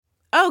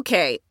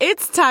Okay,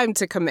 it's time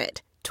to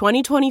commit.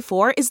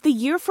 2024 is the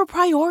year for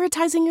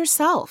prioritizing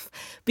yourself.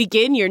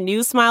 Begin your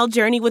new smile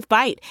journey with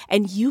Byte,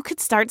 and you could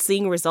start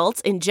seeing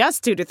results in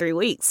just 2 to 3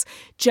 weeks.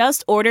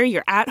 Just order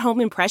your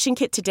at-home impression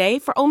kit today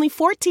for only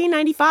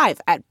 $14.95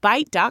 at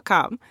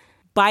Byte.com.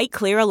 Byte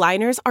Clear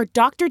aligners are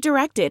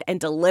doctor-directed and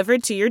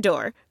delivered to your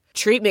door.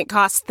 Treatment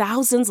costs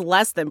thousands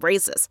less than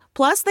braces.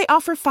 Plus, they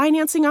offer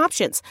financing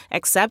options,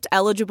 accept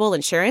eligible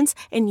insurance,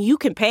 and you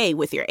can pay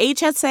with your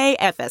HSA,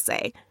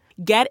 FSA.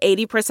 Get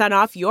 80%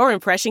 off your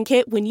impression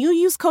kit when you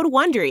use code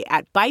WONDERY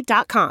at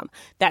Byte.com.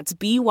 That's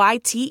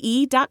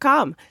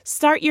BYTE.com.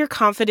 Start your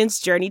confidence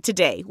journey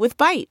today with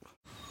Byte.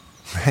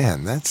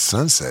 Man, that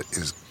sunset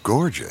is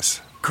gorgeous.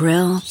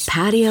 Grill,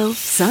 patio,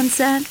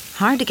 sunset.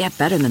 Hard to get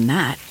better than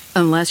that.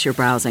 Unless you're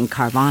browsing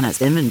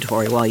Carvana's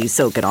inventory while you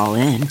soak it all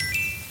in.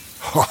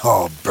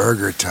 Oh,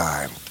 burger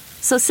time.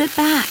 So sit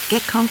back,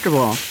 get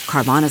comfortable.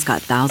 Carvana's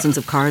got thousands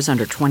of cars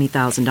under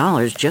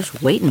 $20,000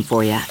 just waiting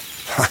for you.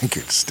 I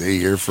could stay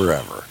here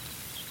forever.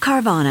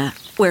 Carvana,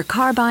 where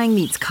car buying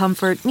meets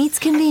comfort meets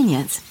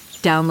convenience.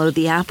 Download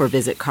the app or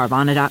visit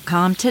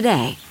Carvana.com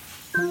today.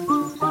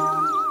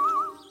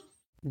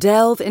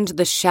 Delve into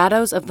the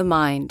shadows of the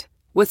mind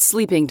with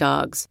Sleeping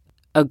Dogs,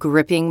 a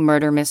gripping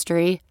murder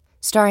mystery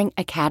starring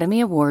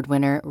Academy Award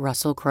winner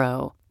Russell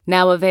Crowe.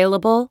 Now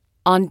available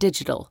on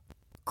digital.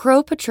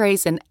 Crowe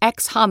portrays an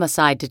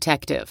ex-homicide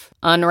detective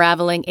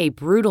unraveling a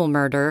brutal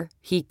murder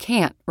he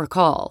can't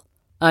recall.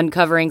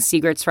 Uncovering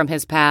secrets from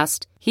his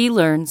past, he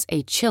learns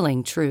a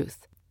chilling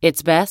truth.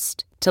 It's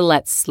best to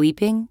let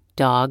sleeping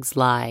dogs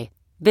lie.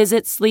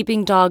 Visit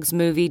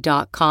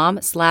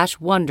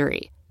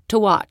sleepingdogsmovie.com/Wondery to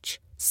watch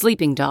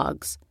Sleeping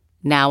Dogs,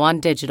 now on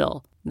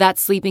digital.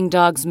 That's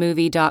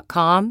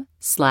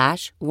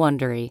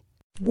sleepingdogsmovie.com/Wondery.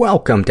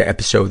 Welcome to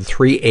episode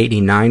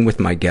 389 with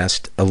my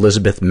guest,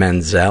 Elizabeth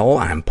Menzel.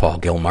 I'm Paul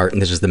Gilmartin.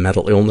 This is the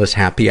Mental Illness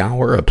Happy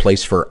Hour, a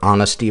place for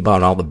honesty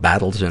about all the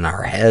battles in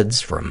our heads,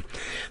 from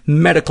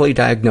medically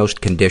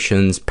diagnosed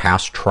conditions,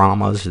 past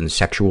traumas, and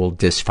sexual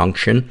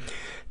dysfunction,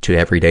 to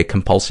everyday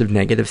compulsive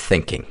negative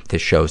thinking.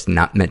 This show's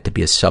not meant to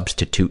be a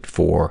substitute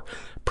for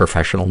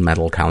professional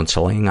mental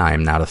counseling. I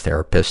am not a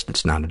therapist.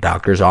 It's not a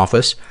doctor's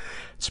office.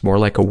 It's more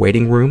like a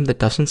waiting room that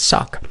doesn't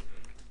suck.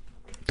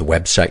 The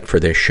website for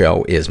this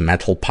show is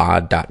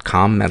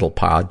mentalpod.com,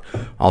 mentalpod,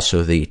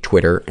 also the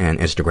Twitter and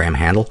Instagram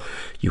handle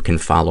you can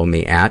follow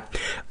me at.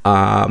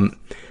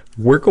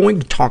 We're going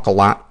to talk a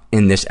lot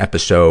in this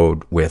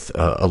episode with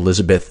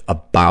Elizabeth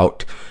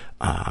about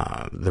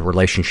the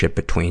relationship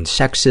between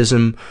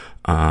sexism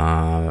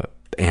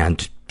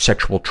and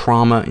sexual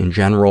trauma in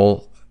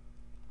general,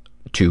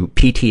 to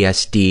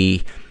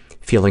PTSD,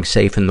 feeling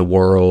safe in the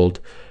world,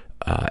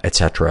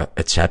 etc.,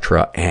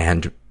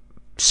 and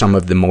some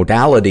of the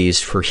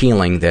modalities for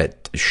healing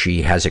that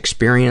she has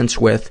experience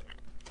with.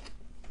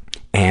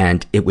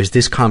 And it was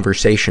this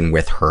conversation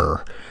with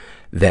her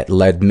that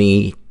led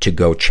me to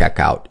go check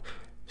out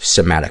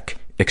somatic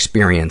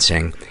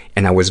experiencing.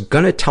 And I was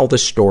going to tell the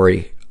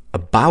story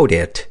about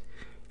it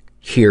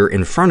here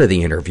in front of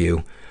the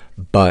interview,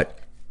 but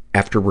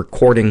after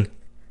recording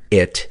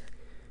it,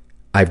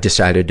 I've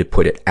decided to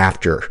put it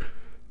after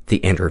the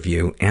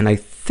interview. And I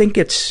think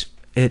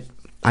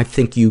I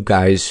think you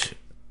guys,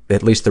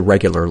 at least the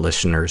regular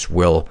listeners,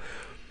 will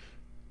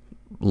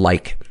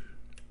like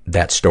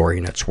that story,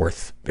 and it's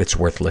worth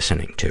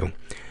listening to.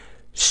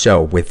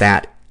 So with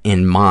that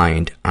in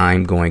mind,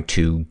 I'm going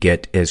to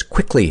get as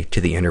quickly to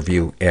the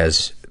interview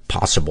as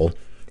possible,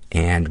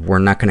 and we're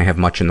not going to have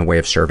much in the way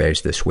of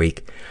surveys this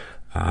week.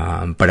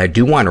 But I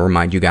do want to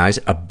remind you guys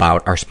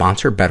about our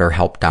sponsor,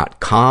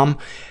 BetterHelp.com.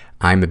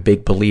 I'm a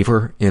big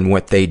believer in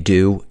what they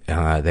do.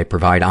 They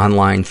provide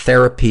online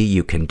therapy.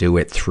 You can do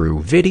it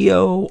through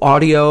video,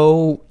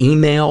 audio,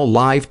 email,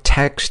 live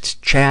text,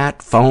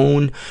 chat,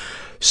 phone,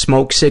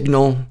 smoke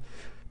signal,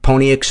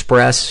 Pony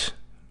Express.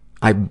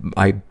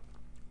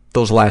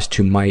 Those last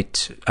two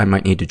I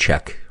might need to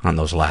check on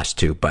those last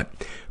two, but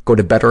go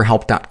to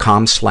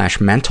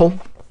betterhelp.com/mental,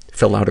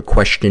 fill out a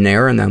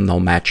questionnaire, and then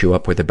they'll match you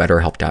up with a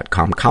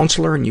betterhelp.com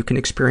counselor, and you can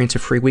experience a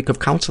free week of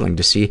counseling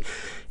to see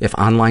if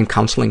online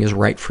counseling is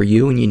right for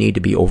you, and you need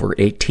to be over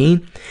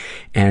 18.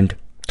 And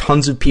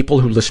tons of people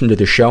who listen to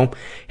the show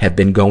have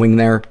been going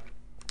there,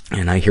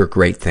 and I hear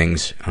great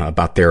things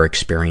about their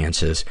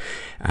experiences.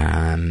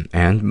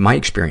 And my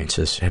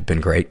experiences have been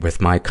great with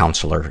my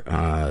counselor,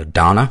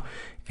 Donna,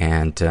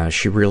 and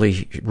she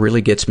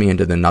really gets me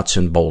into the nuts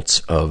and bolts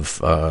of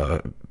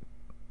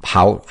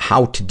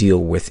how to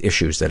deal with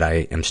issues that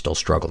I am still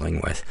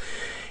struggling with.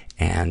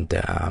 And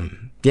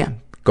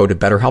go to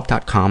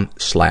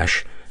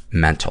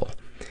betterhelp.com/mental.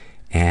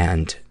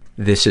 And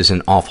this is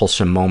an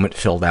awfulsome moment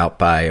filled out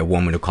by a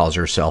woman who calls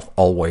herself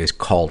Always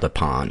Called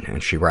Upon.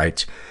 And she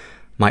writes,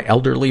 "My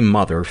elderly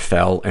mother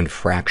fell and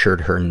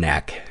fractured her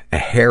neck, a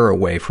hair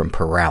away from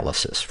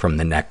paralysis from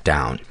the neck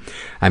down.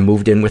 I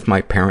moved in with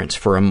my parents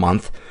for a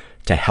month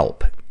to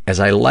help. As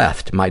I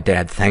left, my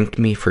dad thanked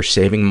me for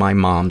saving my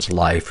mom's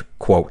life,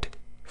 quote,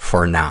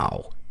 for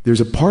now, There's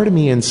a part of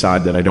me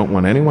inside that I don't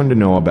want anyone to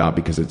know about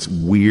because it's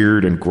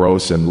weird and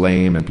gross and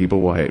lame and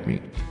people will hate me.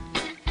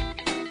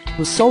 It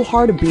was so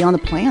hard to be on the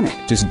planet.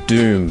 Just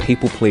doom,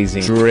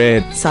 people-pleasing,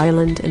 dread.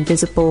 Silent,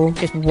 invisible.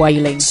 Just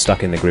wailing.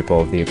 Stuck in the grip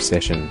of the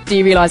obsession.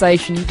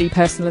 Derealisation,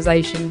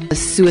 depersonalisation. A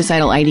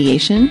suicidal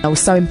ideation. I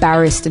was so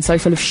embarrassed and so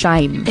full of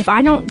shame. If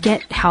I don't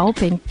get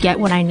help and get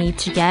what I need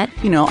to get...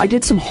 You know, I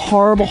did some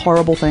horrible,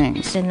 horrible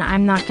things. Then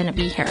I'm not going to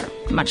be here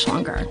much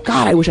longer.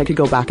 God, I wish I could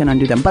go back and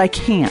undo them, but I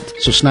can't.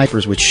 So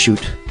snipers would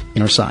shoot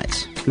in our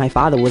sides. My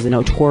father was a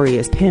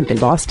notorious pimp in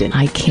Boston.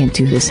 I can't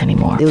do this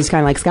anymore. It was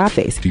kind of like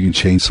Scarface. You can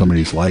change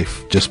somebody's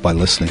life just by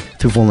listening.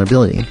 Through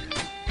vulnerability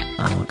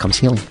comes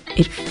healing.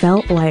 It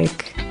felt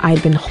like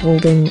I'd been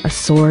holding a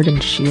sword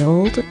and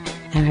shield,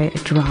 and I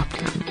dropped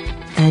them.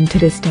 And to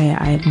this day,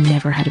 I have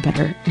never had a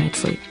better night's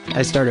sleep.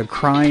 I started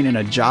crying in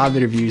a job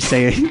interview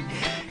saying,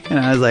 and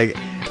I was like,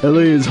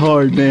 LA is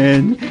hard,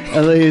 man.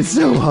 LA is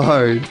so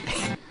hard.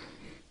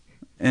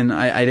 And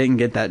I didn't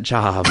get that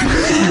job.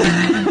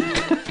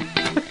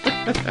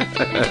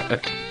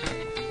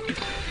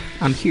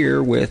 I'm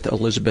here with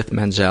Elizabeth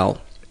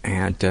Menzel,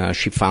 and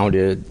she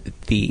founded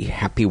the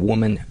Happy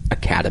Woman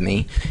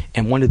Academy.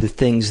 And one of the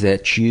things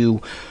that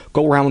you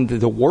go around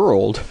the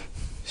world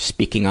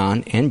speaking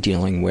on and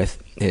dealing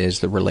with is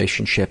the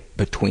relationship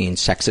between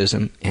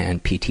sexism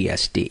and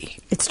PTSD.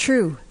 It's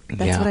true.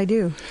 That's what I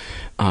do.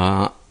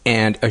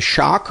 And a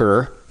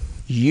shocker,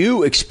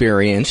 you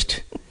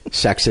experienced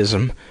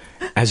sexism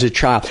as a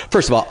child.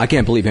 First of all, I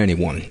can't believe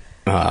anyone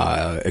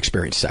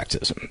experienced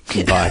sexism.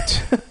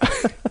 But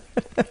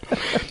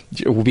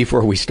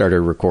before we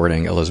started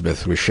recording,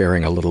 Elizabeth was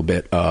sharing a little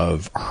bit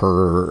of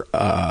her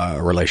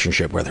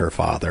relationship with her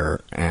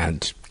father,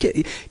 and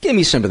give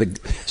me some of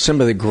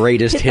the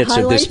greatest hits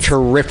of this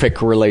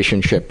terrific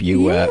relationship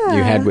you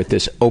had with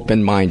this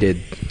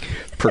open-minded,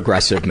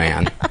 progressive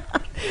man.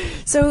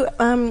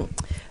 So,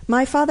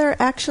 my father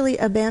actually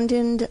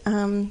abandoned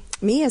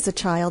me as a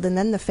child and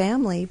then the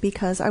family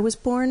because I was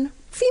born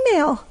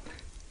female.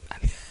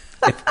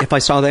 If I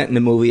saw that in the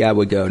movie, I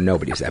would go,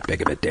 nobody's that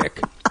big of a dick.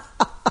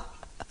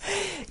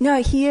 No,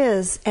 he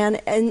is.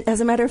 And as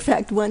a matter of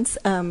fact, once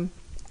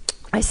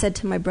I said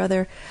to my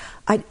brother,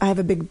 I have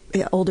a big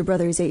older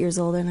brother, he's 8 years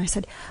older, and I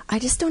said, I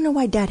just don't know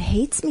why Dad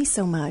hates me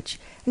so much.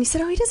 And he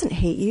said, oh, he doesn't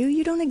hate you.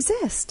 You don't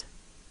exist.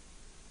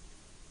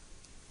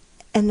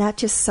 And that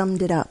just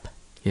summed it up.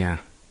 Yeah.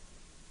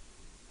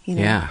 You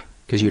know? Yeah,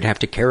 because you'd have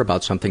to care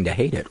about something to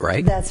hate it,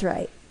 right? That's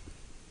right.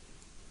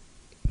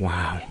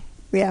 Wow.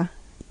 Yeah.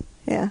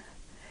 Yeah.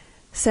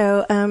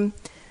 So,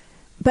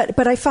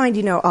 but I find,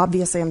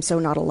 obviously I'm so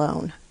not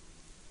alone,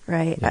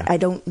 right? Yeah. I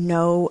don't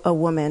know a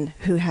woman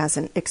who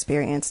hasn't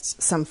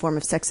experienced some form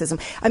of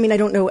sexism. I mean, I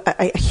don't know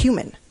a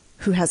human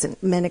who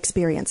hasn't. Men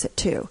experience it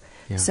too.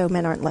 Yeah. So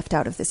men aren't left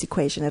out of this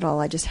equation at all.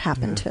 I just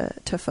happen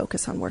to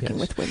focus on working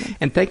with women.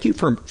 And thank you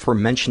for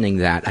mentioning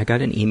that. I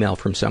got an email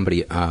from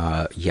somebody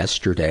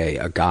yesterday,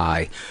 a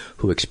guy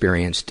who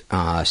experienced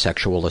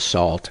sexual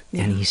assault,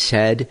 and he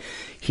said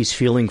he's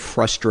feeling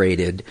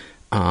frustrated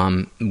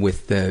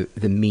with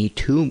the Me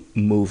Too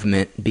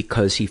movement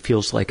because he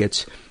feels like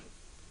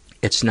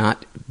it's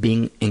not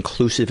being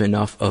inclusive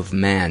enough of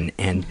men.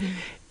 And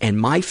and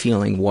my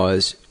feeling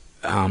was,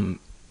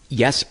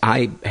 yes,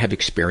 I have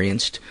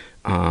experienced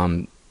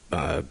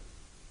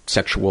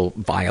sexual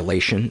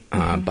violation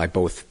by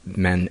both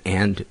men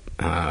and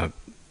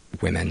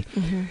women.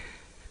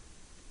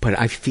 But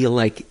I feel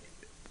like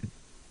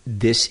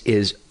this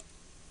is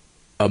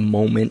a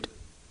moment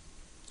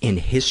in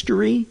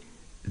history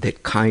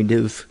that kind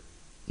of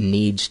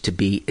needs to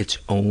be its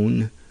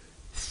own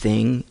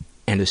thing,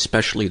 and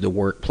especially the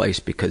workplace,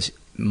 because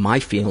my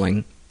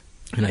feeling,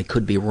 and I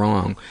could be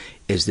wrong,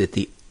 is that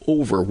the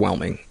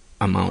overwhelming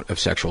amount of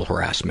sexual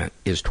harassment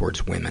is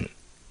towards women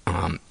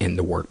in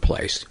the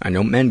workplace. I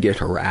know men get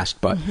harassed,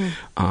 but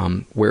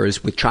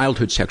whereas with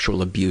childhood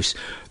sexual abuse,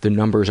 the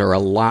numbers are a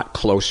lot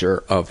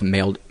closer of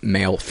male,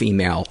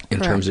 female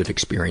in terms of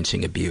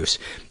experiencing abuse.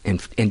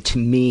 And to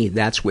me,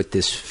 that's what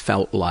this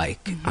felt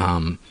like.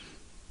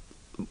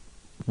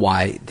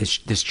 Why this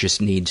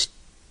just needs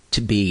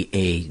to be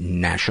a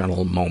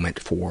national moment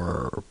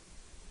for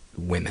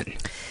women.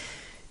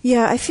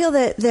 Yeah, I feel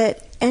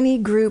that any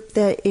group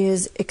that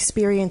is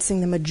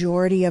experiencing the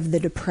majority of the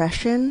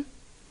depression,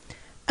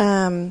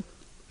 that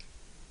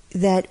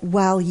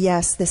while,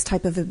 yes, this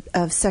type of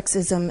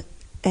sexism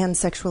and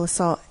sexual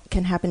assault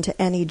can happen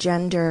to any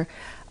gender,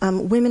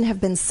 women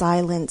have been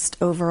silenced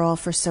overall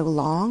for so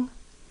long,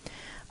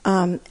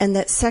 and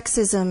that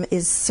sexism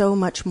is so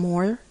much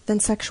more than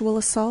sexual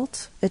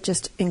assault. It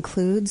just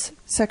includes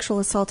sexual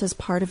assault as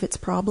part of its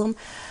problem,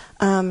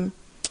 and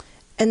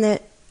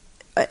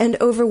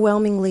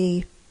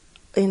overwhelmingly,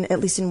 at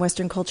least in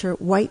Western culture,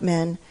 white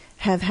men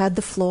have had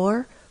the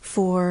floor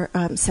for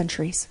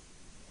centuries.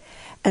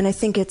 And I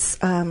think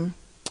it's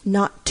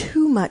not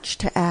too much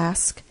to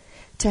ask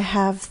to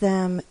have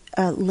them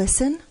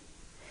listen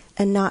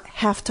and not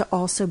have to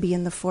also be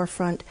in the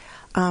forefront.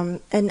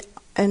 And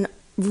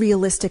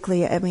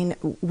realistically, I mean,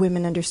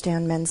 women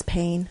understand men's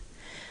pain.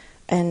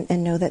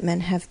 and know that men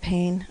have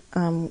pain.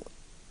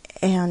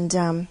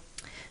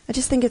 I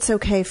just think it's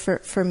okay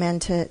for men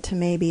to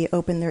maybe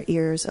open their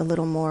ears a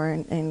little more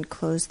and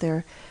close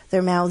their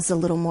mouths a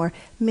little more,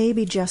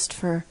 maybe just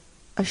for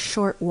a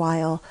short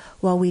while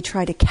we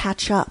try to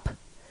catch up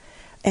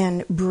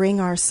and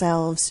bring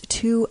ourselves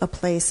to a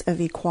place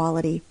of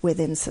equality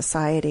within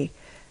society.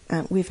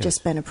 We've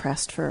just been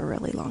oppressed for a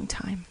really long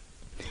time.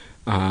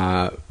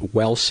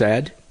 Well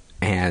said,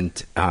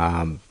 and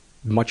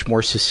much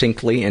more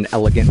succinctly and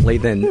elegantly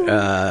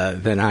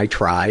than I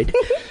tried.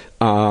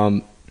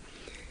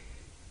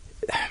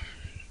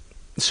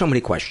 So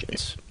many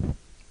questions.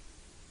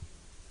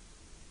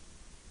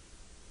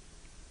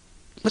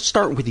 Let's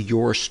start with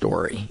your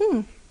story.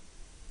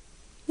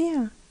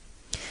 Yeah.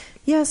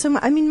 So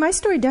my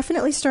story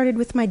definitely started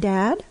with my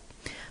dad,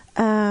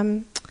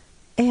 and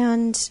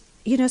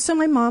so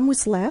my mom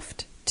was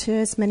left to,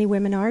 as many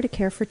women are, to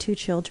care for 2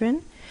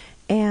 children,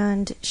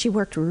 and she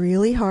worked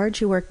really hard.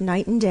 She worked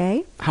night and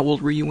day. How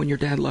old were you when your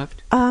dad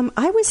left?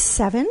 I was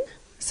 7,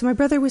 so my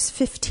brother was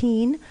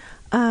 15.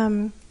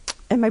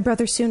 And my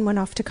brother soon went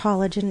off to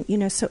college,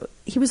 and, so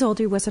he was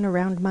older, he wasn't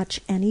around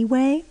much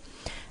anyway.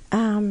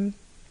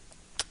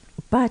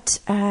 But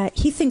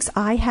he thinks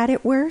I had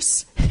it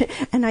worse,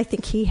 and I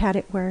think he had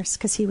it worse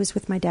because he was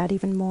with my dad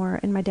even more,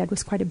 and my dad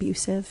was quite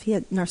abusive. He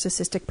had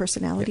narcissistic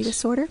personality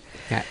disorder.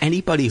 Yeah,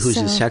 anybody who's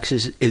a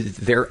sexist,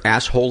 their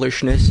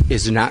assholishness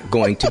is not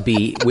going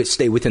to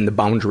stay within the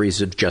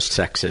boundaries of just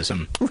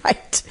sexism.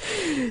 Right.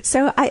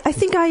 So I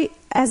think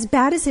as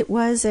bad as it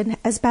was, and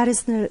as bad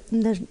as the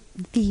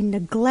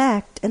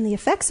neglect and the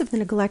effects of the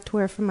neglect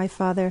were from my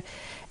father,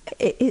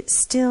 it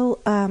still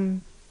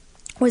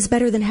was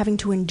better than having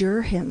to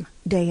endure him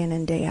day in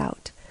and day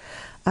out.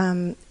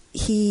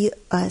 He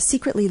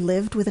secretly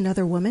lived with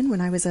another woman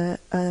when I was a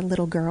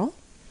little girl,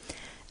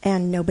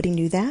 and nobody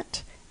knew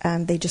that.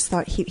 They just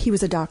thought he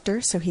was a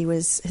doctor, so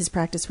his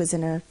practice was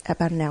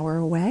about an hour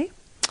away.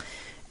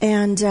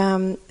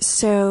 And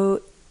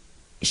so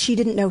she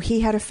didn't know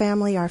he had a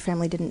family. Our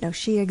family didn't know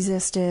she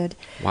existed.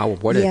 Wow,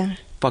 what a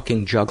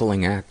fucking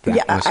juggling act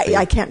that must be.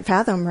 I can't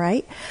fathom,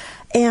 right?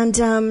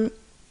 And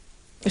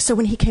so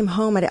when he came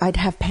home, I'd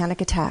have panic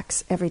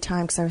attacks every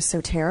time because I was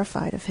so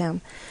terrified of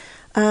him.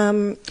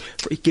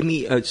 Give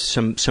me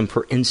some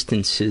for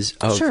instances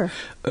of. Sure.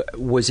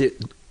 Was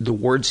it the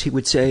words he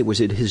would say?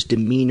 Was it his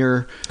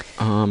demeanor?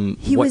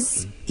 He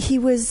was.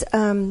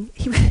 One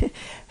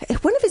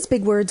of his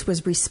big words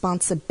was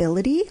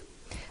responsibility,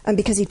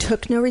 because he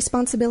took no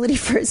responsibility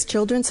for his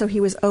children. So he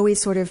was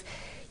always sort of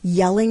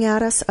yelling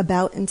at us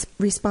about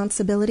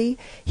responsibility.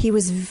 He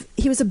was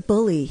a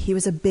bully. He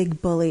was a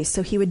big bully.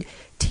 So he would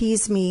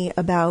tease me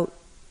about,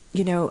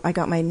 I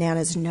got my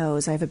Nana's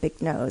nose. I have a big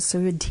nose. So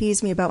he would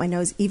tease me about my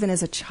nose even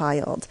as a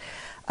child.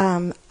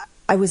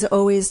 I was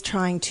always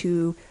trying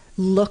to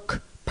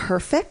look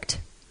perfect.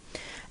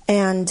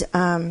 And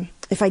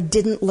if I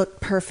didn't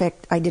look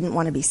perfect, I didn't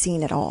want to be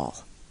seen at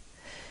all.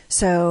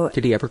 So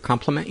did he ever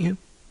compliment you?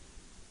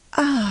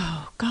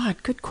 Oh,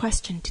 God, good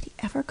question. Did he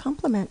ever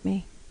compliment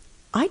me?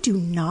 I do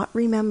not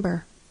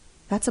remember.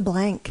 That's a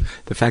blank.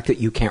 The fact that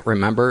you can't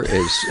remember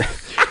is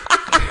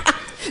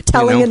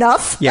telling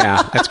enough.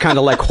 Yeah, that's kind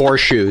of like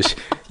horseshoes.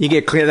 You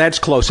get clear. That's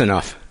close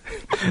enough.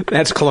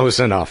 That's close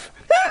enough.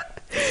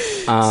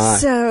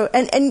 So,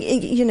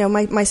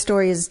 and my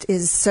story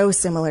is so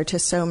similar to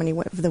so many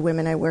of the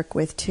women I work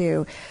with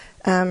too.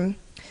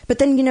 But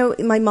then,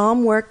 my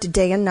mom worked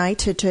day and night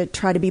to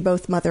try to be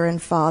both mother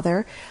and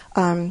father.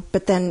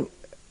 But then,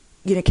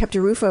 kept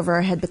a roof over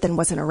our head, but then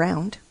wasn't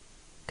around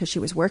because she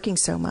was working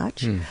so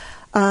much.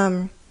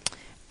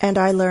 And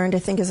I learned, I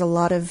think, as a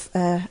lot of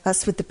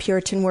us with the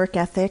Puritan work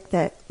ethic,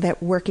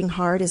 that working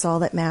hard is all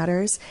that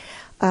matters.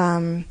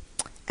 And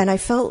I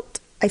felt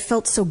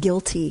so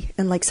guilty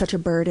and like such a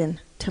burden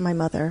to my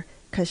mother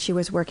because she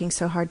was working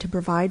so hard to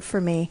provide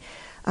for me,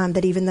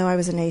 that even though I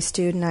was an A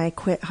student, I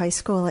quit high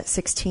school at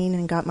 16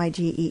 and got my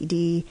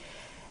GED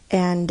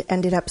and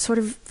ended up sort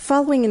of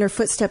following in her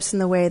footsteps in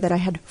the way that I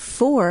had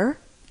 4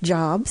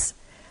 jobs.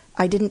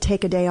 I didn't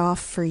take a day off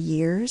for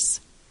years,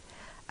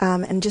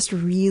 and just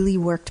really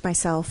worked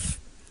myself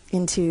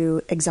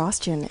into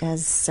exhaustion,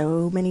 as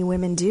so many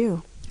women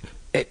do.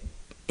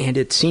 And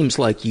it seems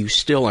like you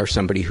still are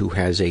somebody who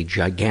has a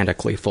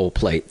gigantically full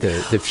plate,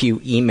 the few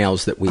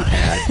emails that we've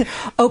had.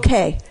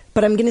 Okay,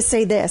 but I'm going to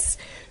say this.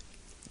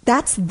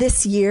 That's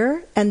this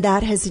year, and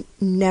that has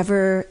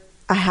never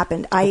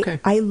happened.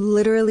 I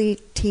literally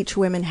teach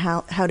women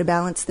how to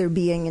balance their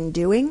being and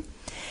doing.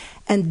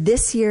 And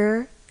this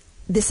year,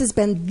 this has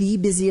been the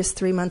busiest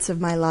 3 months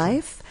of my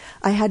life.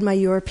 I had my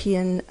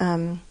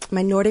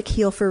my Nordic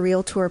Heal for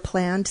Real tour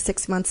planned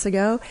 6 months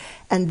ago.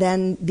 And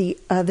then the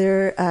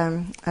other,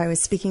 I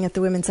was speaking at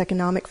the Women's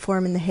Economic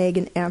Forum in The Hague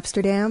and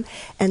Amsterdam.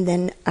 And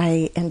then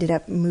I ended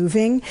up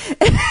moving.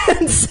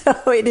 And so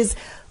it is,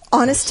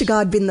 honest to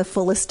God, been the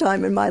fullest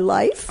time in my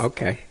life.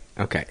 Okay.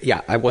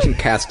 Yeah, I wasn't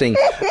casting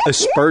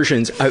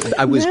aspersions.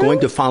 I was going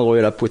to follow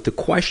it up with the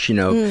question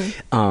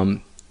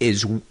of,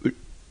 is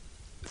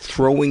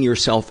throwing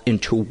yourself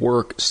into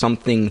work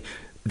something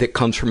that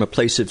comes from a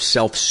place of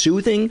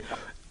self-soothing,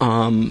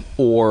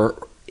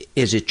 or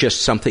is it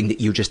just something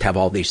that you just have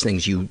all these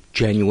things you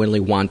genuinely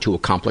want to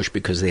accomplish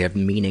because they have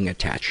meaning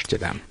attached to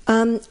them?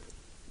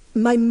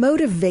 My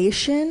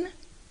motivation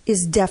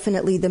is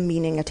definitely the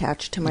meaning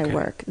attached to my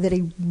work, that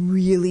I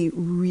really,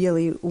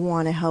 really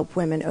want to help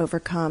women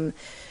overcome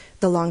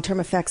the long-term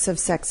effects of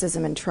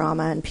sexism and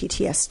trauma and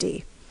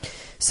PTSD.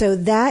 So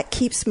that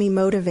keeps me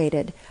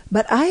motivated.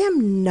 But I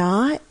am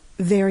not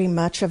very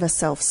much of a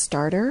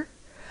self-starter.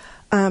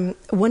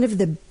 One of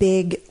the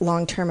big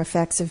long-term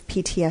effects of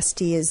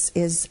PTSD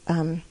is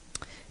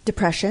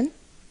depression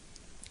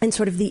and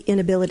sort of the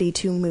inability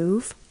to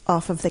move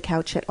off of the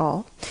couch at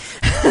all.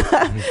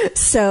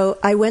 So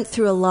I went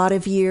through a lot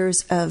of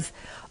years of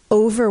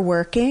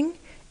overworking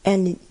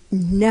and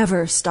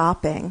never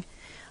stopping.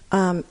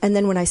 And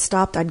then when I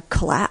stopped, I'd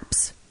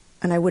collapse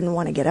and I wouldn't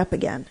want to get up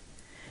again.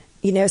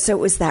 You know, so it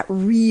was that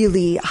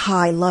really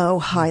high,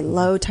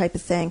 low type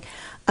of thing.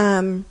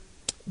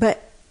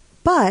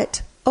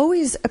 But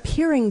always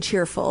appearing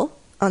cheerful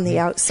on the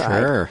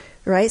outside,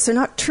 right? So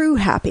not true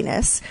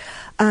happiness.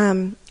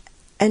 And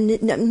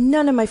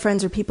none of my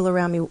friends or people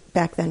around me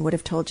back then would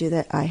have told you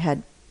that I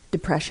had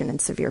depression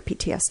and severe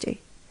PTSD.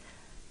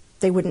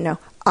 They wouldn't know.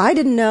 I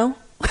didn't know.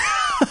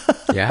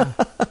 Yeah.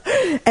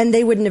 And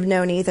they wouldn't have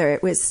known either.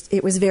 It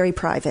was very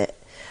private.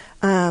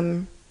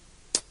 And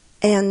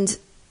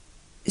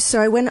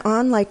so I went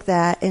on like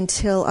that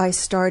until I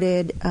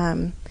started,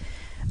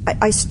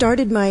 I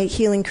started my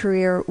healing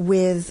career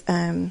with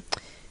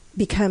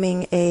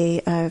becoming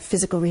a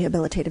physical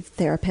rehabilitative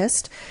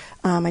therapist.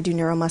 I do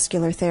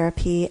neuromuscular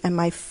therapy, and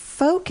my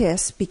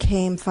focus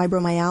became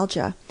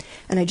fibromyalgia.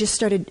 And I just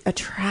started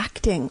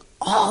attracting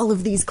all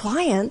of these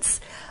clients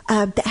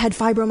that had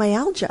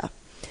fibromyalgia.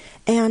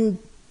 And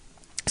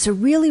so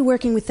really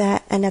working with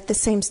that, and at the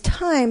same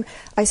time,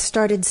 I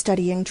started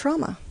studying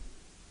trauma.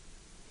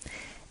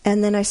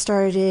 And then I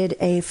started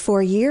a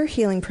 4-year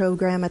healing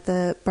program at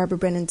the Barbara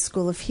Brennan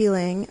School of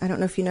Healing. I don't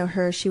know if you know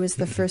her. She was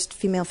the first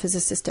female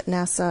physicist at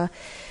NASA.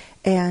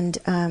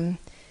 And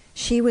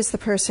she was the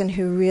person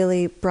who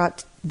really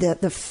brought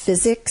the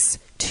physics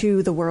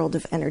to the world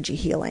of energy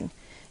healing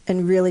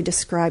and really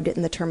described it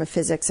in the term of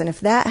physics. And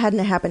if that hadn't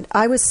happened,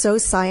 I was so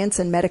science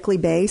and medically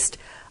based,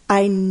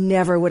 I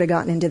never would have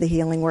gotten into the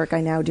healing work I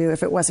now do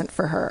if it wasn't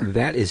for her.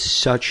 That is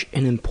such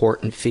an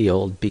important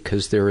field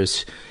because there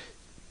is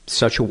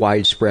such a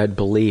widespread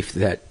belief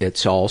that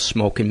it's all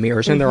smoke and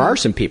mirrors. And there are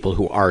some people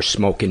who are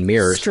smoke and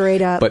mirrors.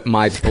 Straight up. But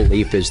my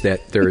belief is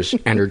that there's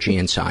energy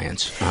and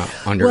science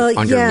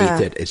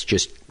underneath it. It's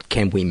just,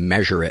 can we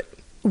measure it?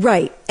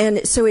 Right.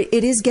 And so it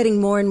is getting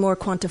more and more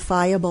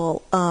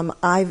quantifiable.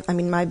 I've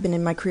been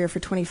in my career for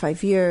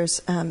 25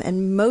 years,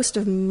 and most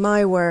of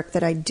my work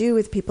that I do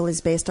with people is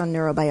based on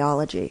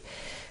neurobiology.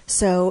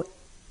 So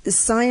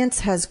science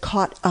has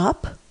caught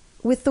up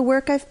with the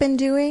work I've been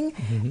doing,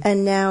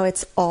 and now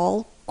it's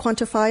all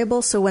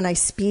quantifiable. So when I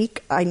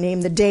speak, I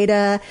name the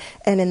data,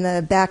 and in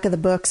the back of the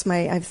books, I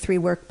have 3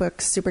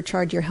 workbooks: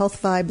 Supercharge Your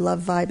Health Vibe,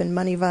 Love Vibe, and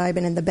Money Vibe,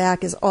 and in the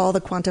back is all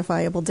the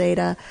quantifiable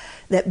data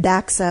that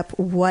backs up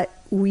what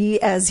we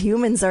as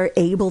humans are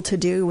able to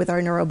do with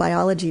our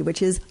neurobiology,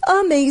 which is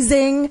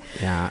amazing.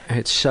 Yeah,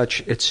 it's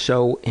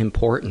so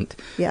important.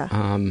 Yeah.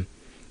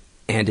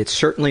 And it's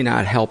certainly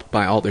not helped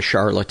by all the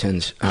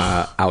charlatans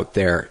out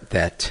there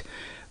that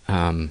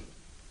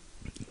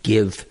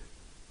give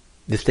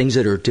the things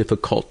that are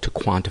difficult to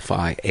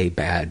quantify a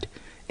bad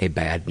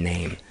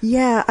name.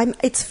 Yeah,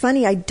 it's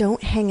funny. I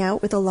don't hang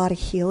out with a lot of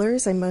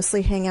healers. I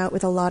mostly hang out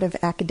with a lot of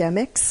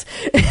academics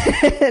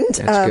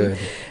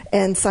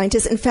and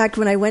scientists. In fact,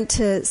 when I went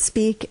to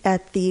speak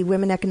at the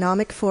Women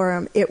Economic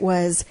Forum, it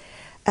was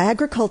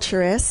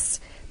agriculturists,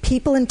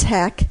 people in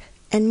tech,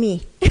 and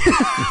me.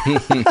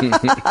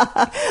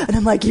 And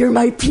I'm like, you're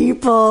my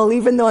people,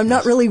 even though I'm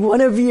not really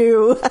one of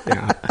you.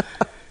 Yeah.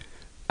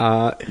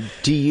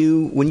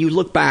 When you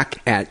look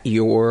back at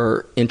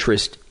your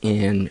interest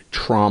in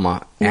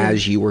trauma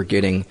as you were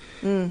getting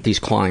these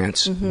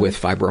clients with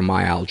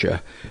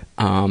fibromyalgia,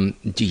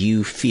 do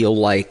you feel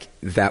like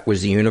that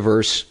was the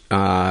universe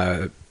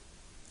kind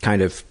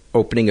of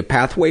opening a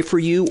pathway for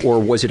you, or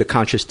was it a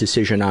conscious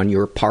decision on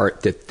your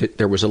part that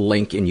there was a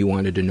link and you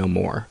wanted to know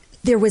more?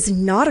 There was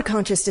not a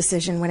conscious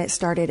decision when it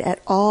started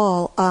at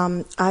all.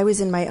 I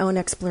was in my own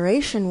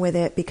exploration with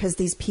it because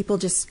these people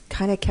just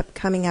kind of kept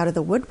coming out of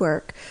the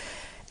woodwork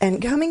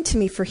and coming to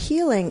me for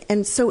healing.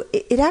 And so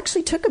it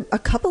actually took a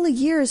couple of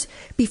years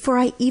before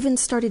I even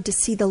started to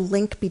see the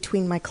link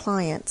between my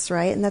clients,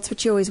 right? And that's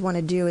what you always want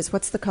to do, is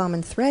what's the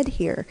common thread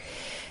here?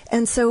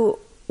 And so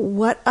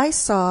what I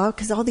saw,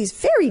 because all these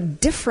very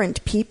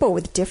different people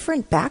with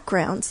different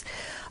backgrounds,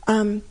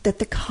 that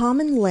the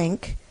common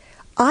link,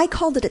 I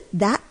called it at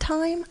that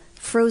time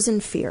frozen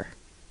fear.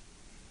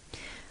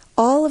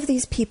 All of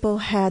these people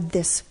had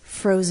this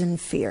frozen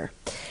fear.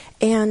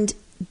 And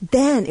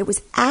then it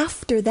was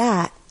after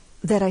that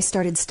I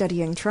started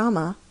studying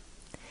trauma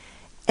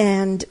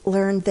and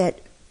learned that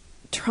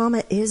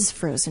trauma is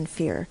frozen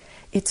fear.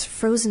 It's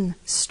frozen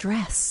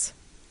stress.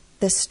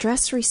 the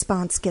stress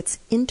response gets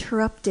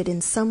interrupted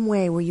in some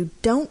way where you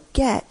don't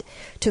get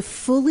to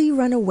fully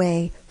run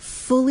away,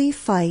 fully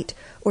fight,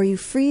 or you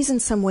freeze in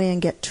some way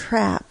and get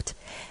trapped.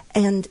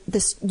 And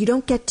you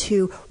don't get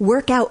to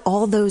work out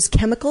all those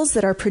chemicals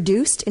that are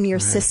produced in your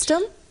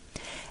system.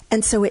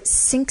 And so it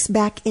sinks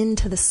back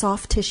into the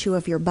soft tissue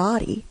of your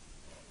body.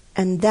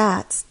 And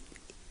that's,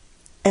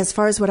 as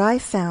far as what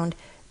I've found,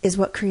 is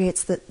what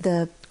creates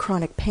the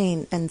chronic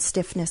pain and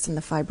stiffness and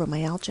the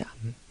fibromyalgia.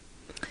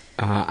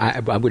 I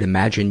would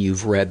imagine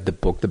you've read the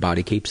book, The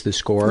Body Keeps the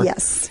Score.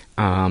 Yes.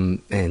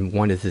 And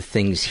one of the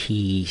things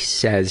he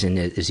says in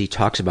it is he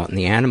talks about in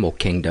the animal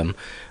kingdom.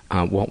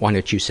 Why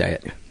don't you say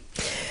it?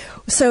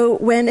 So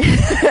when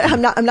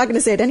I'm not going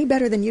to say it any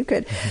better than you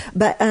could,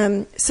 but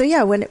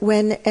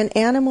when an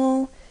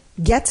animal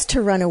gets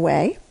to run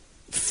away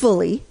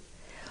fully,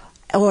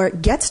 or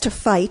gets to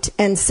fight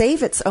and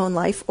save its own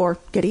life, or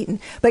get eaten,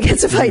 but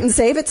gets to fight and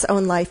save its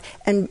own life,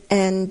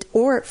 and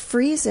or it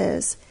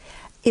freezes,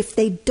 if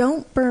they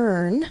don't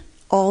burn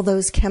all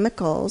those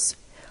chemicals,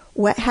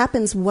 what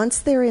happens once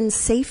they're in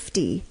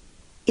safety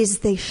is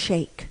they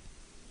shake.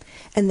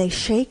 And they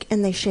shake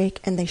and they shake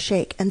and they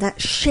shake. And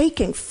that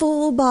shaking,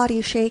 full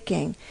body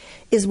shaking,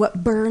 is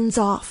what burns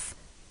off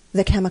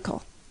the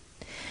chemical.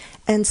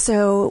 And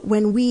so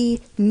when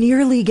we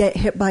nearly get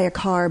hit by a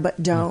car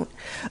but don't,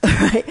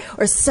 right,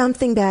 or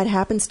something bad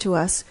happens to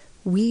us,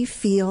 we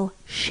feel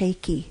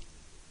shaky.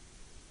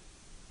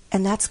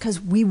 And that's because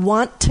we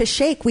want to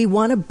shake. We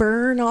want to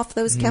burn off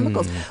those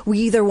chemicals. We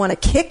either want to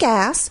kick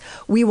ass,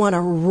 we want to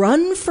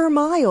run for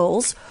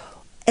miles,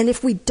 and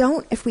if we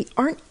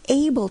aren't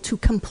able to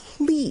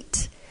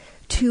complete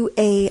to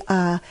a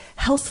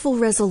healthful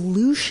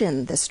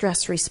resolution the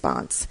stress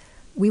response,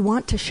 we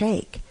want to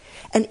shake.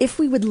 And if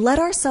we would let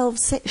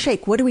ourselves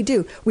shake, what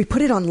do? We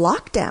put it on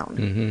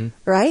lockdown,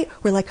 right?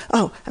 We're like,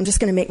 oh, I'm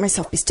just going to make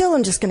myself be still.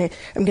 I'm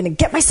going to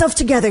get myself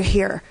together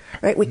here,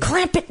 right? We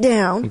clamp it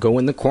down. Go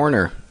in the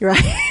corner.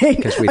 Right.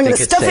 I'm going to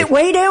stuff it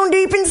way down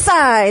deep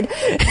inside.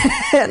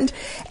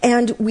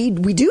 and we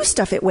do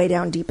stuff it way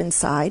down deep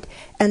inside.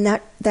 And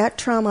that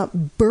trauma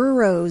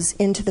burrows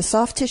into the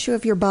soft tissue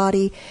of your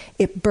body.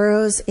 It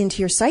burrows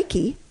into your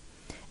psyche.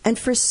 And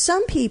for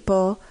some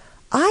people,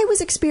 I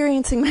was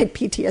experiencing my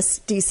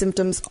PTSD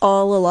symptoms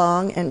all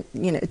along, and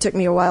it took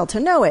me a while to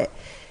know it.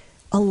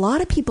 A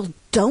lot of people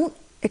don't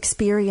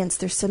experience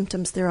their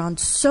symptoms. They're on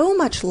so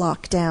much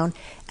lockdown,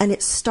 and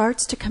it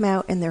starts to come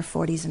out in their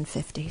 40s and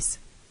 50s.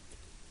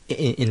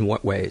 In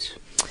what ways?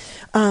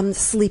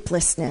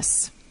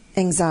 Sleeplessness,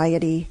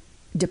 anxiety,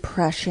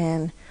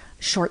 depression,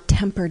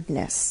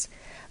 short-temperedness.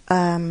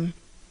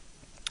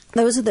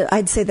 Those are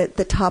I'd say that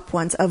the top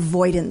ones.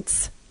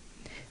 Avoidance.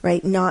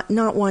 Right, not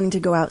wanting to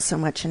go out so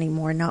much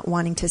anymore, not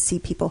wanting to see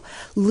people,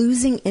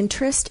 losing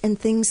interest in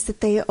things that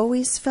they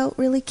always felt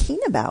really keen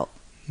about.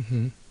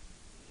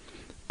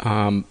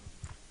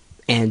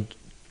 And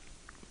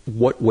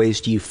what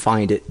ways do you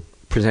find it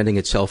presenting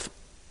itself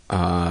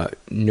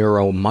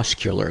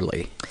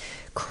neuromuscularly?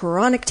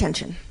 Chronic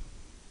tension.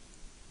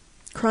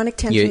 Chronic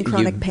tension,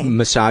 chronic pain.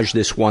 Massage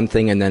this one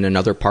thing and then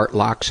another part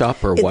locks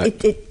up, or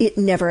what? It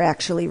never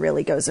actually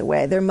really goes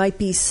away. There might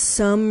be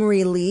some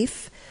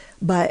relief,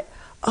 but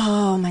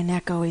oh, my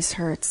neck always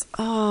hurts.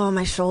 Oh,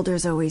 my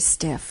shoulder's always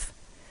stiff.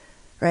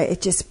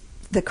 Right?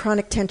 The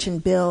chronic tension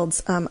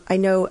builds. I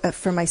know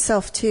for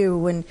myself too,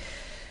 when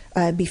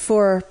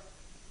before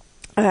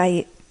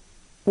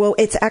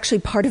it's actually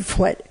part of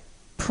what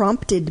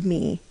prompted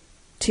me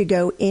to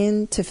go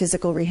into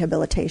physical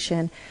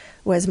rehabilitation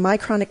was my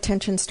chronic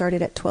tension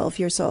started at 12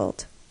 years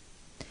old.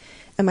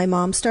 And my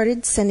mom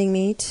started sending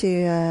me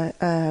to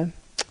a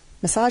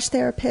massage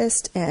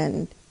therapist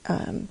and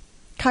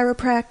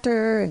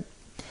chiropractor, and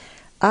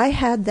I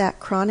had that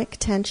chronic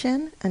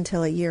tension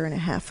until a year and a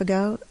half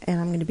ago, and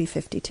I'm going to be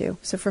 52.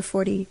 So for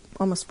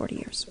almost 40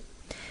 years,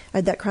 I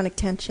had that chronic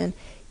tension,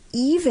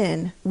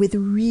 even with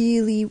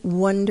really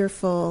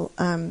wonderful,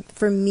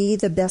 for me,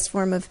 the best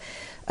form of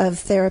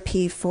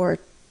therapy for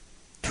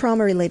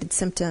trauma-related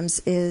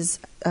symptoms is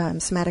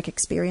somatic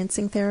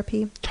experiencing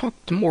therapy. Talk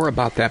more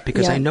about that,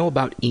 because I know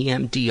about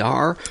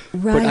EMDR,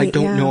 but I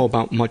don't know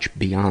about much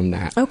beyond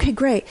that. Okay,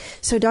 great.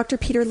 So Dr.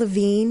 Peter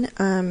Levine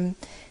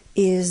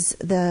is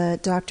the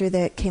doctor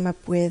that came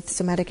up with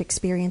somatic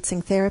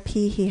experiencing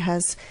therapy. He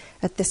has,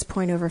 at this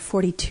point, over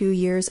 42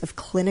 years of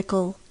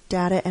clinical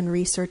data and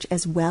research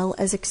as well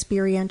as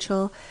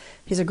experiential.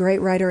 He's a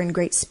great writer and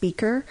great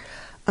speaker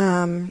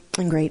and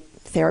great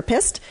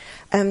therapist.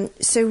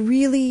 So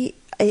really,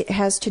 it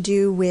has to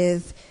do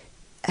with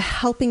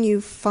helping you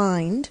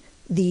find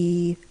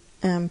the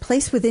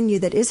place within you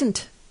that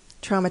isn't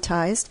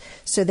traumatized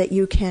so that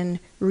you can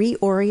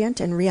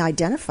reorient and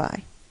re-identify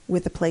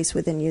with the place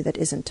within you that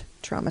isn't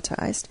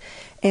traumatized,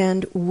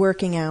 and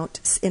working out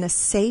in a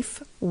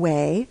safe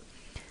way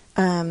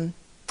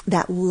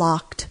that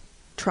locked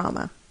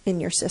trauma in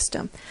your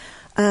system.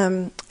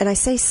 And I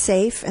say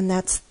safe, and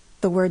that's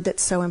the word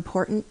that's so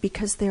important,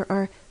 because there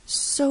are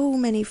so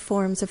many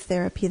forms of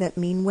therapy that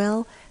mean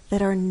well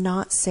that are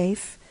not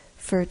safe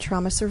for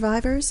trauma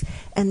survivors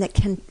and that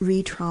can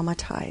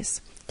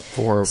re-traumatize.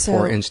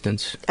 For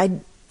instance? I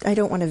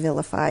don't want to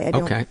vilify.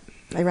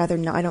 I rather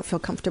not. I don't feel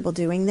comfortable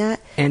doing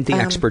that. And the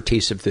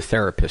expertise of the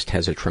therapist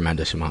has a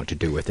tremendous amount to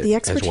do with it as well. The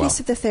expertise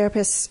of the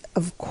therapist,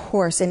 of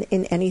course, in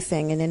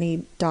anything, in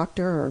any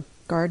doctor or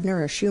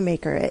gardener or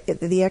shoemaker,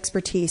 the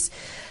expertise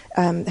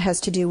has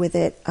to do with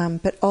it.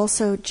 But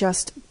also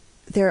just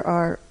there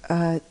are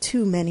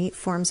too many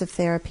forms of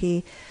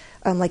therapy,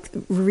 like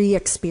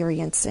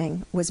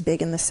re-experiencing was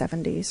big in the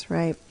 70s,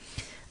 right?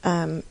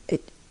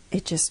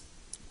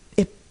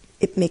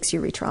 It makes you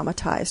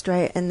re-traumatized,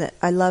 right? And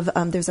I love,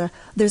 there's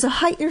a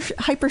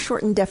hyper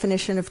shortened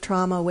definition of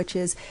trauma, which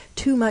is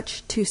too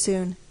much, too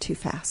soon, too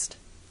fast.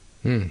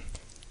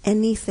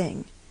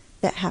 Anything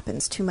that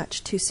happens too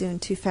much, too soon,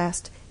 too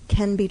fast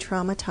can be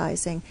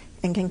traumatizing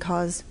and can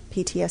cause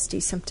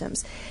PTSD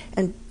symptoms.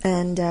 And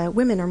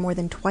women are more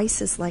than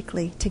twice as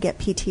likely to get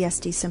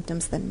PTSD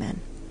symptoms than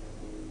men.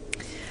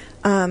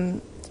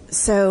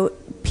 So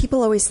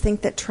people always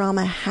think that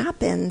trauma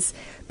happens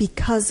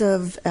because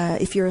of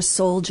if you're a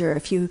soldier,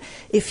 if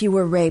you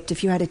were raped,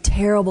 if you had a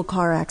terrible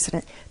car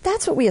accident.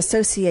 That's what we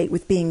associate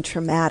with being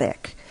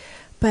traumatic.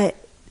 But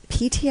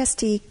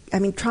PTSD,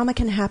 trauma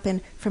can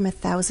happen from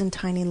 1,000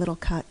 tiny little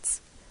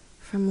cuts,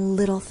 from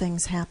little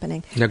things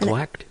happening.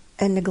 Neglect.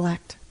 And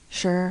neglect,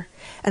 sure.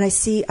 And I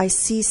see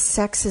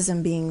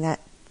sexism being that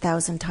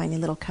 1,000 tiny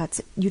little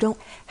cuts. You don't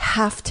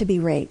have to be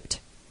raped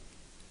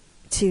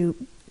to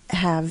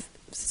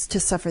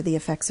suffer the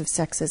effects of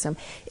sexism.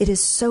 It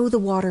is so the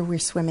water we're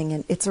swimming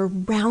in. It's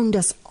around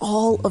us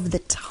all of the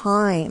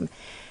time.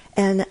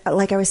 And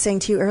like I was saying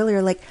to you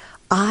earlier, like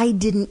I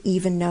didn't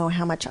even know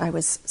how much I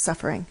was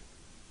suffering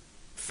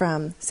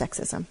from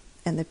sexism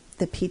and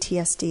the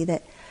PTSD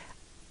that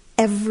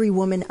every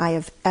woman I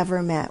have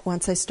ever met,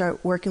 once I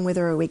start working with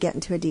her or we get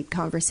into a deep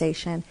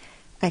conversation,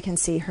 I can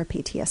see her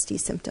PTSD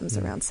symptoms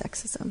around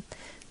sexism.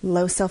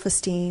 Low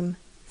self-esteem,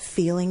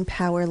 feeling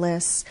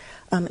powerless,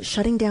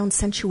 shutting down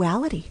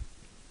sensuality.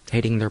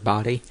 Hating their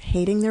body.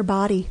 Hating their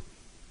body.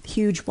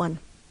 Huge one.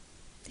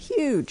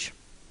 Huge.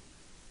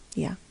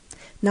 Yeah.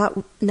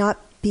 Not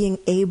being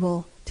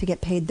able to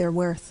get paid their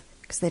worth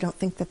because they don't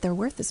think that they're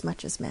worth as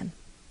much as men.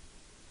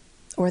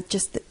 Or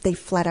just that they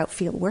flat out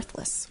feel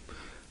worthless.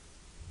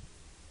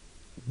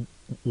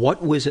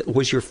 What was it?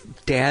 Was your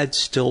dad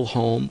still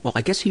home? Well,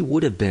 I guess he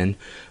would have been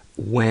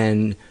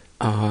when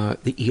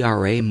the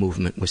ERA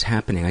movement was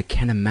happening. I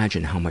can't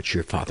imagine how much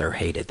your father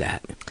hated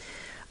that.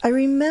 I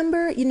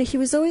remember, he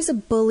was always a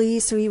bully,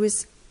 so he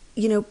was,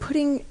 and a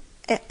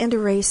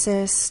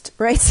racist,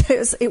 right?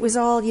 So it was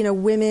all,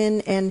 women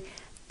and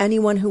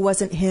anyone who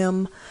wasn't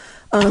him.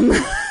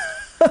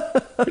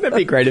 That'd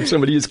be great if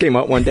somebody just came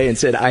out one day and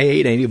said, I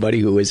hate anybody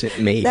who isn't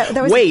me.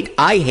 Wait,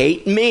 I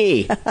hate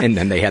me. And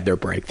then they had their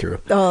breakthrough.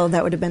 Oh,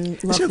 that would have been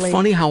lovely. Isn't it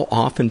funny how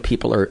often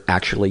people are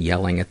actually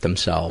yelling at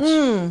themselves?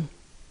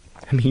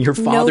 Your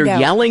father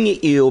yelling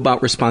at you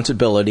about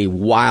responsibility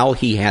while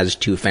he has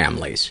two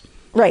families.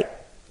 Right.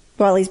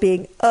 While he's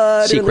being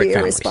utterly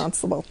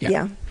irresponsible.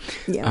 Yeah.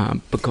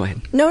 But go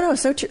ahead. No,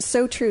 so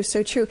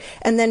true.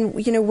 And then,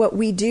 what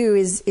we do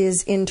is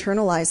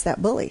internalize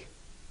that bully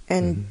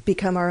and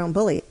become our own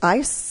bully.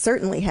 I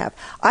certainly have.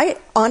 I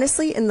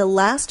honestly, in the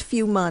last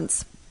few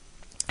months,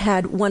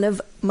 had one of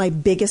my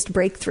biggest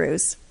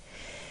breakthroughs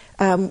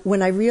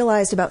when I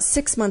realized about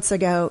 6 months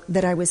ago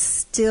that I was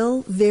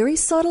still very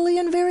subtly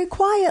and very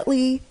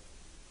quietly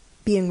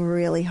being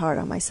really hard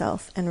on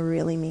myself and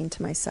really mean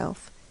to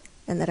myself,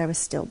 and that I was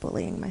still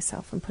bullying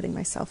myself and putting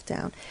myself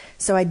down.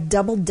 So I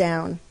doubled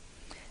down.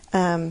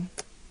 On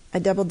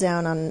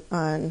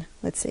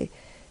let's see,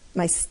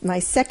 my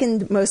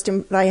second most.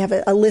 I have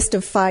a list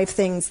of 5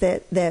 things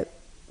that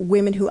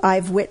women who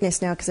I've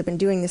witnessed now, because I've been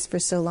doing this for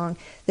so long,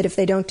 that if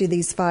they don't do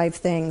these 5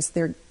 things,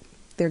 they're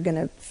going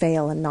to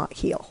fail and not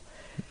heal.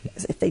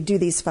 If they do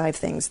these 5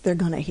 things, they're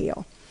going to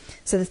heal.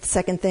 So the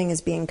second thing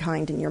is being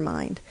kind in your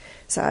mind.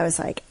 So I was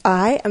like,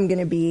 I am going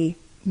to be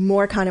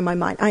more kind in my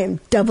mind. I am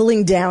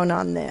doubling down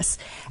on this.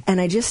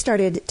 And I just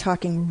started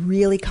talking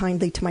really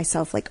kindly to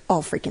myself, like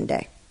all freaking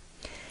day.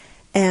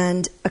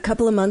 And a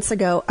couple of months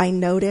ago, I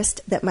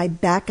noticed that I'm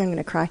going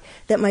to cry,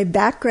 that my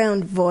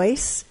background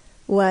voice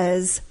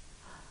was,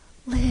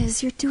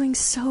 Liz, you're doing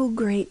so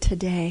great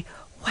today.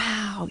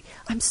 Wow,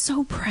 I'm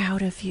so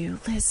proud of you.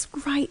 Liz,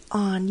 right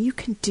on. You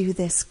can do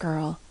this,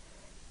 girl.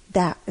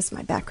 That is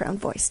my background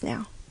voice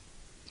now.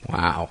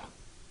 Wow.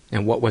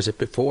 And what was it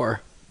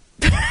before?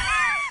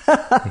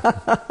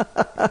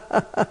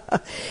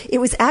 It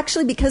was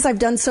actually because I've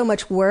done so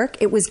much work,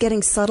 it was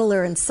getting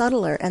subtler and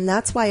subtler. And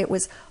that's why it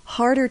was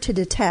harder to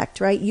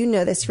detect, right? You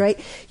know this, right?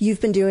 You've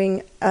been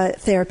doing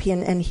therapy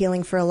and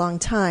healing for a long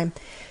time.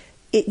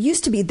 It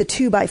used to be the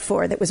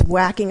 2x4 that was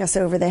whacking us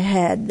over the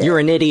head. You're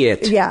an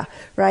idiot. Yeah,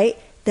 right?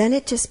 Then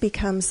it just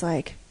becomes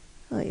like,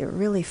 oh, you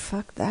really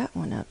fucked that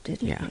one up,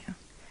 didn't you?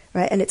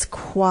 Right? And it's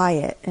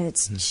quiet, and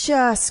it's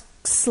just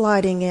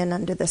sliding in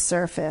under the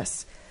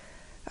surface.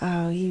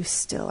 Oh, you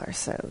still are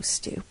so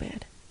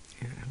stupid.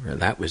 Yeah, well,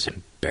 that was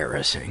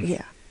embarrassing.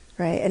 Yeah,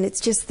 right? And it's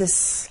just this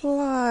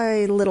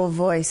sly little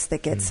voice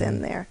that gets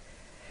in there.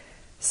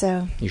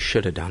 So you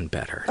should have done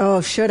better. Oh,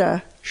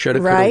 shoulda.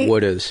 Shoulda, right?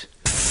 coulda,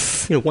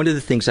 wouldas. You know, one of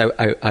the things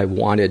I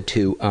wanted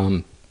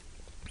to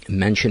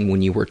mention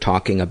when you were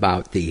talking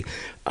about the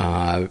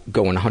going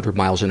 100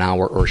 miles an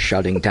hour or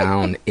shutting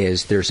down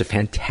is there's a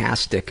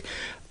fantastic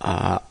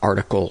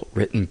article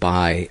written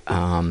by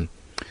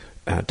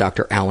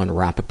Dr. Alan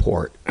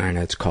Rappaport, and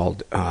it's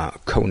called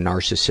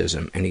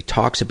Co-Narcissism, and he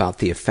talks about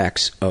the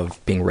effects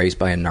of being raised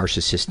by a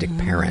narcissistic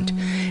parent,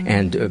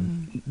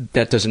 and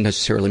that doesn't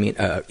necessarily mean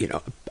a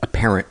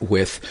parent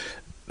with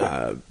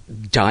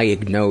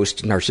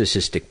diagnosed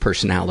narcissistic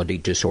personality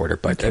disorder,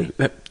 but a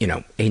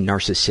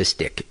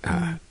narcissistic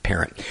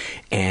parent,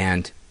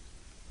 and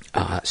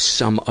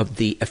some of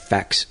the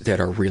effects that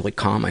are really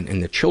common in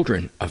the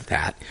children of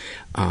that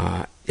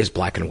is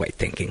black and white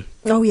thinking.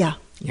 Oh yeah.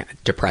 Yeah,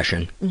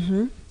 depression,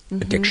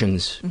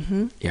 addictions.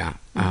 Yeah.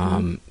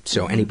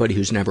 So anybody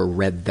who's never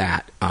read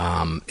that,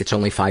 it's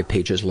only 5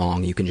 pages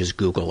long. You can just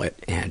Google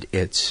it, and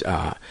it's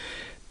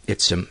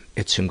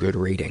some good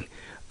reading.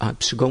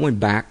 So going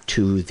back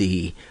to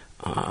the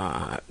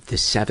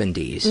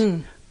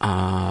 70s.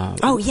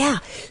 Oh yeah.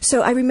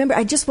 So I remember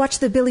I just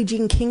watched the Billie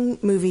Jean King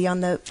movie on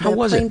the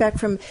plane back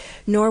from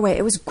Norway.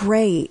 It was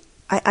great.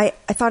 I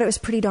thought it was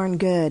pretty darn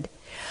good.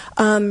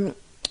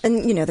 And,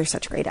 they're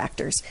such great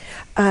actors.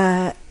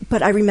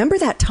 But I remember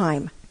that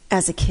time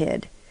as a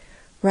kid,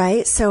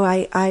 right? So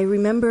I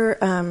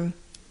remember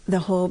the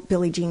whole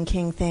Billie Jean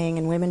King thing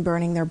and women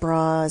burning their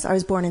bras. I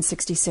was born in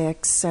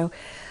 1966. So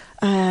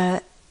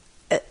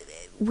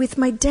with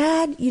my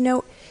dad,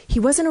 he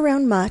wasn't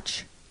around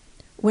much.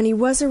 When he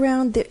was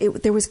around,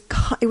 it was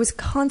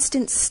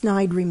constant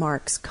snide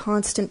remarks,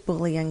 constant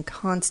bullying,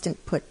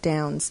 constant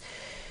put-downs.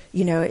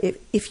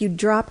 If you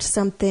dropped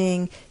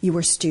something, you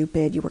were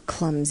stupid, you were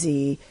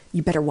clumsy,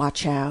 you better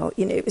watch out.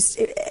 He was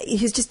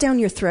just down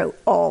your throat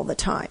all the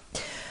time.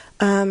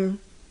 But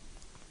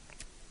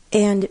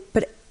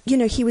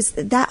he was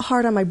that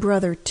hard on my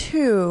brother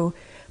too,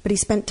 but he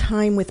spent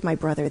time with my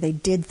brother. They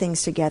did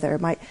things together.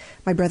 My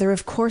brother,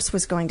 of course,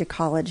 was going to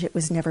college. It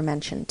was never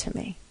mentioned to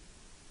me.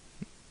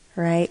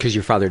 Right? Because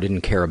your father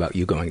didn't care about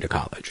you going to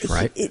college,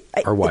 right?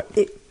 Or what?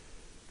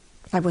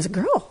 I was a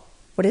girl.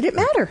 What did it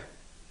matter?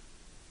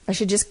 I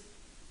should just,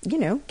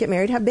 get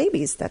married, have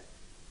babies.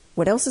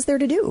 What else is there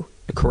to do?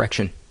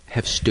 Correction.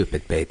 Have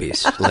stupid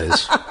babies,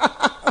 Liz.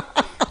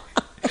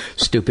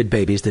 Stupid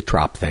babies that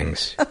drop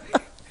things.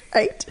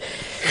 Right.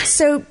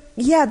 So,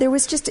 yeah, it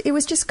was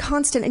just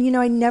constant. And,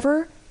 I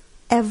never,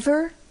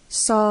 ever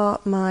saw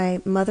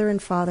my mother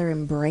and father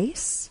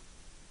embrace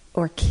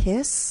or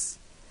kiss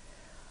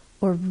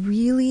or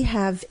really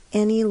have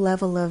any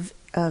level of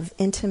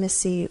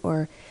intimacy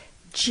or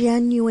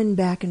genuine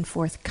back and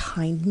forth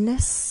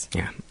kindness.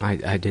 Yeah,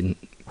 I didn't.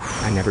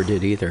 I never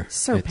did either.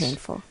 So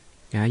painful.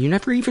 Yeah, you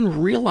never even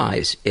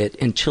realize it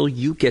until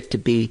you get to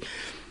be,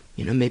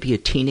 maybe a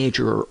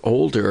teenager or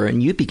older,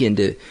 and you begin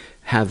to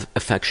have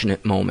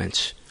affectionate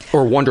moments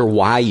or wonder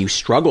why you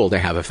struggle to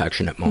have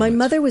affectionate moments. My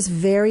mother was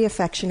very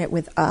affectionate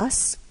with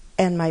us,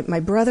 and my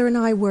brother and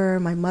I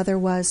were, my mother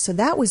was, so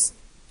that was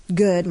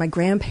good. My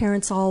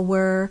grandparents all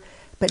were.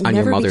 But on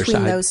never your mother's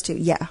between side? those two.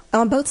 Yeah,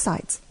 on both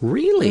sides.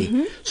 Really?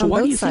 Mm-hmm. So on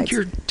why do you sides. think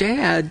your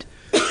dad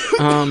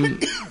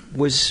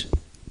was,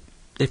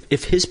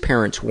 if his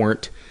parents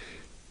weren't,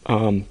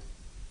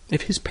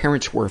 if his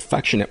parents were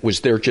affectionate,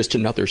 was there just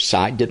another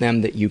side to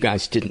them that you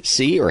guys didn't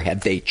see, or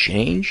had they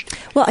changed?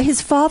 Well,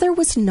 his father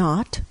was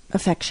not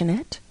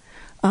affectionate.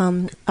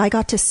 I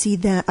got to see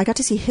that. I got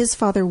to see his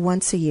father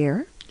once a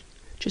year.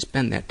 Just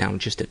bend that down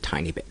just a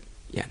tiny bit.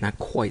 Yeah, not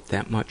quite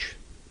that much.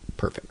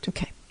 Perfect.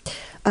 Okay.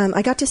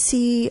 I got to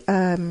see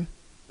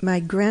my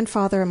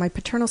grandfather on my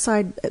paternal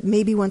side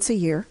maybe once a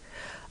year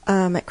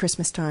at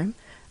Christmas time.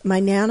 My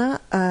Nana,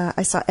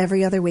 I saw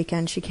every other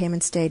weekend. She came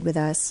and stayed with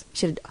us.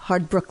 She had a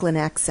hard Brooklyn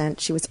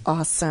accent. She was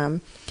awesome.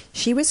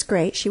 She was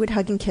great. She would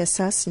hug and kiss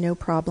us, no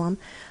problem.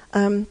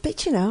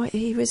 But,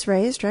 he was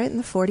raised, right, in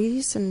the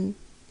 40s and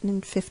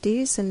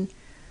 50s and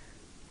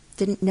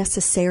didn't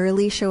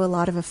necessarily show a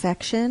lot of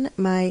affection.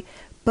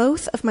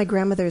 Both of my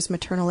grandmothers,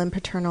 maternal and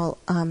paternal,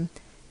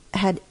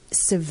 had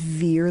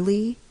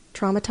severely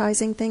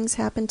traumatizing things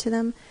happen to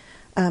them.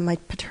 My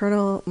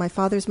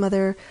father's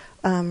mother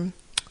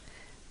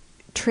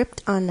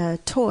tripped on a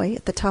toy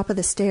at the top of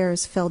the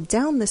stairs, fell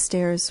down the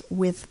stairs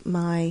with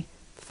my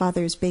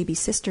father's baby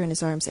sister in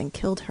his arms and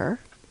killed her.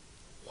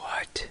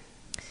 What?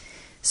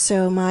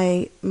 So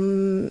my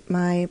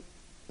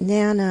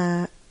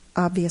Nana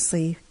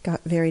obviously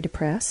got very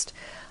depressed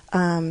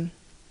and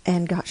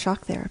got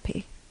shock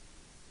therapy.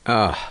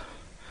 Oh,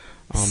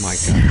 my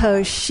God.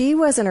 So she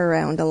wasn't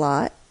around a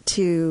lot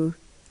to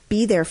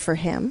be there for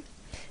him.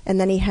 And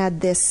then he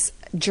had this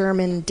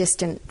German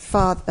distant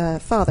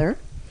father.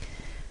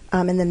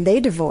 And then they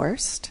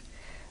divorced.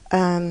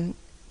 And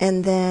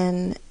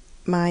then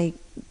my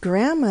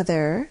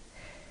grandmother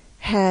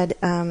had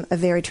a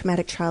very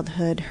traumatic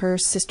childhood. Her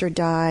sister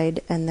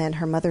died, and then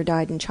her mother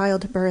died in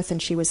childbirth,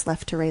 and she was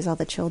left to raise all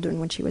the children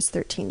when she was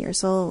 13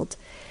 years old.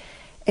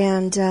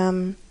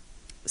 And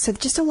so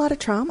just a lot of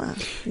trauma,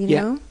 you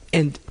know?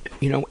 And,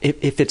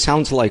 if it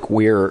sounds like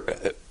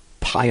we're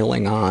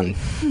piling on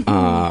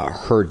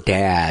her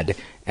dad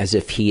as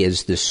if he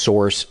is the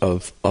source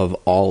of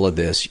all of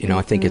this,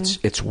 I think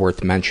it's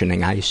worth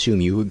mentioning. I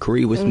assume you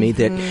agree with me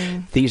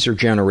that these are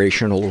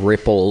generational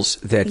ripples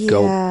that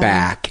go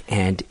back,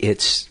 and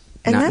it's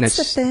not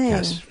necessarily...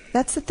 Yes.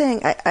 That's the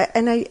thing.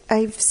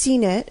 I've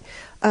seen it.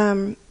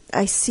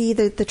 I see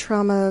the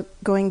trauma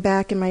going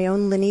back in my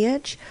own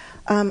lineage.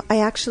 I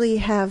actually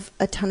have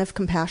a ton of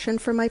compassion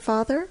for my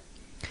father.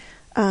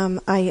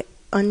 I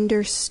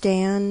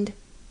understand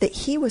that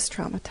he was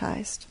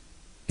traumatized.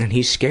 And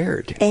he's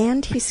scared.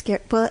 And he's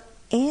scared.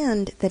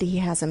 And that he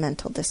has a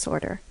mental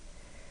disorder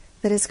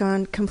that has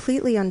gone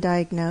completely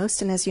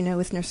undiagnosed. And as you know,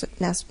 with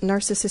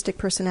narcissistic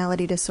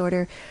personality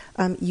disorder,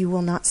 you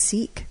will not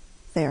seek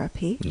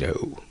therapy.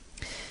 No.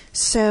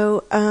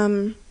 So,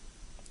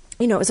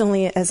 it was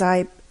only as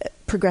I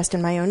progressed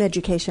in my own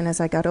education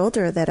as I got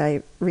older that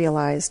I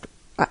realized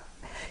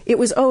it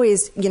was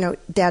always,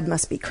 Dad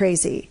must be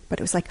crazy. But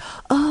it was like,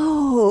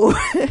 oh,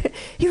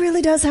 he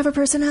really does have a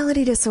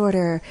personality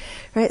disorder,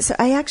 right? So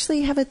I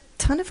actually have a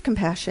ton of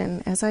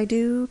compassion, as I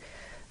do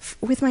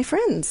with my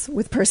friends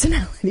with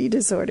personality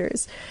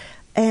disorders.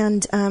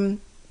 And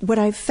what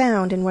I've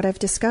found and what I've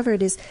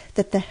discovered is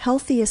that the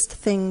healthiest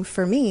thing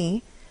for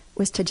me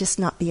was to just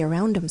not be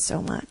around him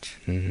so much.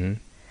 Mm-hmm.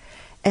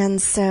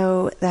 And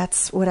so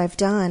that's what I've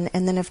done.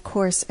 And then, of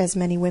course, as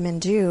many women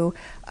do,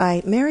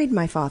 I married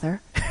my father,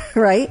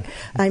 right?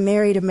 I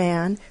married a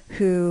man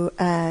who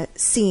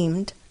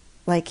seemed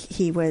like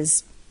he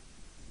was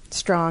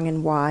strong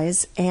and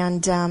wise.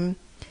 And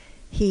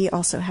he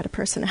also had a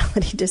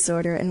personality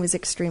disorder and was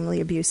extremely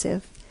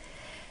abusive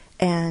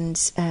and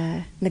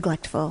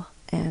neglectful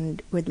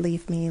and would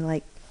leave me,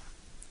 like,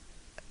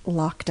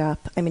 locked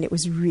up. I mean, it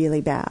was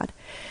really bad.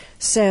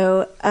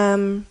 So...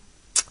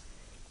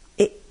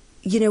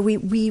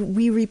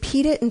 we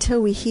repeat it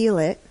until we heal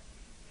it,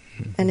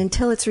 and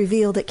until it's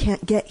revealed, it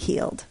can't get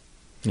healed.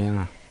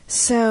 Yeah.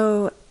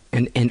 So...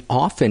 And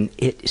often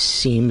it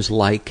seems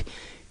like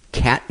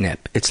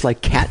catnip. It's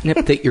like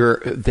catnip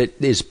that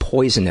is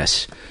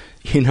poisonous.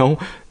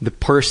 The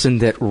person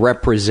that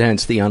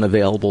represents the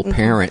unavailable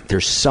parent.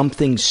 There's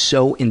something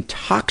so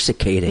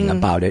intoxicating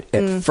about it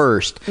at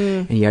first,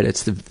 and yet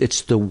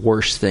it's the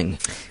worst thing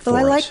for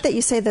I us. like that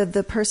you say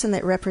the person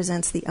that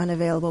represents the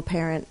unavailable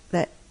parent.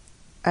 That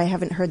I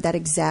haven't heard that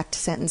exact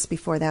sentence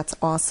before. That's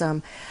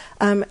awesome.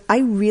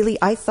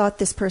 I thought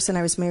this person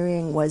I was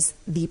marrying was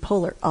the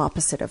polar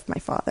opposite of my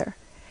father.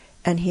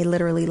 And he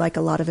literally, like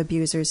a lot of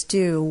abusers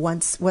do,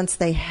 once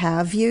they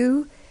have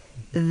you,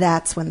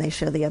 that's when they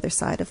show the other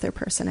side of their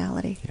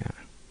personality.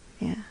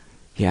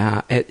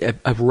 Yeah.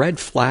 A red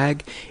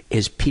flag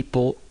is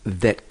people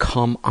that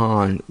come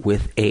on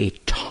with a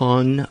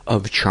ton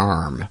of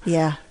charm.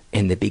 Yeah.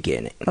 In the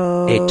beginning,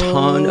 a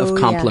ton of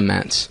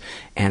compliments.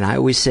 Yeah. And I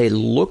always say,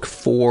 look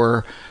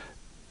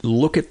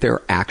at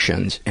their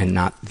actions and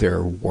not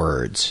their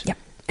words. Yep.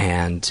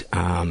 And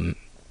a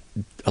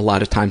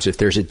lot of times if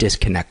there's a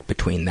disconnect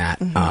between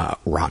that,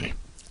 run.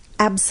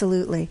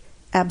 Absolutely.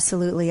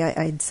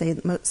 I'd say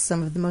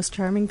some of the most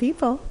charming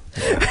people.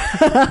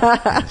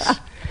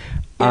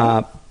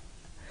 Yeah.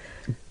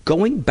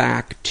 Going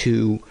back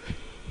to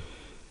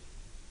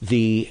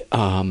the...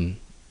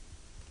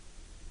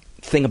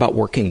 thing about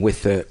working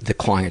with the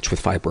clients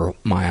with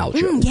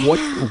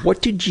fibromyalgia.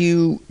 What did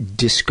you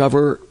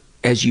discover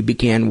as you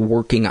began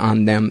working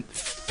on them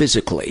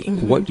physically?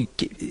 What,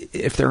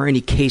 if there are any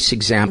case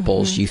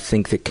examples you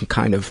think that can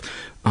kind of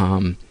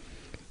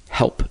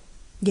help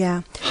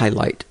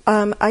highlight?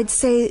 I'd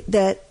say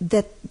that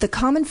the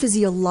common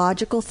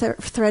physiological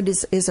thread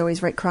is always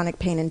chronic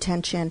pain and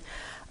tension,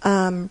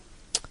 and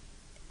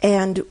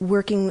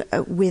working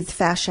with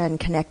fascia and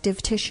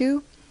connective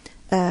tissue.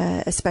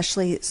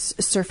 Especially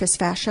surface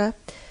fascia.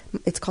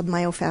 It's called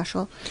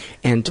myofascial.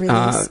 And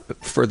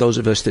for those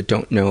of us that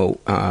don't know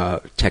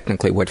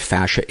technically what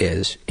fascia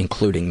is,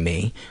 including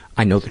me,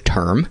 I know the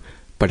term,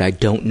 but I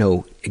don't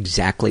know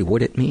exactly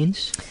what it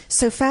means.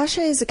 So fascia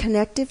is a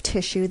connective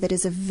tissue that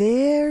is a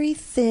very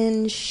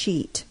thin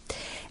sheet.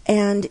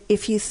 And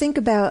if you think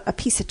about a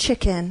piece of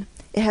chicken,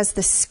 it has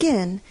the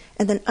skin,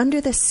 and then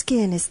under the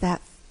skin is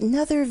that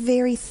another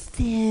very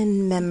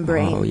thin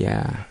membrane. Oh,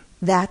 yeah.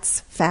 That's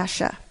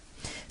fascia.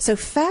 So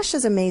fascia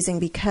is amazing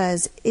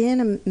because in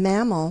a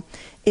mammal,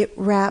 it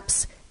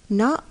wraps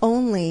not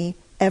only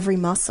every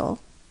muscle,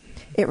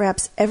 it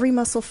wraps every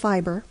muscle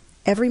fiber,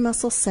 every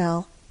muscle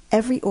cell,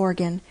 every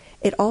organ.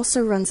 It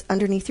also runs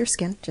underneath your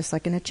skin, just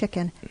like in a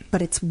chicken,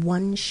 but it's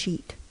one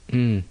sheet.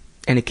 And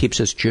it keeps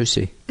us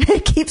juicy.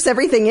 It keeps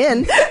everything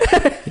in.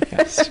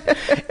 Yes.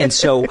 And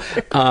so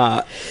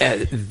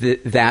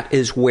that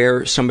is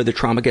where some of the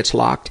trauma gets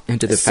locked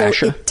into the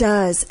fascia? So it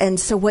does. And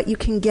so what you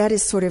can get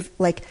is sort of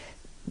like...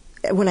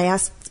 When I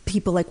ask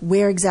people, like,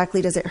 where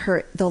exactly does it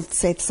hurt, they'll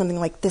say something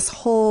like, this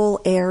whole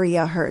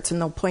area hurts,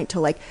 and they'll point to,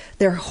 like,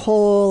 their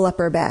whole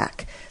upper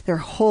back, their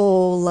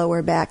whole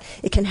lower back.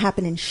 It can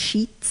happen in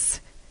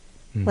sheets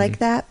like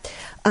that.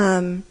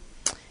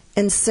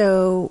 And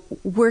so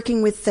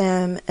working with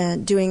them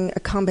and doing a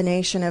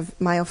combination of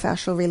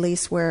myofascial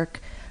release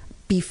work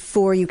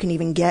before you can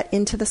even get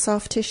into the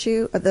soft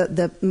tissue,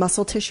 the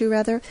muscle tissue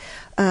rather,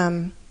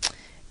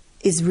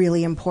 is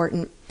really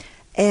important.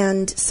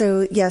 And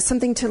so, yeah,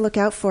 something to look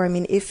out for. I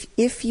mean,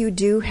 if you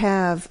do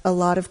have a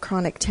lot of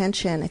chronic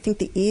tension, I think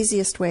the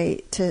easiest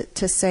way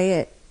to say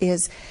it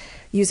is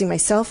using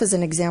myself as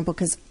an example,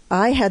 because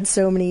I had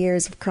so many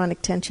years of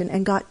chronic tension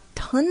and got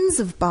tons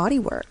of body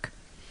work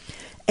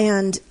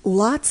and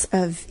lots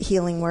of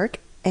healing work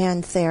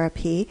and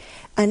therapy,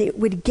 and it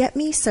would get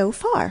me so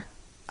far.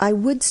 I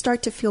would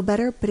start to feel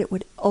better, but it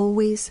would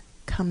always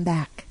come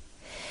back.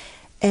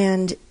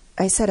 And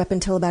I said up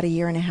until about a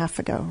year and a half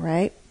ago,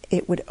 right?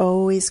 It would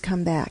always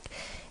come back.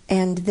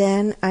 And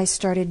then I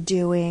started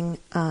doing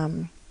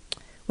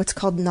what's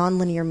called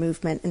nonlinear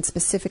movement, and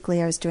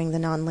specifically I was doing the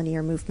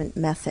nonlinear movement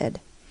method.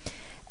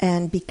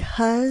 And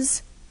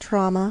because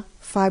trauma,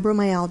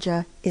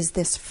 fibromyalgia, is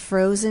this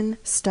frozen,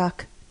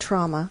 stuck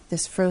trauma,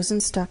 this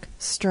frozen, stuck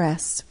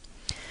stress,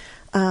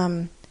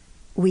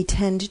 we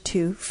tend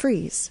to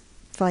freeze,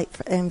 fight,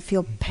 and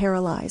feel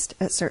paralyzed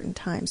at certain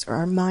times, or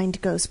our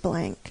mind goes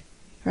blank,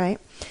 right?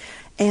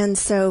 And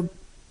so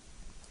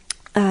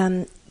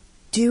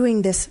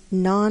doing this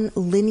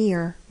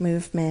non-linear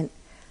movement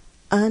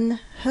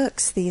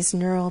unhooks these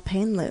neural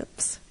pain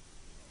loops.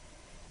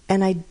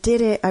 And I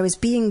did it, I was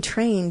being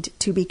trained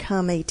to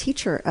become a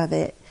teacher of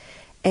it.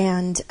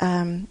 And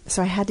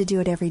so I had to do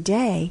it every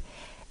day.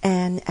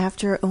 And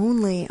after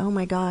only,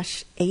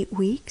 8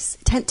 weeks,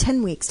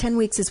 10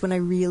 weeks is when I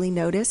really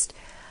noticed.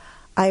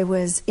 I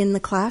was in the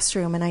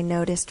classroom and I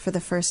noticed for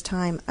the first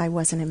time I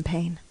wasn't in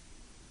pain.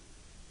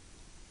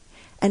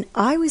 And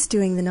I was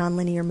doing the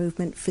nonlinear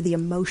movement for the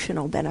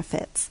emotional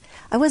benefits.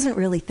 I wasn't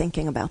really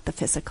thinking about the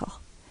physical.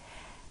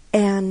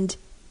 And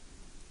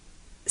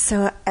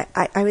so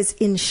I was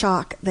in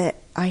shock that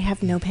I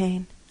have no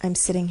pain. I'm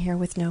sitting here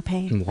with no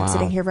pain. Wow. I'm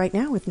sitting here right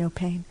now with no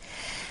pain.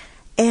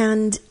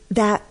 And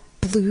that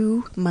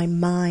blew my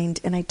mind.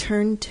 And I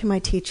turned to my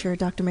teacher,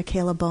 Dr.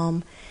 Michaela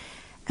Baum,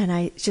 and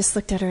I just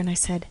looked at her and I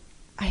said,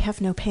 I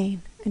have no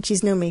pain. And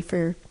she's known me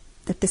for,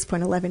 at this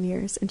point, 11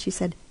 years. And she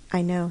said,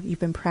 I know, you've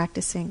been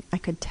practicing. I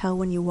could tell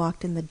when you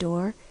walked in the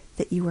door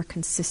that you were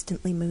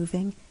consistently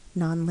moving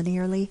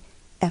non-linearly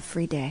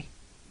every day.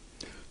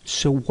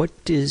 So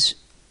what does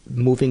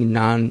moving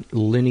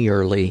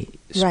non-linearly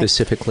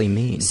specifically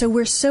mean? So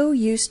we're so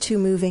used to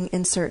moving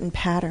in certain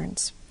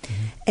patterns.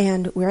 Mm-hmm.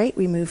 And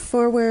we move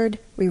forward,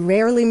 we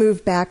rarely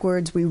move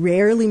backwards, we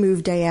rarely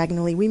move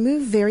diagonally. We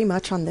move very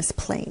much on this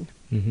plane.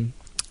 Mm-hmm.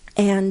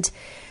 And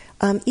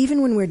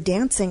even when we're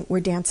dancing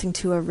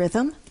to a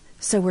rhythm.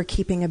 So we're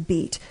keeping a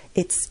beat.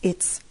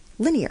 It's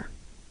linear.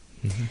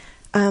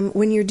 Mm-hmm.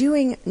 When you're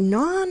doing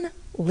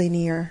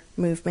non-linear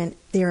movement,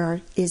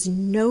 there is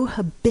no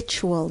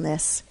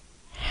habitualness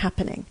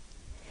happening.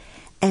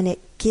 And it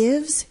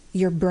gives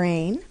your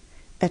brain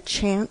a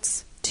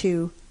chance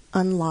to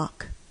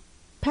unlock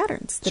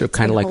patterns. So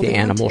kind of like the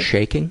animal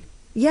shaking?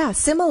 Yeah,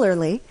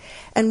 similarly.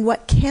 And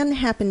what can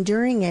happen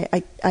during it,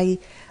 I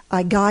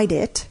guide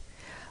it.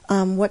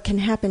 What can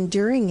happen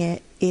during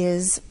it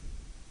is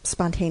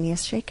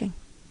spontaneous shaking,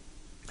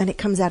 and it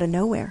comes out of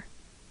nowhere.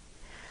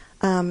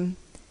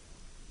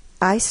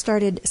 I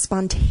started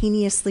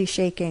spontaneously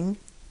shaking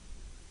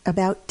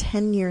about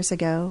 10 years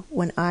ago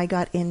when I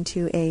got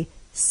into a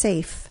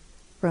safe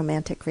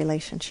romantic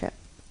relationship.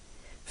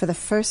 For the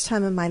first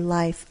time in my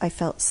life, I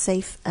felt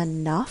safe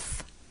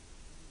enough,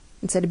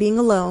 instead of being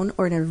alone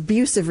or in an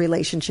abusive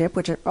relationship,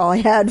 which all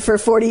I had for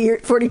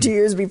 42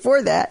 years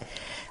before that.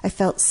 I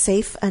felt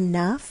safe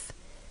enough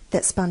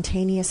that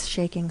spontaneous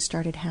shaking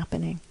started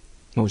happening.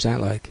 What was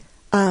that like?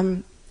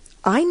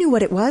 I knew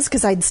what it was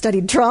because I'd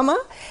studied trauma,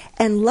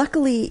 and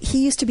luckily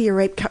he used to be a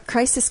rape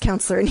crisis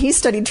counselor, and he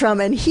studied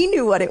trauma, and he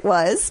knew what it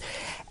was.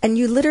 And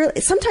you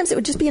literally, sometimes it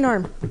would just be an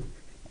arm,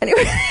 and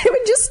it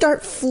would just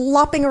start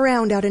flopping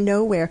around out of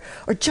nowhere,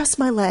 or just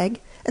my leg,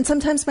 and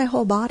sometimes my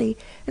whole body,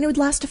 and it would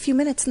last a few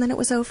minutes, and then it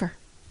was over.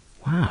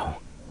 Wow.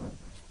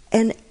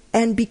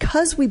 And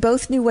because we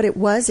both knew what it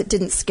was, it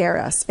didn't scare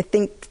us. I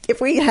think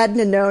if we hadn't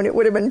have known, it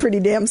would have been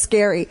pretty damn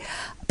scary.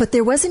 But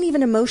there wasn't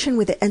even emotion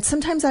with it. And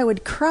sometimes I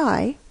would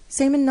cry,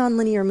 same in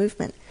nonlinear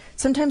movement.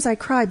 Sometimes I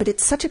cry, but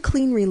it's such a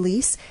clean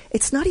release,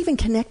 it's not even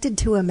connected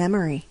to a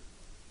memory.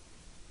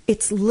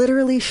 It's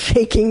literally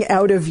shaking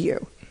out of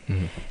you.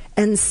 Mm-hmm.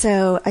 And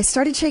so I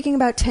started shaking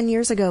about 10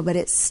 years ago, but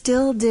it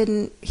still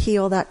didn't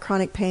heal that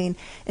chronic pain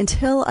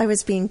until I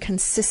was being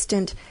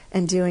consistent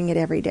and doing it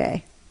every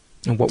day.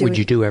 And what would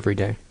you do every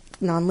day?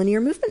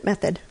 Nonlinear movement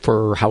method.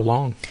 For how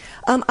long?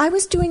 I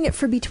was doing it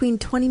for between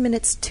 20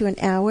 minutes to an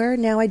hour.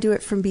 Now I do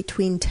it from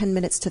between 10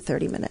 minutes to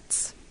 30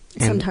 minutes.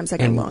 Sometimes I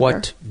go longer. And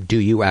what do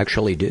you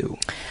actually do?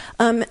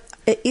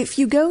 If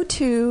you go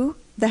to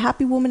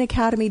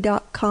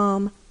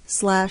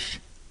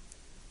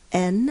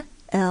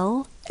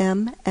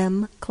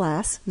thehappywomanacademy.com/NLMM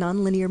class,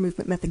 Nonlinear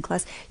Movement Method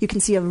class, you can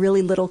see a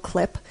really little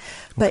clip.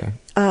 But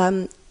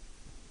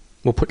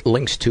we'll put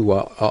links to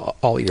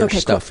all your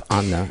stuff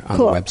on the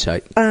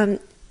website.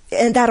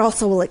 and that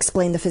also will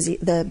explain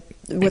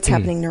what's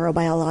happening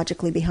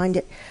neurobiologically behind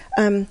it.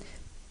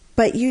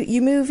 But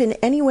you move in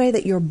any way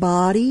that your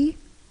body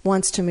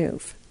wants to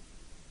move.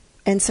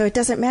 And so it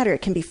doesn't matter.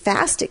 It can be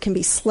fast, it can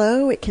be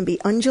slow, it can be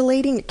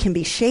undulating, it can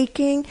be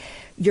shaking.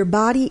 Your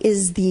body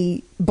is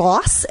the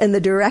boss and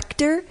the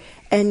director,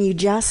 and you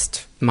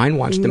just Mine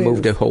wants to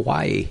move to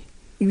Hawaii.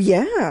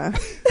 Yeah.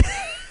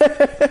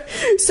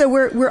 So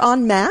we're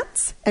on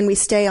mats, and we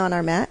stay on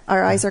our mat.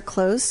 Our eyes are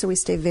closed, so we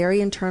stay very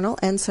internal,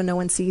 and so no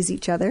one sees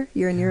each other.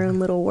 You're in your own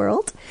little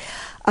world.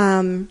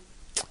 And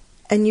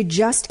you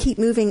just keep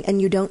moving, and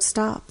you don't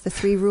stop. The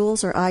 3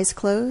 rules are eyes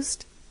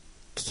closed,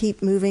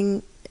 keep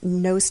moving,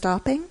 no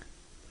stopping,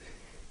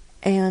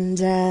 and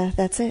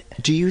that's it.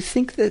 Do you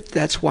think that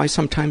that's why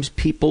sometimes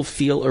people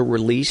feel a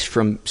release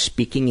from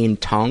speaking in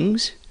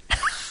tongues?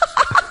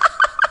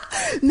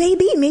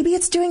 Maybe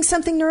it's doing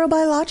something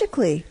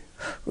neurobiologically.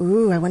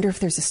 Ooh, I wonder if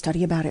there's a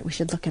study about it. We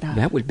should look it up.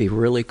 That would be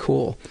really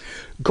cool.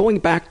 Going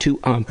back to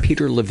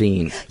Peter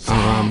Levine.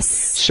 Yes.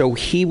 So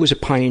he was a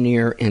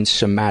pioneer in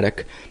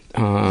somatic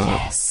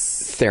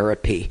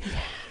therapy. Yeah.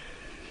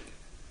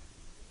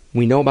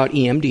 We know about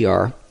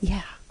EMDR.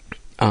 Yeah.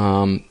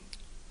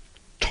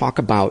 Talk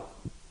about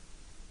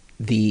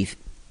the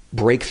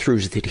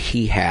breakthroughs that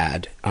he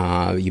had.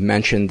 You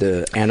mentioned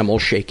the animal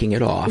shaking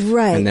it off.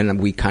 Right. And then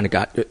we kind of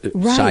got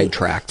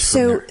sidetracked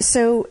from there.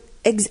 So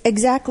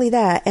exactly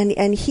that.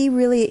 And he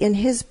really, in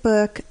his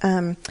book,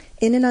 In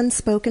an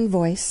Unspoken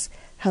Voice,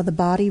 How the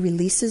Body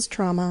Releases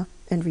Trauma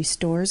and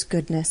Restores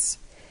Goodness,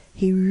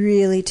 he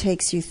really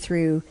takes you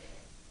through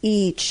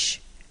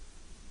each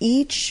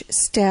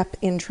step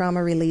in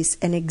trauma release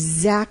and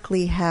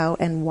exactly how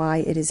and why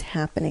it is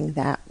happening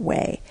that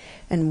way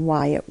and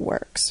why it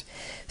works.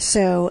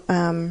 So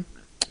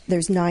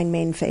there's 9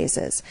 main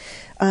phases.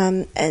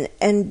 And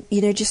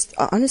just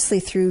honestly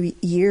through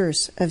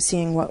years of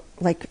seeing what,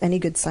 like any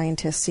good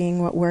scientist,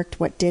 seeing what worked,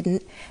 what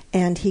didn't,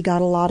 and he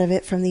got a lot of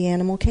it from the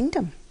animal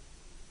kingdom.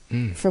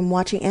 From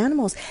watching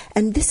animals.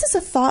 And this is a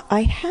thought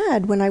I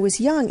had when I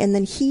was young, and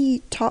then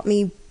he taught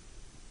me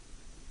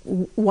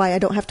why I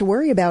don't have to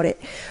worry about it,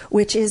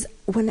 which is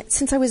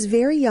since I was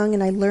very young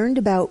and I learned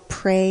about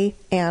prey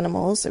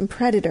animals and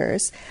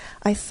predators,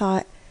 I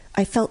felt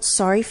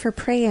sorry for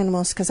prey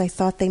animals because I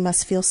thought they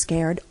must feel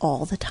scared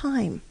all the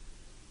time.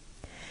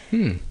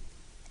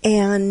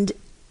 And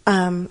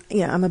I'm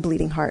a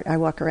bleeding heart. I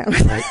walk around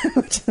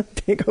with a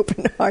big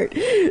open heart.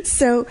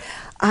 So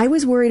I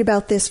was worried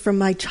about this from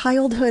my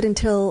childhood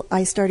until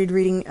I started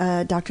reading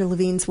Dr.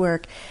 Levine's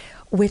work,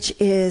 which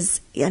is,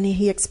 and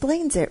he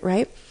explains it,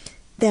 right?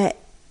 That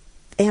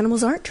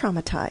animals aren't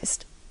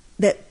traumatized,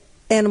 that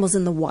animals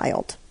in the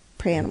wild,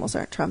 prey animals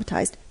aren't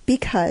traumatized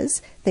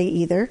because they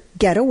either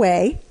get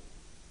away,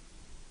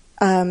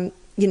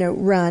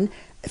 run,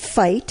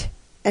 fight,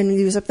 and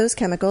use up those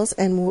chemicals,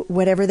 and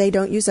whatever they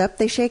don't use up,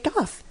 they shake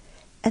off.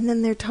 And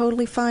then they're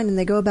totally fine, and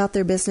they go about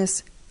their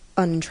business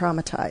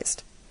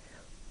untraumatized.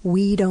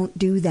 We don't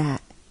do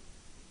that.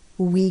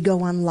 We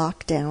go on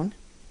lockdown,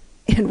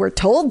 and we're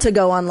told to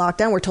go on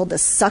lockdown. We're told to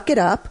suck it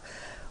up.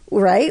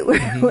 Right?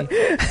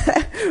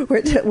 Mm-hmm.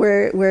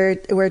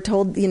 We're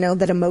told,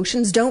 that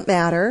emotions don't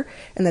matter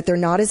and that they're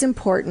not as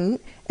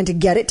important and to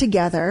get it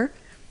together.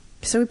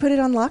 So we put it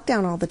on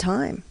lockdown all the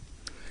time.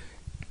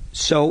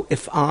 So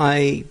if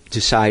I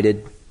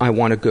decided I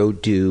want to go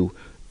do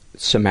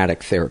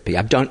somatic therapy,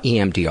 I've done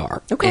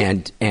EMDR,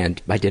 okay.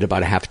 and I did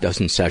about a half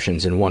dozen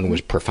sessions, and one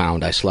was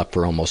profound. I slept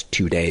for almost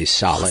 2 days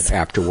solid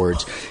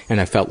afterwards, and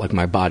I felt like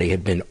my body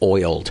had been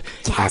oiled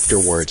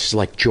afterwards,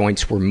 like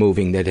joints were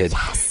moving that had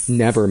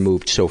never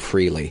moved so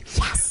freely.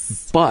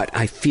 But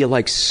I feel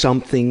like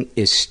something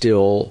is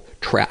still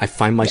I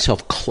find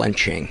myself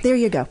clenching. There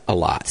you go. A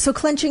lot. So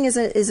clenching is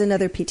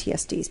another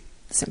PTSD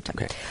symptom.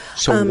 Okay.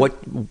 So what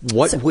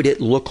would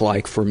it look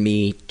like for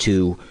me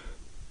to?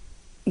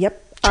 Yep.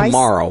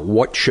 Tomorrow,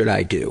 what should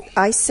I do?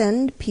 I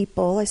send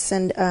before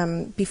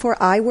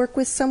I work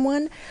with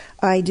someone,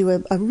 I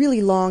do a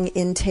really long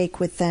intake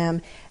with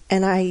them,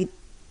 and we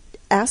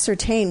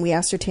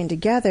ascertain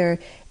together,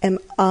 am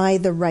I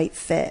the right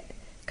fit?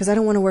 Because I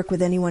don't want to work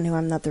with anyone who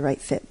I'm not the right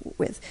fit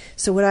with.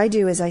 So what I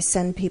do is I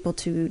send people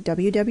to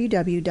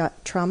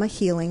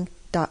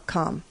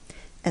www.traumahealing.com,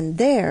 and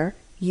there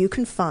you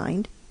can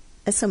find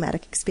a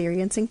somatic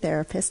experiencing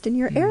therapist in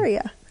your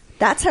area.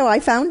 That's how I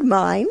found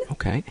mine.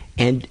 Okay.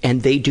 And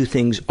they do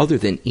things other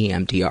than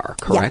EMDR,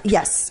 correct? Yeah,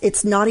 yes.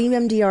 It's not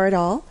EMDR at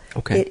all.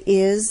 Okay. It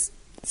is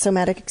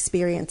somatic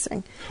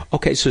experiencing.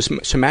 Okay, so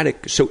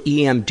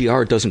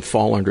EMDR doesn't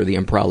fall under the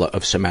umbrella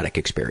of somatic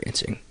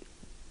experiencing.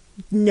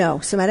 No,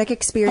 somatic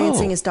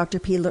experiencing is Dr.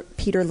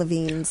 Peter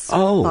Levine's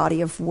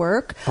body of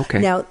work. Okay.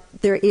 Now,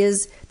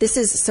 this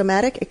is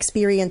somatic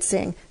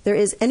experiencing. There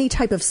is any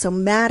type of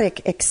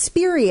somatic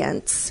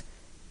experience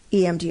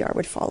EMDR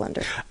would fall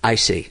under. I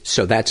see.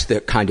 So that's the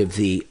kind of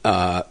the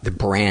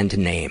brand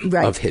name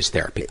of his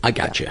therapy. I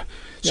gotcha. Yeah.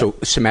 So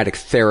somatic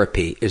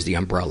therapy is the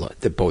umbrella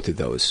that both of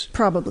those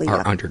probably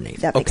are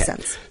underneath. That makes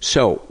sense.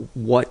 So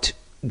what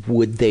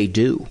would they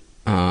do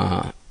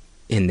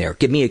in there?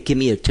 Give me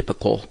a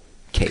typical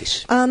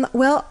case?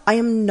 Well, I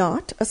am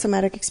not a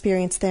somatic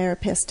experience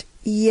therapist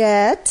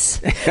yet.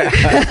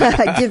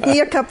 Give me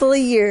a couple of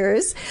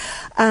years.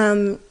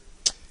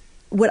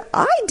 What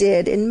I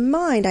did in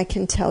mine, I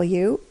can tell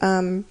you,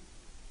 and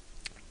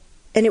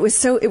it was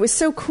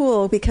so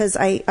cool because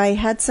I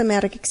had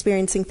somatic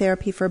experiencing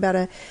therapy for about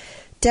a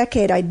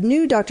decade. I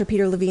knew Dr.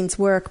 Peter Levine's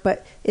work,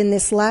 but in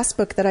this last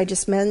book that I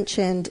just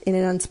mentioned, In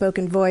an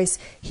Unspoken Voice,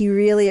 he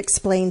really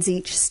explains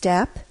each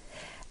step.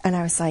 And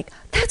I was like,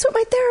 that's what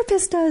my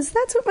therapist does.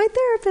 That's what my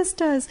therapist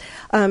does.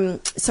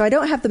 So I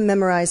don't have them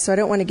memorized, so I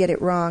don't want to get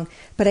it wrong.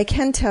 But I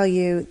can tell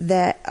you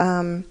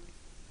that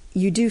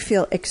you do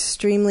feel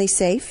extremely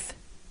safe.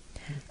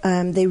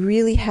 They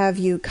really have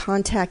you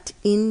contact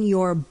in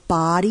your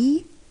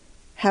body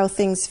how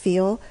things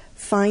feel,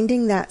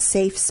 finding that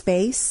safe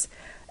space.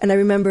 And I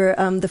remember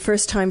the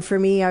first time for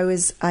me, I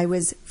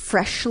was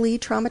freshly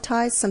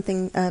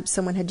traumatized.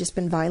 Someone had just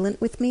been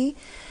violent with me,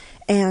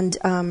 and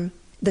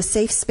the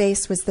safe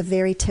space was the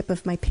very tip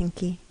of my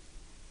pinky.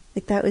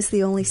 Like that was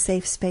the only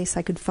safe space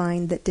I could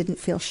find that didn't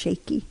feel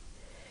shaky.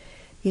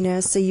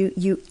 So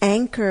you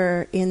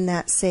anchor in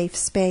that safe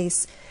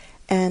space,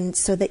 and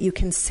so that you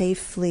can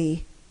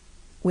safely,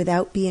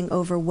 without being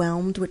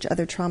overwhelmed, which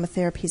other trauma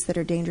therapies that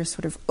are dangerous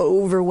sort of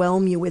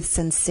overwhelm you with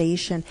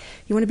sensation.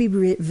 You want to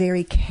be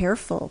very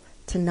careful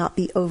to not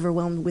be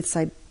overwhelmed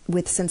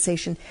with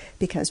sensation,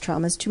 because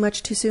trauma is too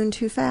much, too soon,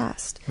 too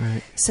fast.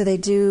 Right. So they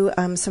do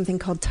something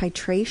called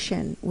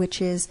titration,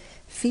 which is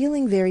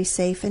feeling very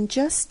safe and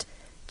just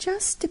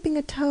dipping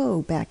a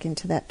toe back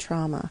into that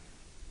trauma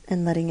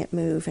and letting it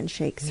move and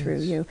shake through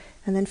you,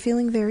 and then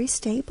feeling very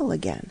stable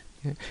again.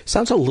 Yeah.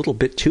 Sounds a little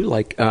bit too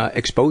like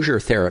exposure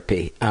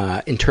therapy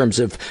in terms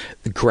of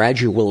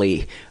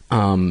gradually,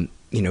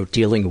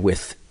 dealing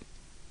with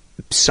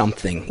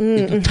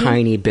something,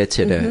 tiny bits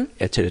at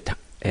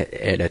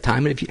a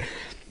time. And if you,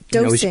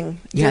 dosing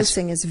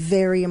is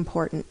very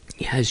important.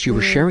 Yeah, as you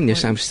were sharing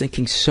this, I was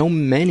thinking so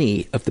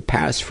many of the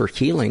paths for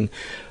healing,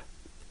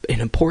 an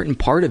important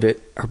part of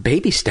it are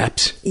baby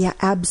steps. Yeah,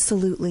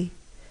 absolutely.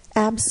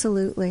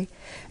 Absolutely.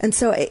 And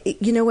so,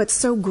 what's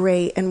so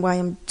great and why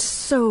I'm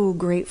so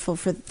grateful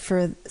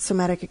for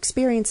somatic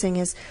experiencing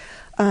is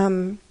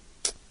I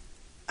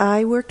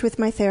worked with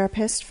my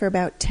therapist for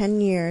about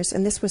 10 years,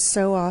 and this was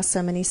so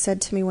awesome. And he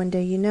said to me one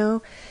day,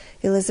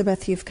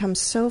 Elizabeth, you've come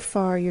so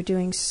far. You're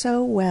doing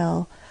so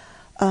well.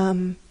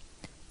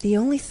 The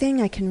only thing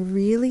I can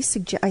really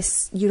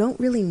suggest, you don't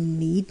really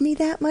need me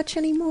that much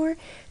anymore.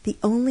 The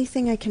only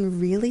thing I can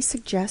really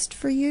suggest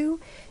for you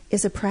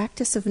is a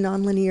practice of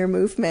nonlinear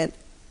movement.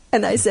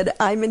 And I said,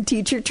 I'm in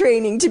teacher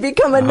training to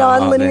become a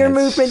nonlinear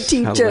movement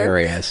teacher.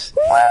 Hilarious.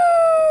 Woo!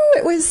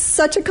 It was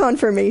such a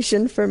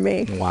confirmation for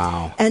me.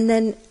 Wow. And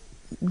then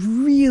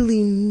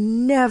really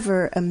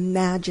never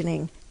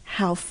imagining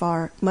how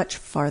much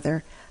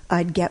farther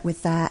I'd get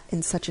with that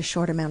in such a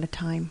short amount of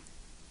time.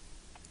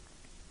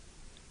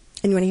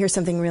 And you want to hear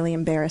something really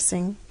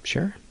embarrassing?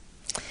 Sure.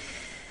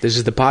 This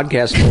is the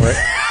podcast for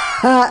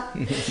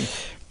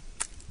it.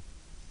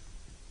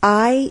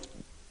 I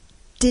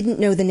didn't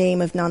know the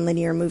name of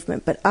nonlinear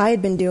movement, but I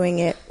had been doing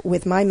it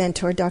with my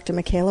mentor, Dr.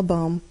 Michaela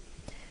Bohm,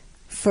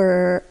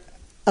 for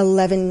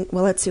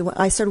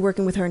I started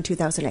working with her in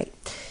 2008.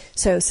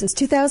 So since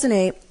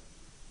 2008,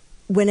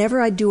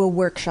 whenever I'd do a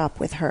workshop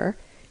with her,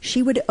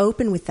 she would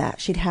open with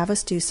that. She'd have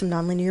us do some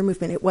nonlinear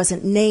movement. It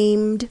wasn't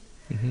named,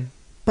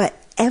 but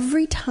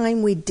every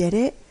time we did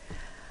it,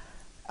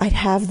 I'd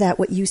have that,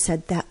 what you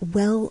said, that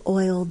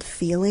well-oiled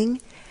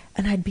feeling,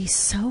 and I'd be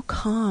so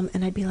calm,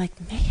 and I'd be like,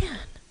 man,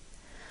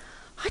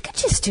 I could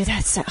just do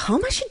that at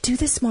home. I should do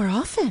this more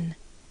often.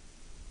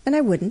 And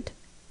I wouldn't.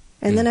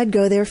 And then I'd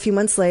go there a few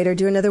months later,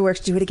 do another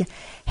workshop, do it again.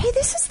 Hey,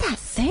 this is that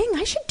thing.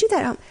 I should do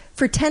that.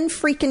 For 10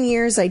 freaking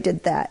years, I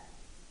did that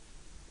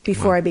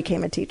before I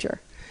became a teacher.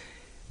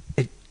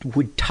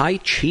 Would Tai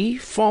Chi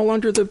fall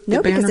under the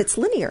No, banner? because it's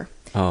linear.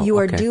 Oh, you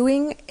are okay.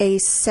 doing a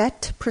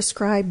set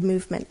prescribed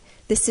movement.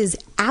 This is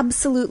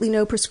absolutely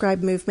no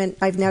prescribed movement.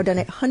 I've now done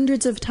it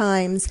hundreds of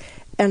times,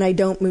 and I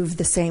don't move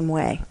the same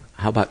way.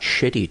 How about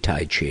shitty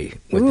Tai Chi?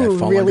 Would that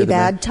fall really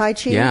bad Tai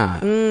Chi? Yeah.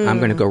 I'm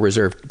going to go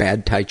reserve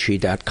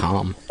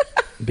badtaichi.com.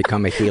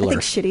 Become a healer.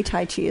 I think shitty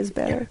Tai Chi is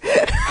better.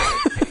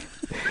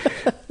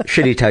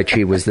 Shitty Tai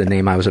Chi was the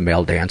name. I was a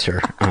male dancer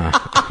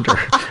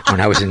when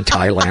I was in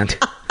Thailand.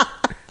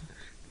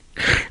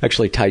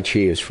 Actually, Tai Chi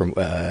is from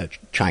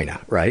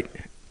China, right?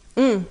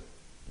 No,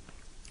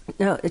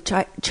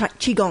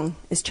 Qigong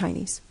is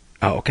Chinese.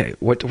 Oh, okay.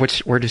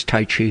 Where does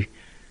Tai Chi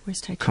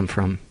come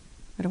from?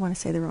 I don't want to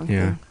say the wrong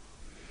thing.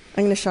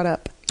 I'm going to shut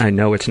up. I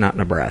know it's not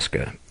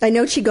Nebraska. I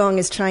know Qigong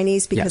is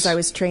Chinese because Yes. I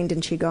was trained in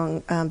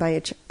Qigong by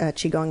a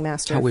Qigong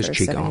master. How was for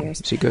 7 Qigong?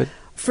 years. Is he good?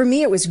 For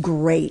me, it was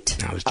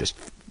great. I was just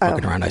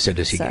looking around. I said,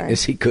 is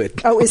he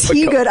good? Oh, is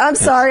he good? I'm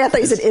sorry. I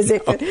thought you said, is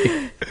it good?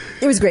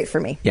 It was great for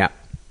me. Yeah.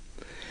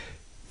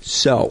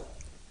 So,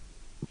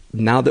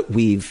 now that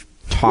we've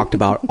talked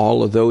about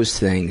all of those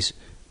things,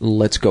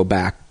 let's go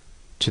back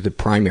to the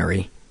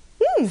primary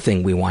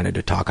thing we wanted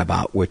to talk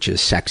about, which is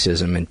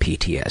sexism and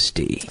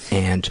PTSD.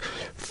 And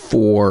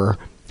for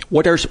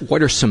What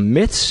are some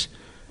myths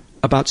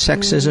about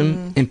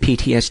sexism and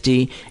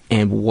PTSD,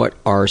 and what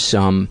are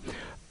some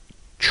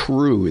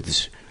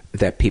truths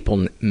that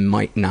people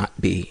might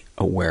not be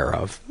aware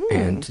of?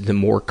 And the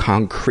more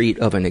concrete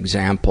of an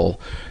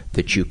example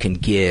that you can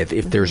give,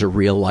 if there's a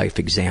real life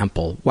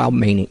example, while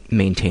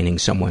maintaining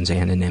someone's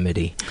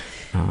anonymity.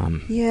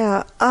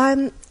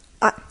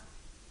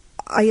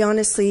 I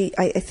honestly,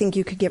 I think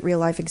you could get real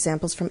life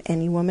examples from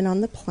any woman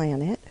on the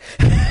planet.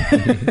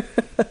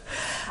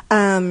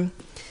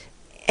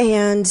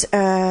 And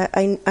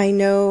I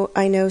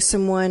know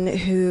someone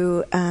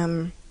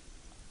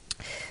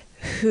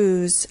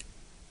whose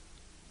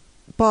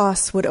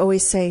boss would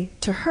always say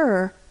to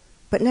her,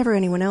 but never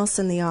anyone else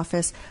in the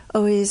office,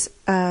 always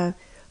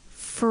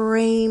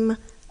frame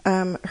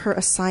her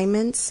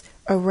assignments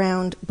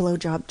around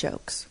blowjob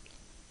jokes.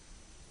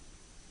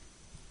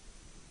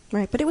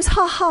 Right, but it was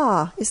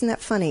ha-ha. Isn't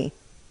that funny?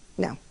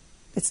 No,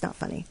 it's not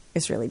funny.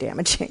 It's really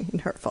damaging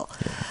and hurtful.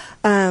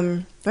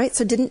 Right,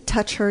 so didn't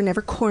touch her,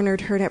 never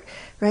cornered her, never,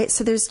 right?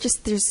 So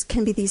there's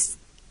can be these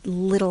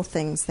little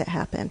things that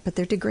happen, but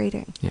they're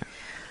degrading. Yeah.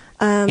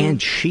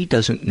 And she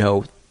doesn't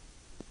know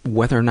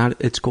whether or not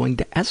it's going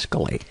to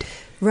escalate.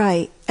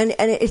 Right, and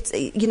it's,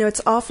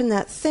 it's often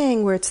that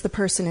thing where it's the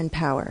person in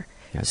power.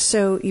 Yes.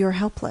 So you're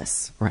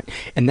helpless. Right,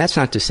 and that's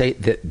not to say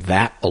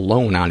that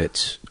alone on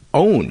its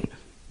own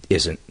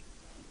isn't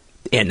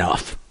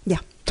enough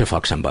to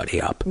fuck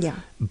somebody up. Yeah.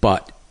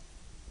 But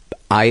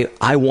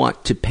I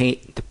want to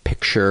paint the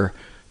picture,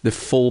 the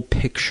full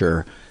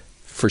picture,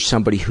 for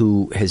somebody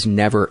who has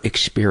never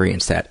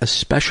experienced that,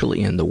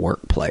 especially in the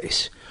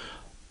workplace.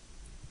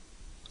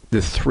 The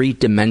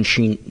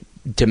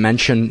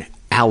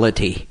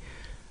dimensionality,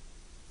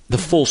 the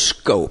full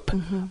scope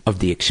of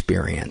the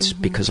experience.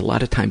 Because a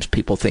lot of times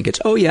people think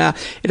it's,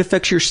 it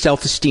affects your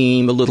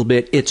self-esteem a little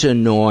bit, it's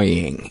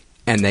annoying.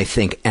 And they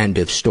think end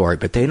of story,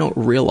 but they don't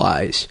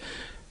realize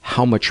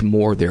how much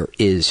more there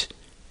is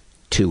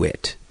to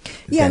it.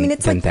 Yeah,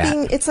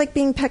 it's like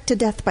being pecked to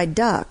death by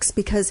ducks,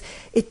 because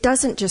it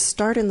doesn't just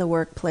start in the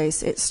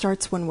workplace. It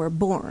starts when we're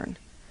born.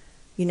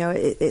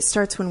 It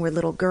starts when we're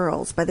little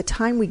girls. By the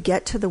time we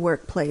get to the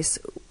workplace,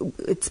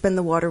 it's been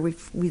the water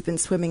we've been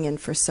swimming in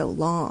for so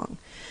long.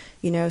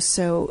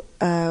 So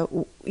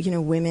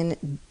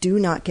women do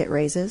not get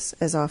raises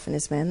as often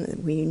as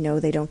men. We know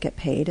they don't get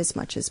paid as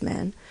much as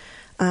men.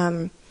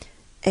 And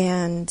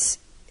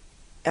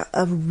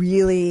a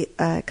really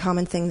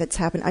common thing that's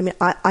happened,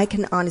 I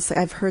can honestly,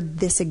 I've heard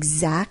this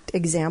exact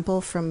example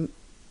from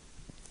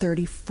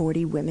 30,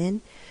 40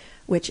 women,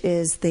 which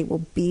is they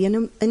will be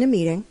in a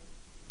meeting,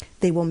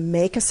 they will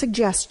make a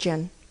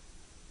suggestion,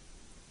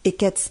 it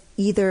gets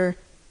either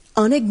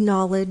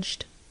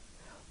unacknowledged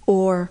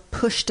or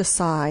pushed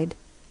aside,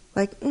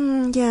 like,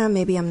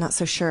 maybe I'm not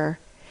so sure.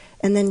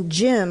 And then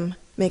Jim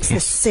makes the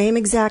same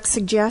exact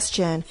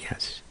suggestion.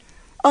 Yes.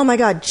 Oh my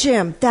God,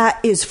 Jim, that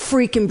is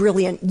freaking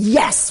brilliant.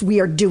 Yes, we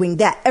are doing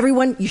that.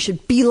 Everyone, you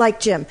should be like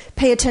Jim.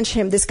 Pay attention to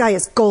him. This guy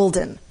is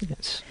golden.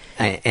 Yes.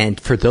 And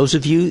for those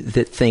of you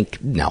that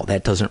think, no,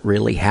 that doesn't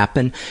really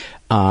happen,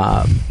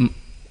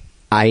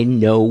 I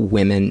know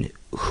women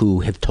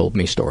who have told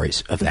me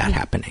stories of that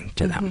happening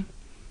to them.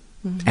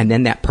 And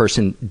then that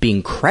person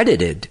being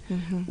credited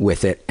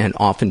with it, and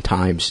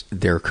oftentimes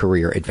their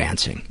career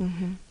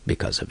advancing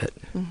because of it.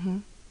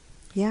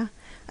 Yeah.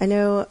 I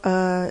know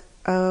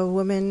a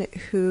woman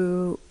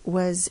who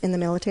was in the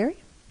military,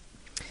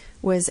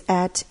 was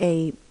at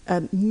a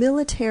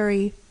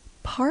military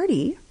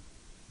party,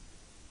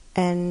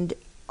 and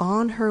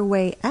on her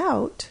way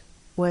out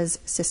was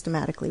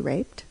systematically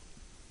raped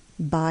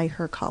by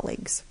her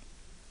colleagues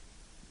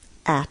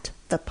at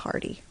the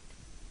party.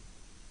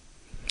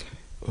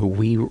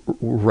 We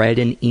read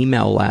an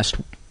email on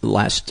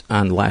last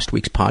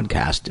week's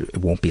podcast. It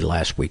won't be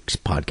last week's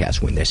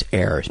podcast when this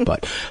airs,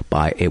 but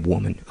by a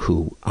woman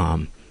who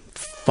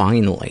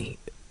finally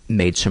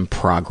made some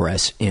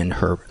progress in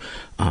her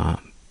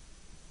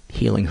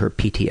healing her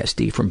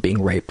PTSD from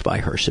being raped by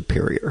her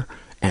superior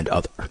and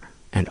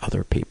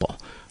other people,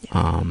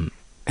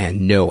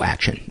 and no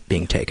action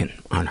being taken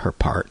on her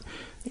part,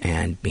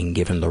 and being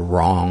given the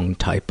wrong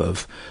type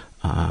of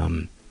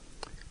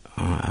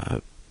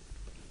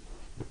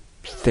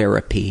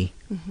therapy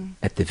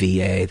at the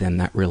VA, then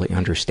not really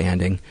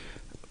understanding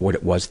what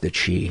it was that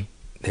she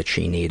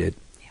needed.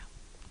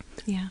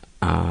 Yeah.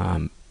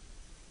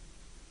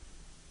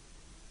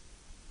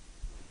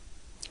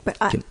 But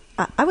I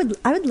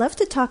would love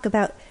to talk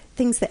about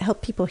things that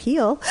help people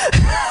heal.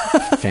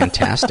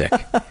 Fantastic.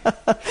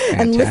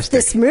 And lift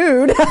this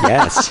mood.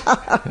 Yes.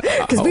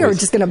 Because we are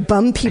just going to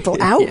bum people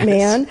out,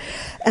 man.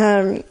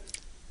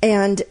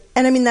 And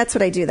I mean, that's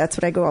what I do. That's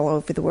what I go all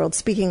over the world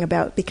speaking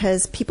about,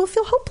 because people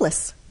feel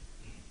hopeless,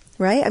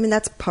 right? I mean,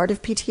 that's part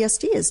of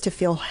PTSD, is to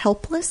feel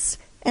helpless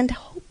and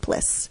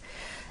hopeless.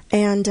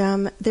 And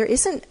there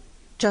isn't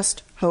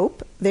just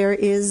hope. There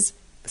is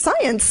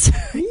science.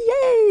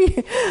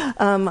 Yay!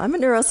 I'm a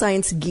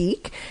neuroscience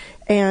geek,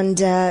 and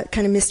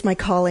kind of missed my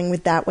calling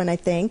with that one, I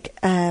think.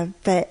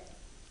 But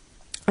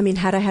I mean,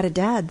 had I had a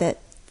dad that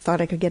thought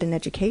I could get an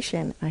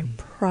education, I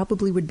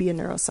probably would be a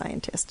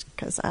neuroscientist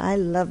because I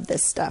love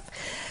this stuff.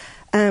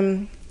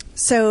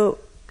 So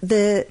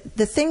the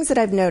things that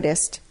I've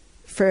noticed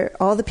for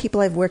all the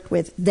people I've worked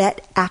with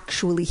that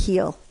actually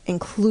heal,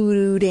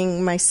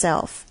 including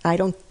myself, I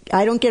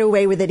don't get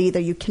away with it either.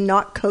 You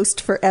cannot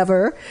coast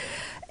forever.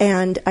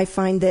 And I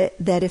find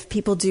that if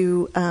people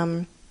do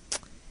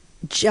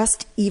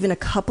just even a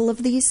couple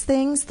of these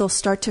things, they'll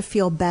start to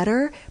feel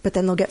better, but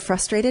then they'll get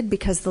frustrated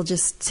because they'll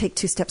just take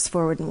 2 steps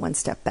forward and 1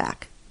 step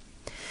back.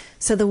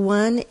 So the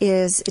one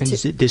is... And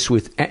is this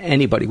with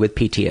anybody with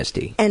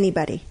PTSD?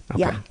 Anybody,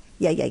 Okay.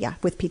 Yeah,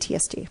 with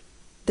PTSD.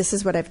 This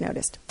is what I've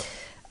noticed.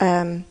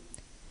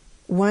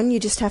 One, you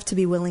just have to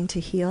be willing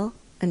to heal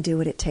and do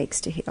what it takes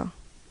to heal.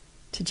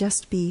 To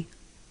just be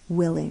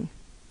willing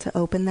to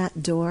open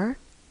that door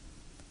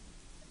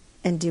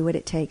and do what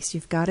it takes.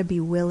 You've got to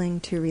be willing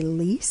to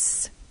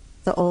release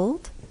the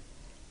old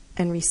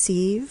and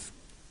receive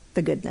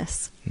the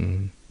goodness.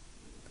 Mm-hmm.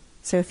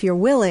 So if you're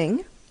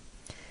willing,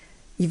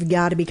 you've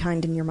got to be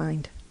kind in your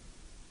mind.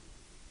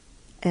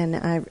 And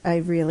I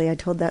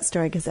told that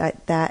story because look,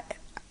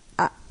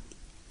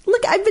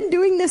 I've been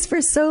doing this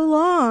for so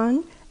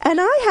long, and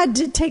I had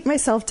to take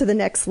myself to the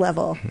next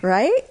level,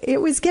 right?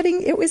 It was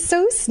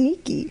so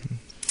sneaky.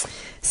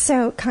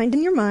 So kind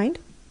in your mind.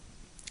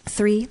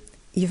 3,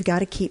 you've got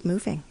to keep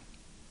moving.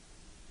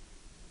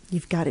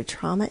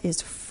 Trauma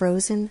is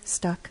frozen,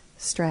 stuck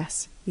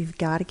stress. You've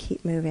got to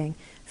keep moving.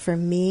 For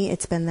me,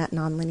 it's been that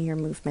nonlinear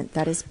movement.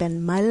 That has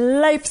been my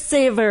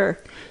lifesaver.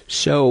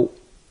 So,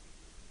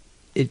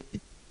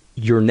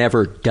 you're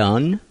never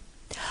done?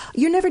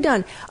 You're never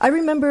done. I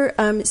remember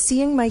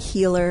seeing my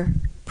healer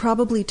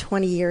probably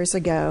 20 years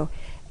ago,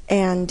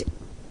 and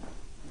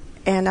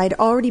I'd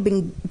already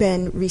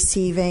been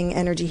receiving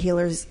energy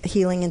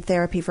healing and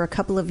therapy for a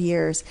couple of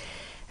years.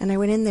 And I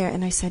went in there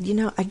and I said,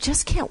 I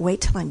just can't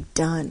wait till I'm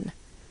done.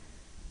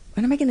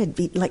 When am I going to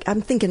be,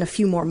 I'm thinking a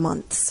few more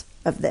months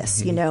of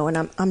this,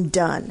 and I'm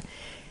done.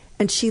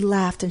 And she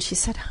laughed and she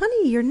said,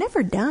 honey, you're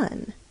never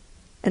done.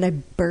 And I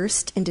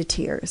burst into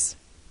tears.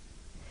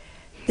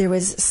 There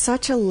was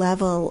such a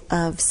level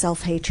of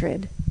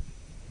self-hatred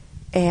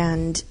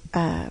and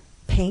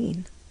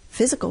pain,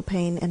 physical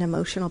pain and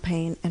emotional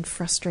pain and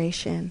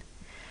frustration.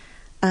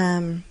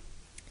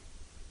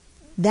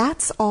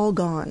 That's all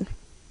gone.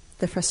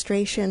 The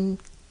frustration,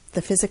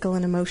 the physical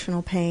and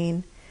emotional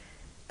pain,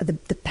 the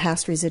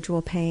past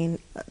residual pain,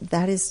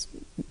 that is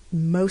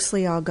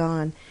mostly all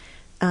gone.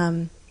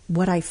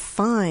 What I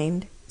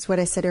find is what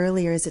I said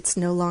earlier, is it's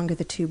no longer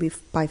the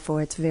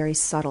 2x4. It's very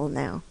subtle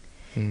now.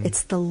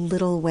 It's the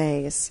little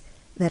ways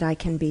that I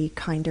can be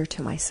kinder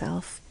to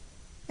myself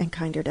and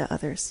kinder to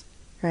others,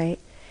 right?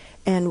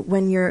 And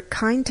when you're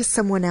kind to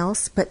someone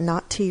else but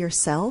not to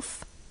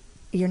yourself,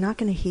 you're not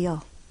going to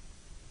heal.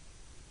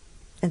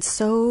 And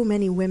so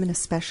many women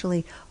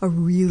especially are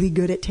really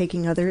good at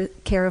taking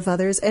care of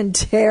others and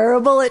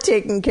terrible at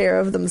taking care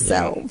of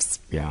themselves.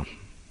 Yeah.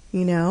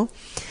 And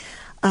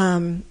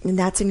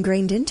that's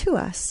ingrained into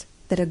us,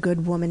 that a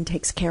good woman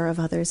takes care of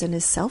others and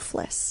is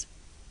selfless.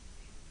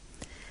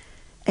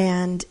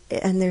 And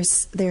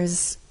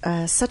there's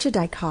such a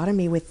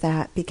dichotomy with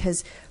that,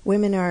 because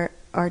women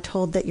are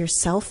told that you're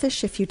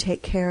selfish if you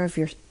take care of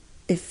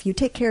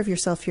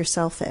yourself, you're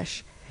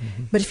selfish.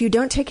 Mm-hmm. But if you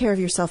don't take care of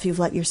yourself, you've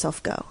let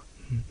yourself go.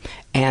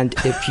 And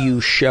if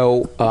you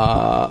show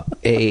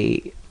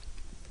an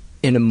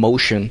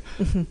emotion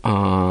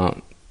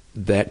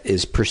that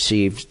is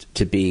perceived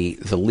to be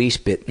the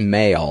least bit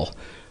male,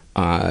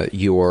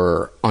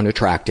 you're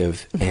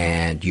unattractive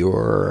and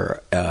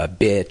you're a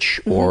bitch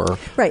or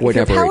right. whatever it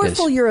is. If you're powerful,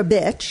 powerful, you're a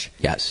bitch.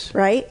 Yes.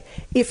 Right?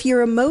 If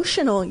you're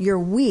emotional, you're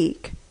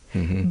weak.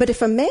 Mm-hmm. But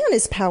if a man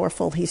is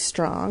powerful, he's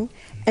strong.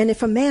 And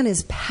if a man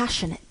is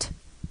passionate,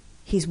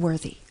 he's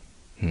worthy.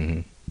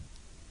 Mm-hmm.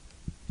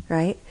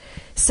 Right?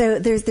 So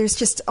there's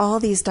just all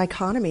these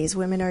dichotomies.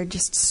 Women are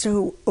just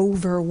so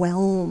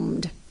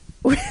overwhelmed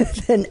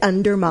with and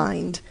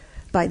undermined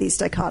by these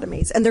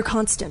dichotomies. And they're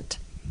constant.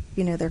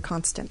 They're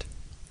constant.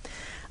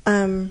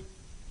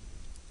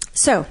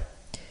 So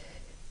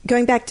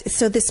going back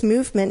so this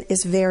movement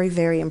is very,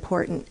 very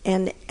important.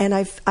 And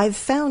I've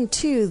found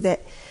too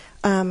that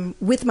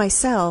with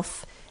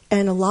myself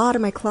and a lot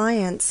of my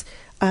clients,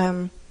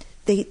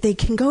 they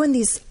can go in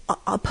these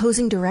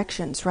opposing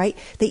directions, right?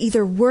 They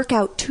either work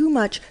out too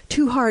much,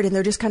 too hard, and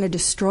they're just kind of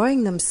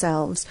destroying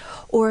themselves,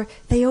 or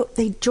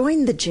they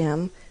join the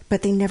gym,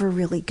 but they never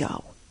really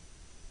go,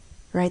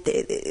 right?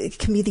 It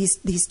can be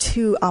these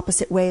two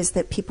opposite ways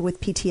that people with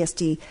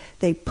PTSD,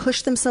 they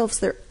push themselves,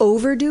 they're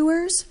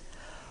overdoers,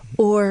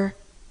 or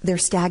they're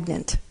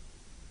stagnant.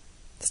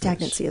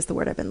 Stagnancy is the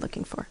word I've been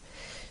looking for.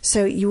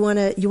 So you want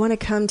to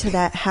come to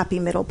that happy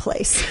middle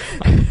place.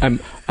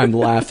 I'm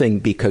laughing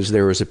because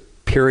there was a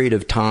period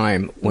of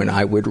time when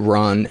I would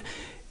run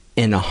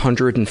in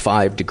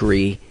 105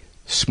 degree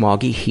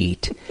smoggy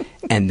heat,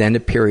 and then a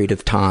period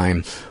of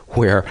time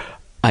where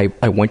I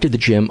went to the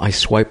gym, I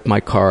swiped my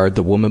card,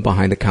 the woman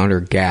behind the counter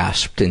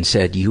gasped and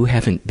said, "You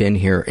haven't been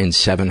here in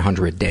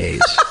 700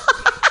 days."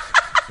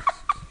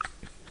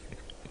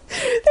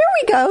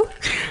 we go.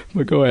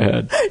 But go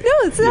ahead.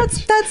 No,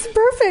 that's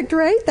perfect,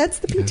 right? That's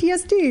the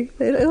PTSD.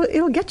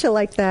 It'll get you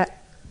like that.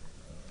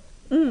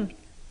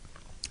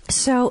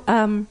 So,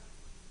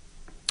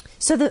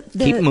 so the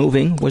keep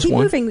moving was keep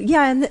one. Moving,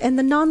 yeah, and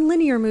the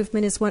nonlinear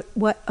movement is what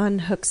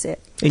unhooks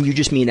it. And you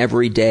just mean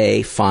every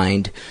day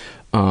find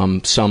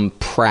some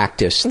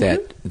practice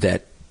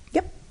that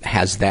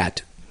has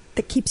that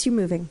keeps you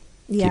moving.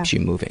 Yeah. Keeps you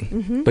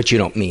moving. But you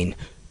don't mean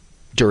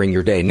during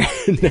your day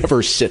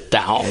never sit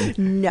down.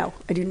 No,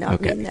 I do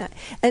not mean that.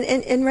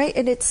 And right,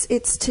 and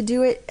it's to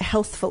do it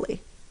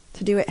healthfully.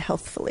 To do it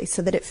healthfully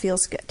so that it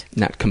feels good.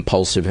 Not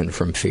compulsive and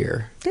from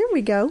fear. There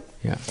we go.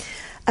 Yeah.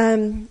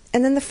 And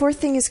then the fourth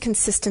thing is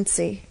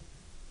consistency.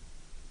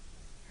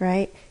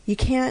 Right? You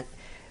can't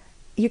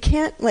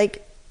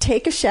like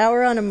take a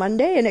shower on a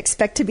Monday and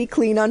expect to be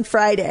clean on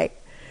Friday.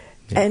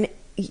 Yeah. And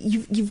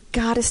you've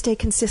got to stay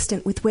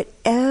consistent with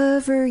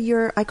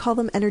whatever I call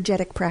them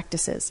energetic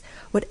practices.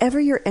 Whatever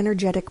your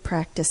energetic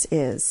practice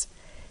is,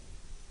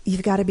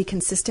 you've got to be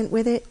consistent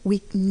with it.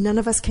 None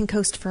of us can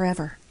coast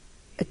forever.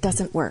 It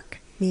doesn't work,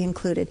 me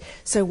included.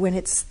 So when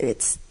it's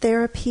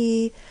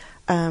therapy,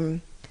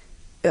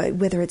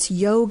 whether it's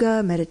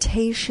yoga,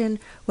 meditation,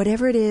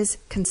 whatever it is,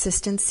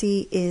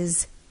 consistency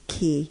is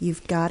key.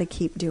 You've got to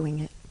keep doing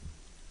it.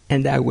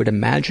 And I would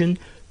imagine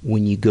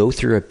when you go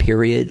through a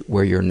period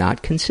where you're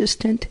not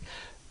consistent,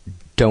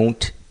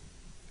 don't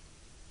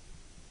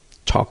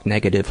talk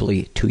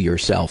negatively to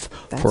yourself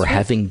for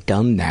having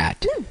done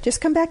that. No,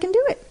 just come back and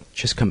do it.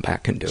 Just come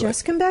back and do it.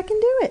 Just come back and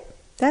do it.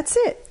 That's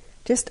it.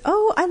 Just,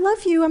 I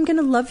love you. I'm going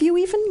to love you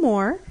even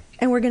more.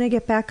 And we're going to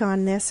get back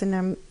on this.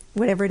 And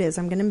whatever it is,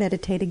 I'm going to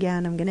meditate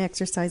again. I'm going to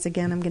exercise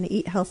again. I'm going to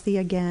eat healthy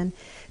again.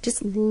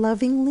 Just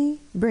lovingly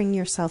bring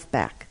yourself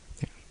back.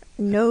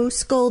 No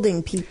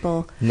scolding,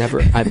 people.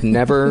 I've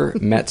never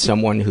met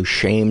someone who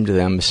shamed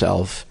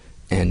themselves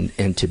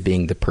into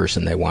being the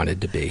person they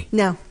wanted to be.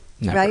 No.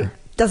 Never. Right?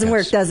 Doesn't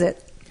work, does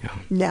it? Yeah.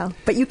 No.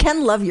 But you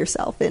can love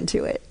yourself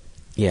into it.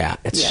 Yeah,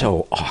 it's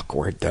so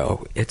awkward,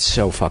 though. It's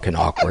so fucking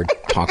awkward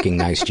talking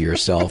nice to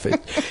yourself.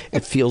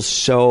 It feels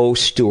so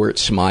Stuart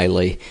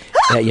Smiley.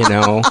 There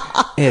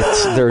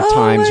are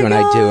times when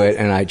I do it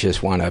and I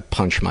just want to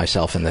punch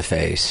myself in the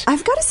face.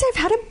 I've got to say,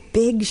 I've had a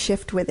big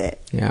shift with it.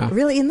 Yeah.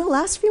 Really, in the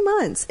last few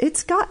months.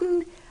 It's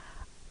gotten...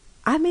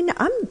 I'm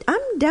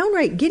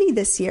downright giddy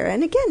this year.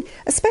 And again,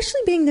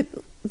 especially being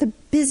the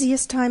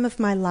busiest time of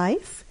my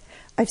life,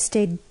 I've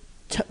stayed...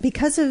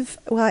 because of,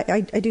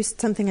 I do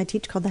something I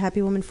teach called the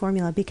Happy Woman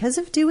Formula. Because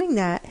of doing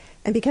that,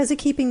 and because of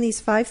keeping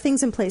these 5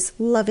 things in place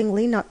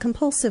lovingly, not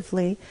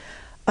compulsively,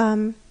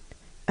 I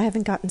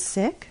haven't gotten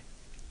sick.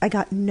 I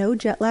got no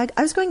jet lag.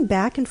 I was going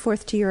back and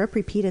forth to Europe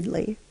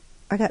repeatedly.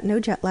 I got no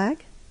jet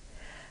lag.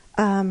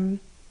 I've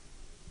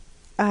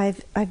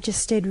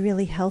just stayed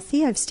really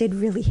healthy. I've stayed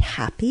really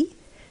happy.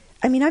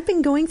 I mean, I've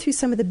been going through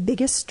some of the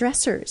biggest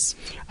stressors.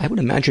 I would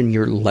imagine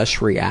you're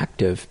less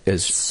reactive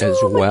as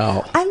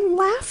well. I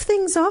laugh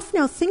things off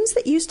now. Things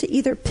that used to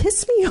either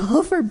piss me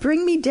off or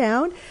bring me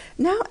down,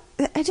 now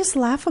I just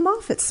laugh them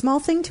off. It's small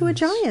thing to a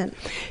giant.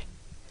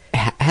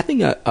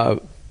 Having a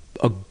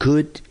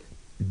good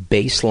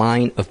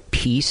baseline of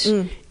peace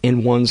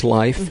in one's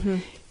life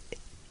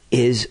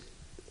is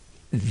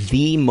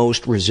the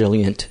most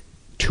resilient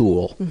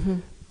tool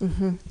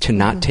to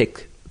not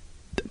take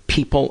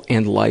people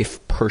and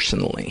life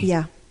personally.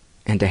 Yeah.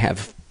 And to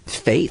have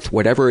faith,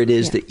 whatever it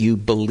is that you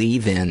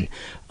believe in.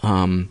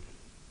 But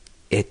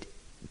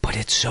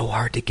it's so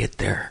hard to get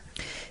there.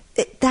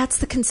 That's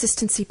the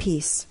consistency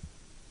piece.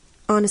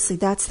 Honestly,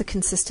 that's the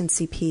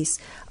consistency piece.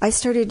 I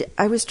did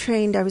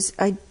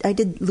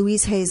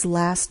Louise Hay's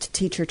last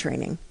teacher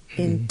training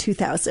in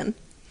 2000.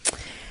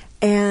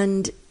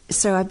 And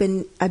so I've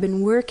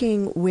been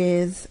working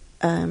with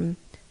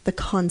the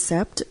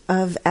concept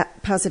of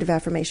positive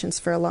affirmations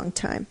for a long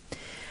time.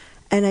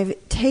 And I've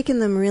taken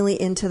them really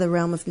into the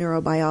realm of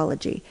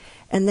neurobiology.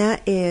 And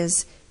that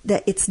is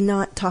that it's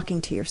not talking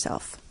to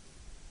yourself.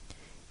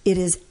 It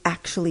is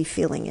actually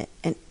feeling it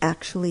and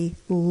actually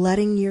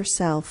letting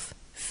yourself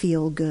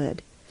feel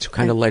good. So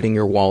kind of letting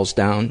your walls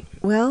down?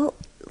 Well,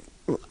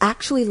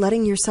 actually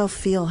letting yourself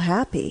feel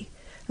happy.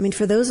 I mean,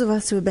 for those of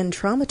us who have been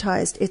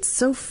traumatized, it's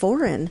so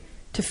foreign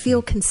to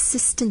feel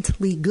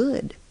consistently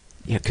good.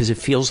 Yeah, because it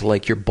feels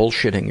like you're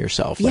bullshitting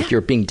yourself, like you're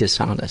being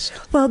dishonest.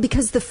 Well,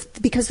 because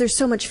there's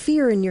so much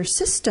fear in your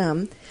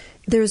system,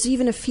 there's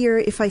even a fear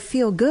if I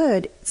feel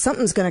good,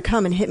 something's going to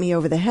come and hit me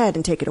over the head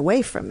and take it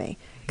away from me.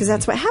 Because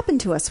that's what happened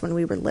to us when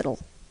we were little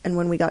and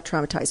when we got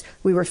traumatized.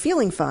 We were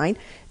feeling fine,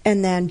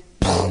 and then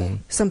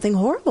something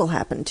horrible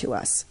happened to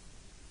us.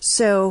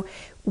 So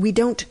we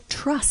don't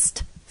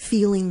trust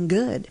feeling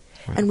good,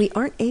 and we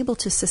aren't able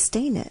to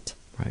sustain it.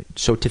 Right.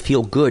 So to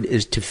feel good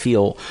is to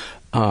feel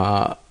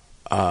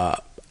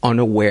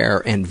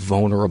unaware and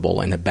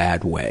vulnerable in a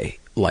bad way.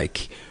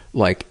 Like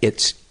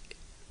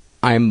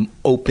I'm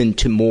open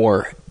to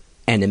more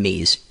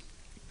enemies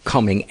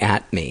coming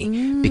at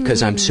me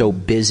because I'm so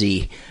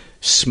busy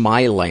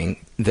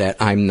smiling that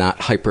I'm not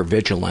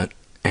hypervigilant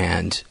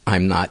and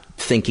I'm not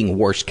thinking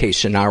worst case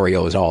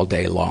scenarios all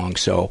day long.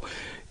 So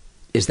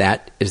is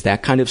that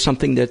kind of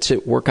something that's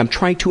at work? I'm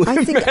trying to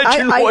imagine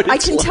what I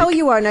it's can like. tell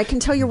you are, and I can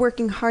tell you're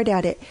working hard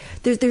at it.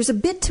 There's a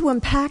bit to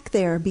unpack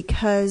there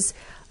because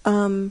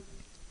there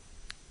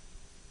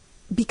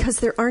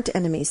aren't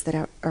enemies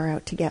that are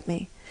out to get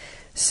me.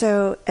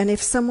 So, and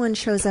if someone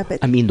shows up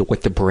at... I mean,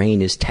 what the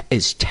brain is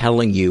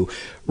telling you,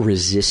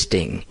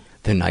 resisting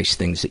the nice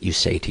things that you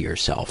say to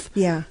yourself.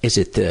 Yeah. Is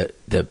it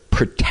the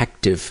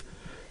protective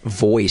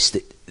voice,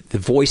 the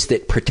voice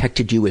that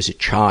protected you as a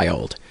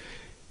child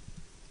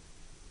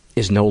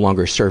is no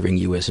longer serving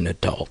you as an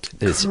adult?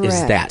 Is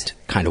that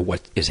kind of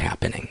what is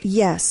happening?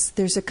 Yes,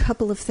 there's a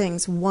couple of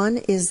things. One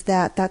is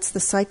that's the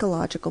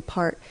psychological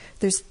part.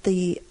 There's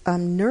the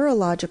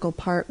neurological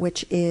part,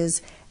 which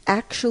is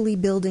actually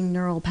building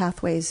neural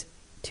pathways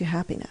to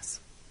happiness.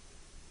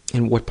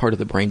 And what part of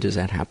the brain does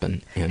that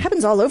happen in? It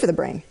happens all over the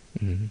brain.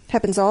 Mm-hmm.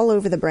 Happens all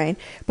over the brain.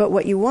 But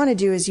what you want to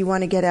do is you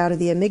want to get out of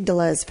the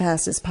amygdala as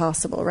fast as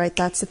possible, right?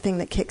 That's the thing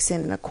that kicks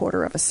in a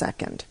quarter of a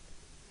second.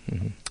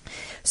 Mm-hmm.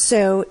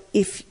 So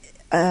if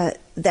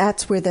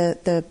that's where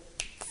the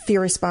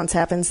fear response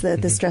happens,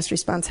 the stress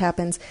response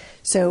happens.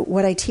 So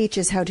what I teach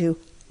is how to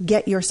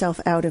get yourself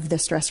out of the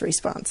stress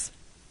response.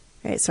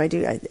 Right, so I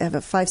have a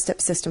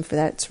 5-step system for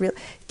that.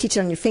 Teach it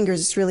on your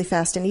fingers. It's really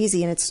fast and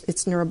easy, and it's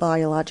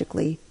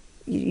neurobiologically.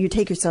 You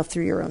take yourself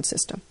through your own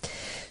system.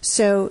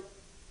 So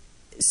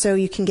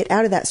you can get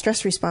out of that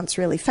stress response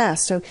really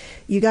fast. So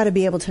you got to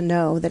be able to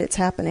know that it's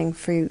happening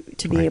for you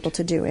to be able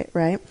to do it,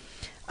 right?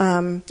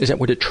 Is that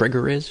what a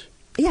trigger is?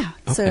 Yeah.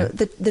 Okay. So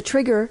the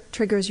trigger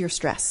triggers your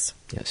stress.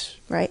 Yes.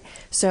 Right?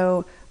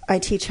 So I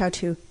teach how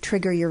to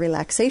trigger your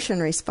relaxation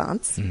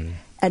response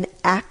and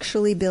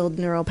actually build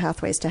neural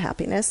pathways to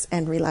happiness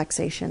and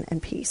relaxation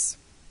and peace.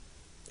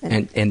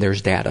 And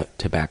there's data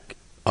to back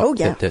up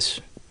that this...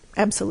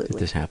 Absolutely. That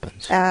this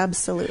happens.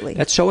 Absolutely.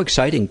 That's so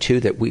exciting,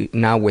 too, that we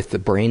now with the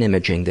brain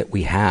imaging that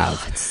we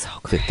have, it's so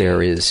great. That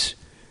there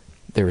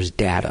is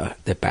data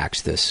that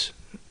backs this.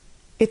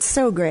 It's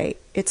so great.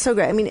 It's so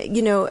great. I mean,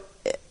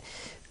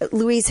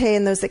 Louise Hay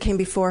and those that came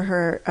before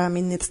her, I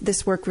mean,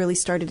 this work really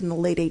started in the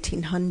late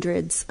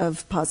 1800s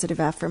of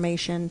positive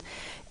affirmation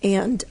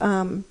and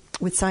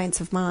with science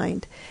of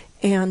mind.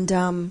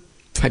 And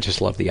I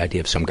just love the idea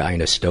of some guy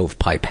in a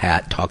stovepipe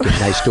hat talking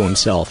nice to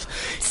himself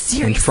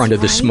in front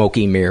of the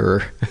smoky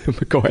mirror.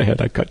 Go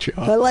ahead, I cut you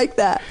off. I like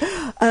that.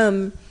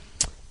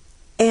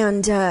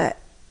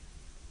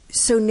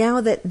 So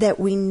now that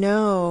we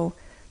know,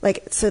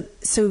 so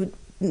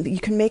you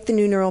can make the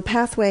new neural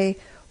pathway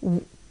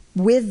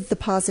with the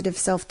positive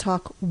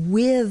self-talk,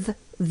 with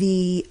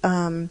the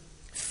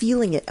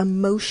feeling it,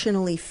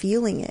 emotionally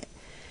feeling it.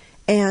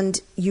 And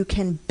you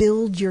can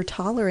build your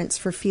tolerance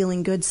for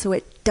feeling good so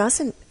it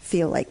doesn't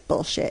feel like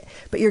bullshit.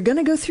 But you're going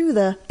to go through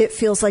the it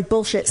feels like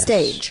bullshit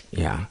stage.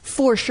 Yeah.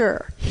 For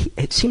sure.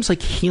 It seems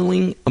like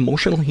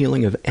emotional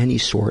healing of any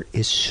sort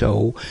is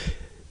so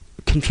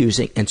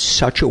confusing and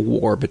such a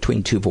war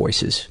between two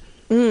voices.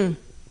 Yeah,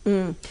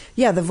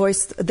 the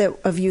voice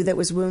of you that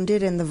was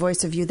wounded and the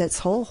voice of you that's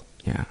whole.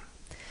 Yeah.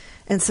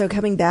 And so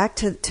coming back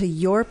to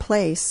your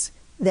place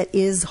that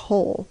is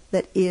whole,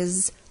 that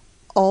is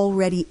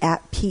already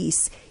at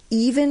peace,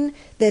 even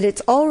that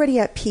it's already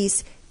at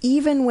peace,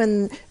 even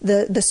when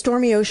the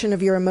stormy ocean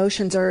of your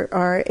emotions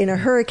are in a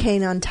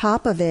hurricane on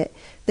top of it,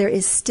 there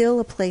is still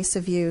a place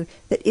of you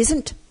that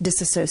isn't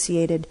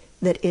disassociated,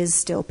 that is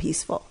still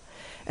peaceful.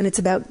 And it's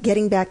about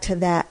getting back to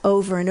that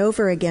over and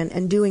over again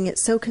and doing it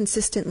so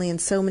consistently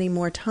and so many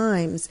more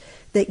times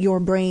that your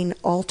brain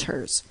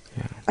alters.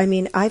 Yeah. I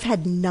mean, I've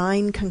had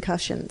 9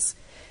 concussions.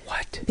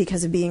 What?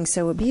 Because of being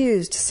so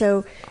abused.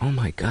 So, oh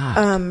my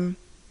God.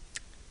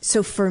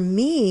 So for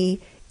me,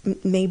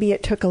 maybe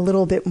it took a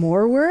little bit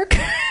more work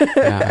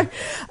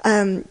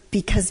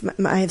because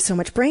I have so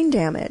much brain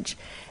damage.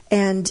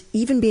 And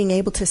even being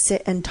able to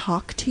sit and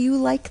talk to you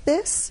like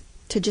this,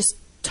 to just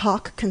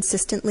talk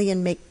consistently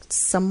and make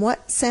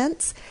somewhat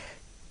sense,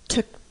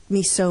 took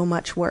me so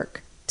much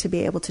work to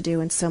be able to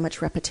do and so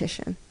much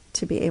repetition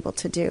to be able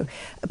to do.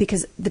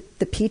 Because the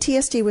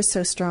PTSD was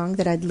so strong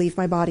that I'd leave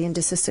my body and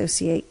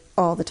disassociate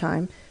all the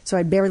time. So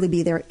I'd barely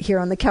be there here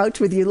on the couch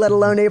with you, let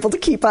alone able to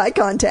keep eye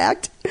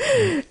contact.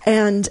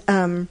 And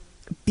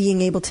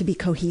being able to be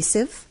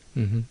cohesive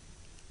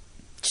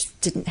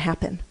just didn't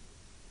happen.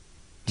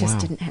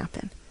 Didn't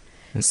happen.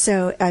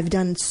 So I've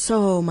done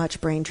so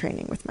much brain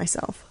training with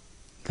myself.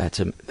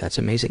 That's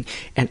amazing.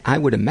 And I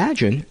would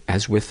imagine,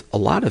 as with a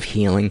lot of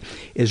healing,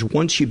 is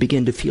once you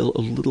begin to feel a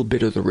little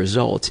bit of the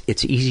results,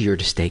 it's easier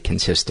to stay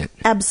consistent.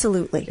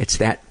 Absolutely. It's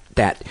that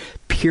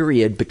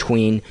period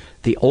between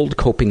the old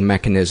coping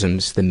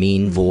mechanisms, the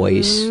mean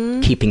voice,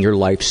 keeping your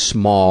life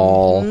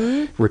small,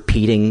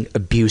 repeating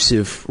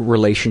abusive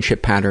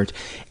relationship patterns,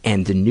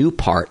 and the new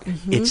part,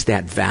 it's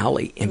that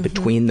valley in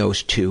between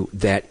those two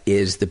that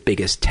is the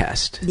biggest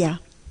test. Yeah.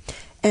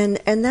 And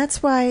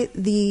that's why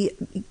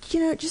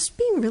just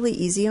being really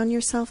easy on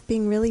yourself,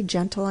 being really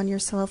gentle on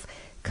yourself,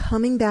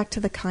 coming back to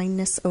the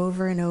kindness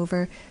over and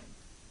over,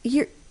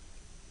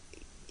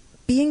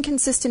 being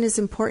consistent is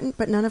important,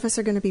 but none of us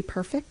are going to be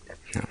perfect.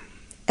 No.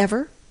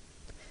 Ever.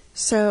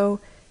 So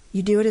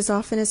you do it as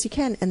often as you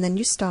can, and then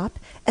you stop,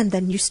 and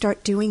then you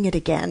start doing it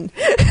again.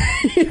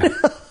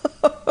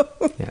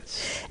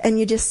 Yes. And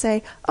you just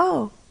say,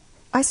 oh,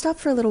 I stopped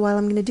for a little while,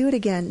 I'm going to do it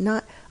again.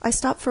 Not, I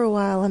stopped for a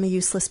while, I'm a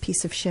useless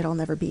piece of shit, I'll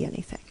never be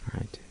anything.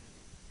 Right.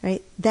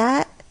 Right?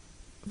 That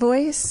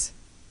voice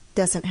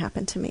doesn't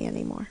happen to me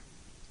anymore.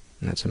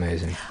 That's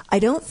amazing. I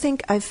don't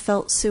think I've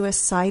felt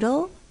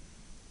suicidal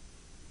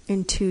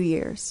in 2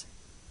 years.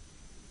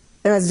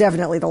 And that's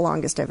definitely the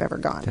longest I've ever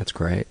gone. That's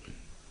great.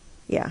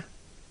 Yeah.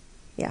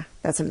 Yeah,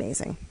 that's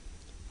amazing.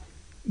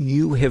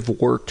 You have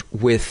worked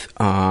with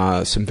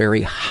some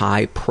very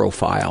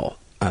high-profile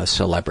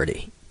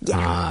celebrity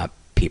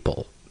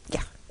people.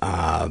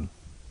 Yeah.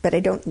 But I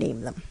don't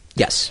name them.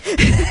 Yes.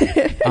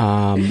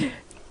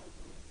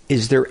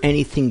 Is there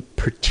anything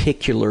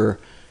particular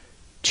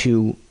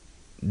to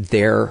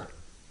their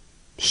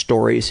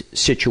stories,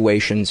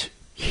 situations,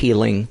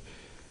 healing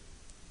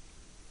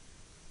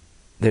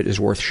that is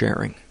worth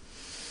sharing?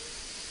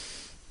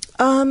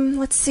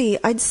 Let's see.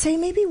 I'd say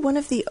maybe one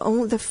of the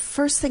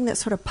first thing that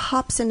sort of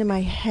pops into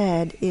my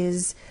head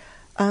is,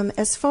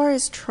 as far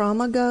as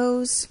trauma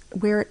goes,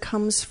 where it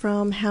comes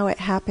from, how it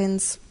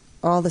happens,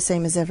 all the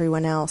same as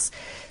everyone else.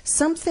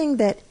 Something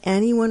that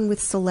anyone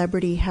with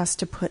celebrity has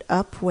to put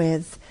up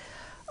with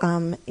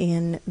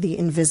in the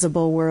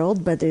invisible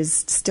world, but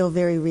is still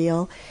very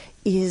real,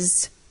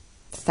 is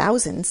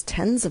thousands,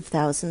 tens of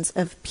thousands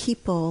of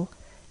people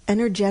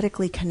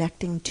energetically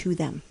connecting to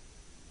them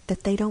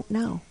that they don't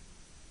know.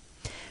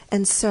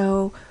 And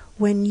so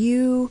when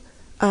you,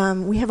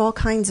 we have all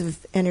kinds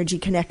of energy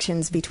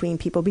connections between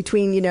people,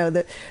 between,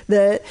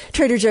 the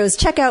Trader Joe's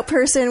checkout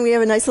person, we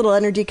have a nice little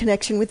energy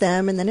connection with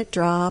them, and then it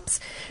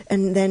drops.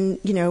 And then,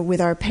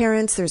 with our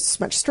parents, there's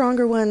much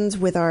stronger ones.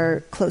 With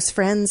our close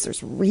friends,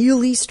 there's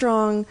really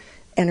strong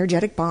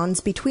energetic bonds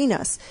between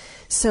us.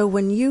 So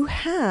when you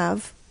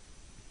have,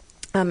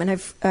 and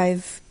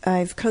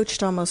I've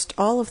coached almost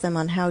all of them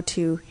on how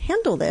to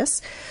handle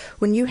this,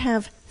 when you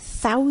have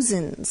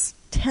thousands,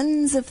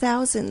 tens of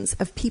thousands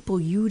of people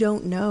you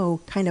don't know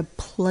kind of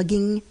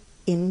plugging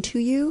into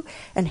you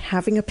and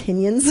having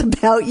opinions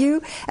about you.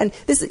 And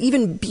this is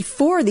even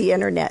before the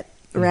internet,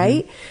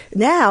 right? Mm-hmm.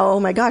 Now, oh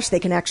my gosh, they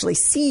can actually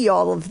see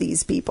all of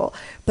these people.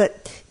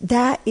 But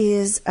that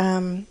is,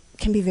 can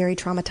be very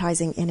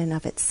traumatizing in and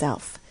of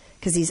itself,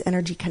 because these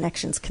energy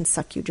connections can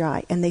suck you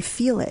dry, and they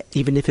feel it.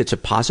 Even if it's a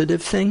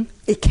positive thing?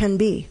 It can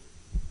be.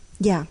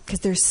 Yeah,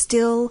 because there's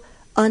still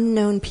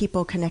unknown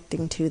people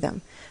connecting to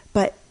them.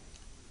 But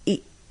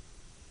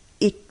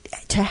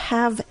to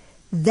have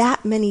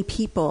that many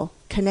people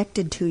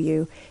connected to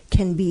you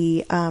can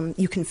be,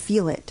 you can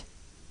feel it.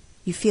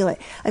 You feel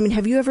it. I mean,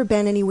 have you ever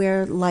been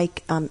anywhere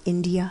like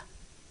India?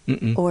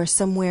 Mm-mm. Or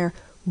somewhere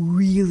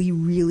really,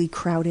 really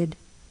crowded?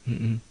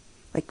 Mm-mm.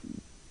 Like,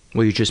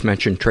 well, you just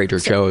mentioned Trader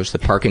Joe's, the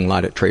parking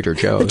lot at Trader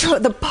Joe's.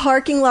 The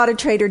parking lot at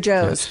Trader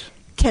Joe's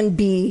can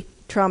be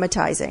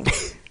traumatizing.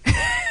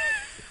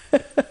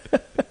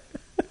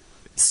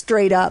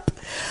 Straight up.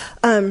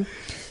 But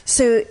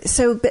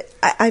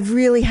I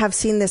really have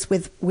seen this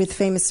with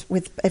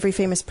every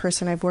famous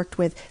person I've worked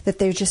with, that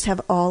they just have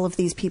all of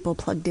these people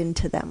plugged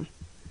into them.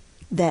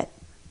 That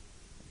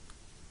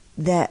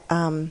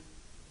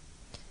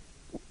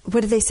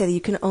what do they say?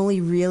 You can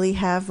only really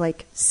have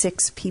like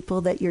 6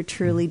 people that you're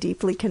truly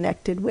deeply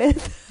connected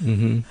with,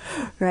 mm-hmm.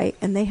 right?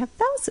 And they have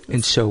thousands.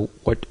 And so,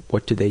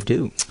 what do they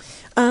do?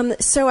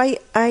 So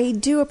I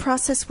do a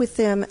process with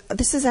them.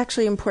 This is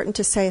actually important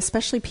to say,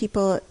 especially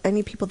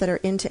any people that are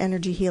into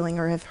energy healing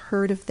or have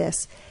heard of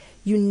this.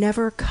 You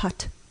never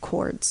cut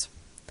cords.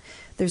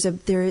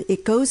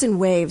 It goes in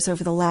waves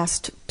over the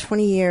last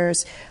 20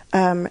 years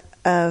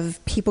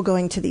of people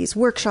going to these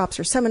workshops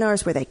or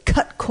seminars where they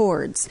cut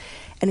cords,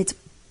 and it's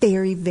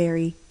very,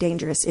 very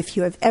dangerous. If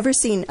you have ever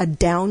seen a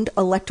downed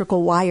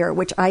electrical wire,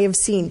 which I have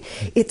seen,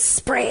 it's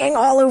spraying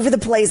all over the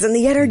place and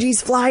the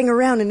energy's flying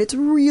around, and it's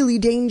really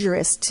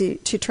dangerous to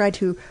try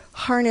to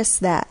harness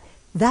that.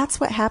 That's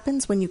what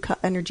happens when you cut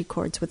energy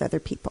cords with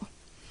other people.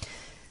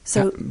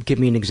 So, give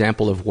me an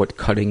example of what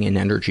cutting an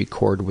energy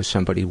cord with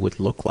somebody would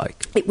look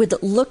like. It would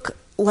look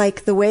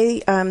like the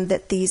way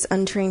that these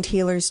untrained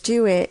healers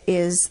do it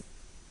is,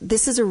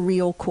 this is a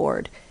real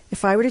cord.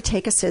 If I were to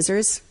take a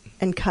scissors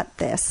and cut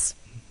this,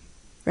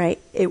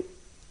 right, it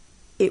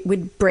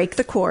would break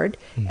the cord,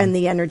 mm-hmm. and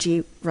the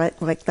energy, right,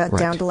 like that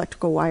downed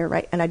electrical wire,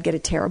 right, and I'd get a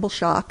terrible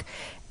shock.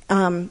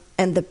 And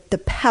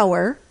the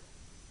power,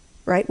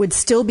 right, would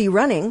still be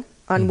running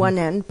on mm-hmm. one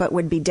end, but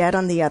would be dead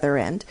on the other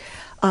end.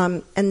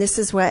 And this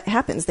is what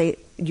happens. They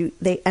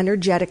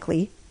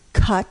energetically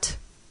cut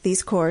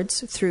these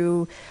cords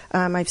through,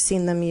 I've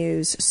seen them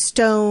use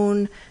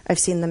stone, I've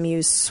seen them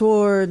use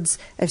swords,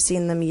 I've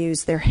seen them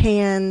use their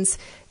hands,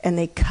 and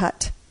they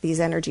cut these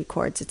energy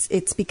cords.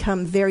 It's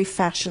become very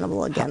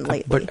fashionable again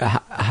lately. But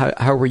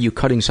how are you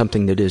cutting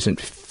something that isn't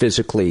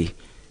physically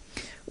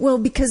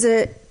because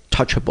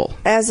touchable?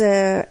 As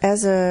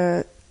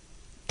a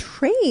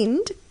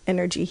trained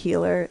energy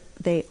healer,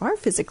 they are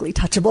physically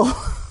touchable.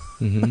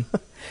 Mm-hmm.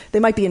 They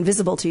might be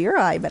invisible to your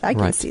eye, but I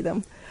can Right. see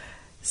them.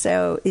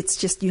 So it's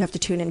just, you have to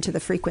tune into the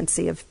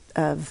frequency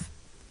of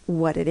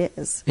what it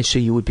is. And so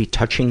you would be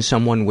touching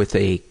someone with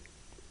a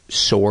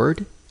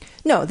sword?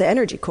 No, the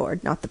energy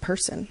cord, not the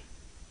person.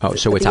 Oh,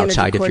 so it's the energy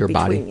outside of cord your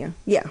body? between you.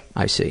 Yeah.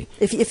 I see.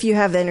 If you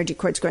have the energy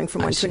cords going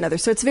from one to another.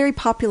 So it's very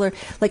popular.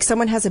 Like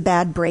someone has a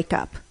bad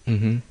breakup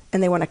Mm-hmm.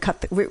 and they want to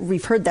cut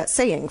we've heard that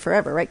saying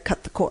forever, right?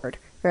 Cut the cord,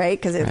 right?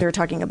 Because they're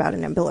talking about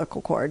an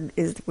umbilical cord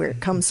is where it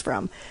comes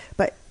from.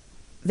 But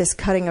this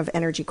cutting of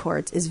energy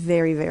cords is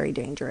very, very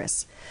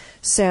dangerous.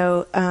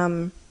 So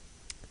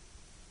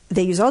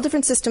they use all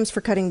different systems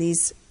for cutting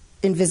these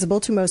invisible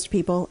to most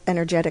people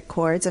energetic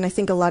cords. And I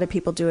think a lot of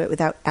people do it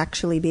without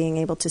actually being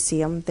able to see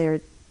them.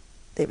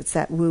 It's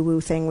that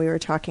woo-woo thing we were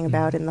talking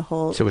about in the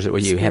whole. So is it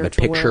where you have a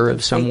picture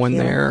of someone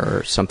there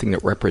or something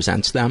that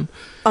represents them?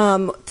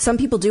 Some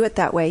people do it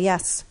that way,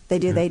 yes. They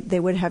do. Yeah. They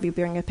would have you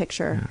bring a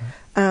picture.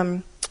 Yeah.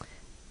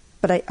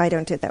 But I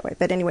don't do it that way.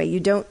 But anyway, you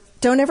don't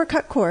ever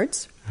cut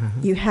cords.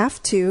 Mm-hmm. You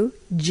have to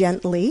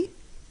gently,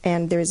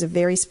 and there's a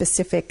very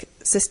specific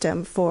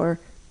system for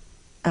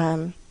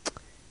I'm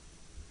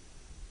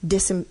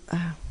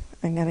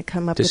going to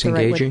come up with the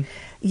right word.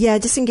 Yeah,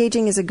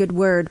 disengaging is a good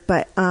word,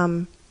 but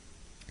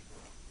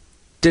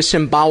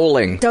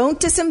disemboweling. Don't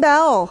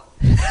disembowel.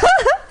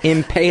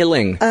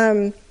 Impaling.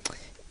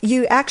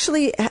 You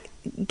actually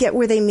get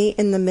where they meet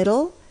in the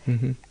middle,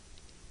 mm-hmm.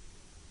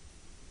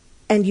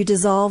 and you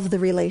dissolve the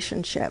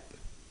relationship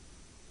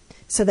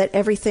so that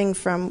everything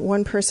from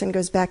one person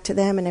goes back to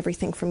them and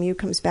everything from you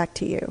comes back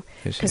to you.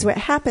 Because what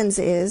happens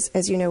is,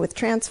 as you know, with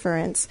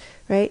transference,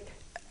 right,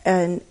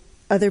 and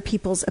other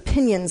people's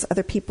opinions,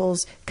 other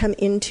people's come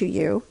into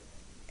you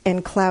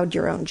and cloud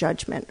your own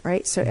judgment,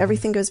 right? So mm-hmm.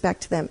 everything goes back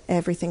to them,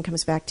 everything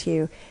comes back to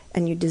you,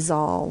 and you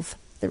dissolve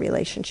the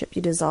relationship.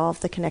 You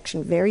dissolve the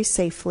connection very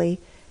safely,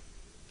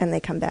 and they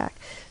come back.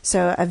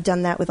 So I've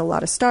done that with a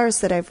lot of stars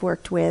that I've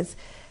worked with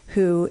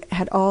who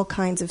had all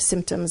kinds of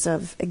symptoms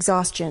of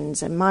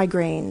exhaustions and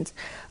migraines,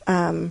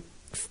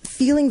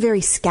 feeling very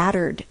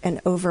scattered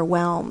and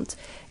overwhelmed.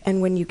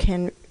 And when you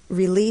can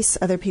release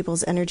other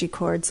people's energy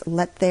cords,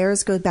 let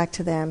theirs go back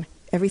to them,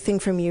 everything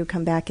from you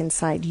come back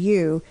inside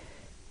you,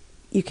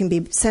 you can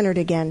be centered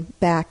again,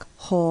 back,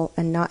 whole,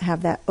 and not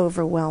have that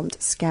overwhelmed,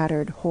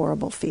 scattered,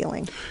 horrible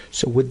feeling.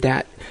 So would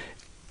that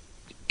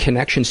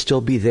connection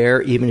still be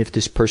there even if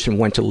this person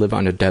went to live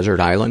on a desert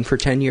island for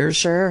 10 years?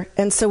 Sure.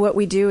 And so what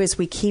we do is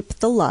we keep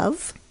the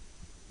love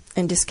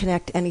and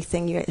disconnect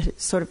anything. You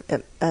sort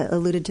of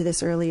alluded to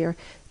this earlier.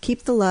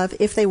 Keep the love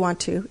if they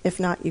want to. If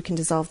not, you can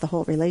dissolve the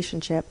whole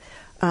relationship.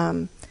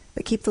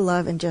 But keep the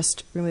love and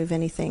just remove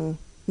anything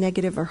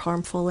negative or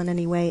harmful in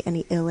any way,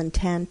 any ill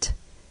intent,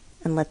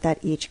 and let that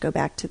each go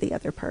back to the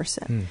other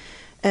person.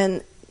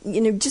 And,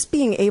 you know, just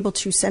being able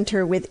to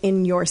center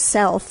within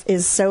yourself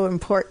is so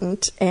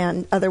important.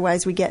 And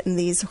otherwise we get in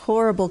these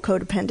horrible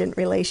codependent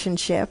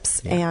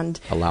relationships and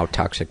allow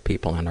toxic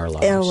people in our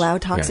lives. Allow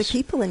toxic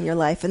people in your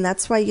life. And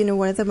that's why, you know,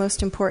 one of the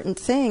most important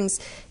things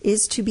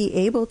is to be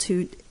able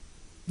to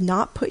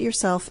not put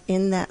yourself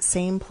in that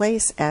same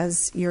place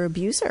as your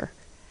abuser.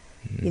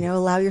 You know,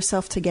 allow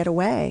yourself to get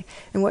away.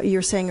 And what you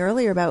were saying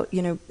earlier about,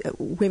 you know,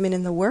 women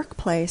in the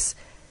workplace,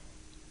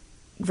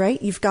 right?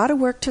 You've got to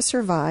work to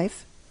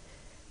survive.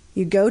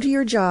 You go to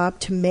your job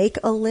to make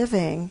a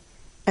living,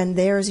 and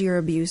there's your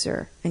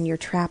abuser, and you're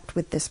trapped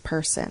with this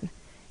person.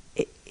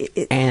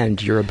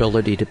 And your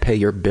ability to pay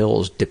your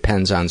bills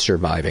depends on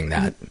surviving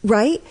that.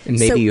 Right? And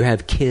maybe you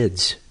have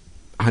kids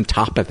on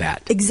top of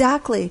that.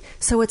 Exactly.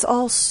 So it's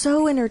all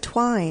so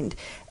intertwined.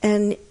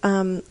 And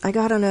I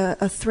got on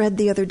a thread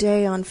the other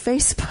day on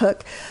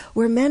Facebook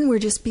where men were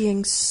just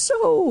being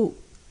so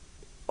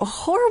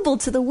horrible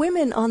to the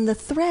women on the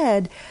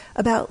thread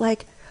about,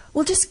 like,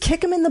 well, just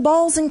kick them in the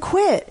balls and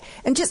quit.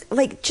 And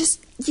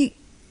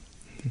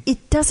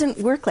it doesn't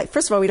work like,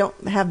 first of all, we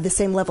don't have the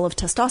same level of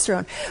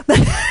testosterone,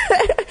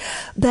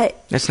 but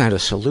that's not a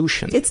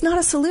solution. It's not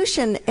a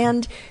solution.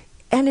 And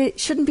it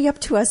shouldn't be up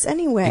to us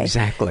anyway.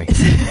 Exactly.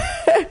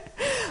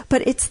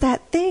 But it's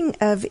that thing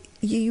of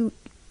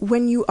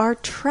when you are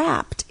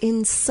trapped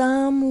in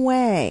some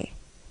way,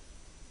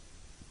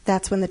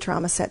 that's when the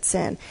trauma sets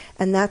in.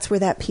 And that's where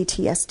that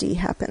PTSD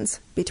happens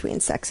between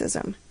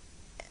sexism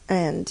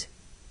and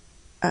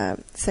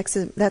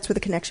sexism. That's where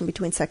the connection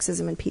between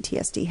sexism and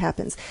PTSD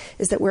happens,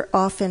 is that we're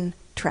often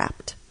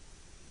trapped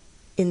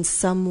in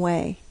some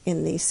way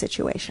in these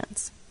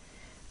situations.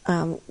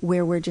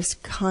 Where we're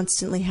just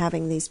constantly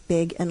having these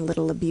big and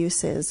little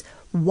abuses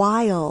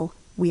while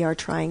we are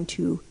trying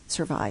to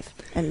survive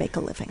and make a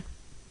living.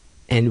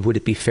 And would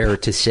it be fair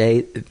to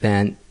say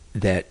then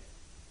that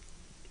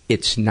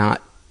it's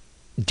not,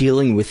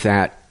 dealing with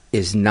that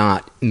is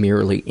not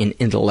merely an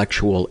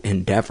intellectual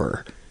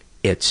endeavor?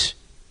 It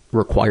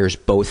requires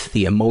both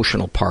the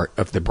emotional part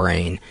of the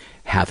brain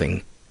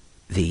having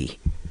the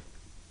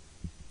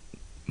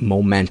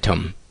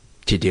momentum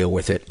to deal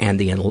with it, and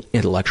the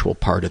intellectual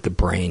part of the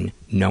brain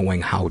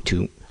knowing how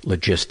to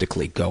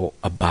logistically go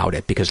about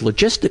it. Because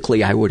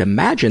logistically, I would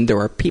imagine there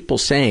are people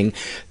saying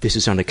this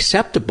is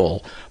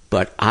unacceptable,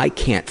 but I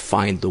can't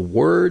find the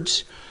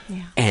words.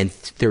 Yeah. And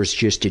there's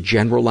just a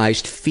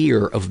generalized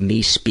fear of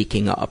me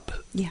speaking up.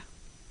 Yeah.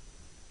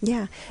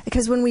 Yeah.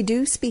 Because when we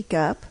do speak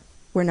up,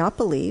 we're not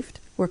believed.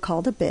 We're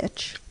called a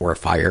bitch. We're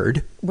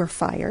fired. We're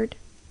fired.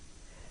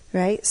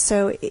 Right?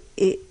 So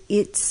it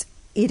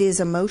is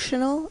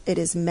emotional. It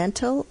is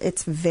mental.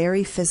 It's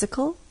very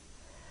physical.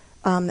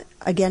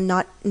 Again,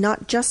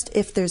 not just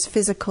if there's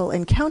physical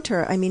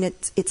encounter. I mean,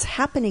 it's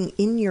happening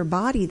in your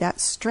body.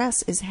 That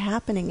stress is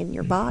happening in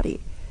your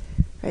body.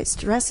 Right?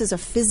 Stress is a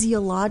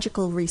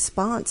physiological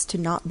response to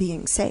not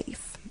being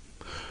safe.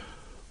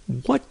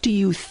 What do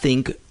you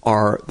think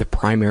are the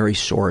primary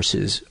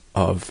sources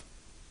of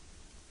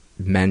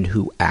men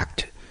who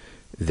act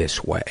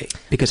this way?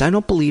 Because I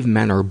don't believe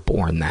men are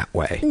born that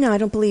way. No, I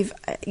don't believe,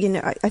 I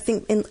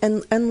think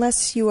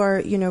unless you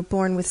are,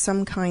 born with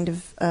some kind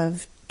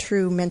of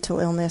true mental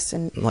illness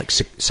and like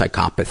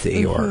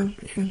psychopathy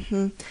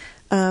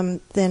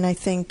then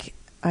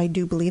I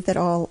do believe that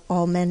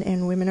all men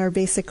and women are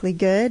basically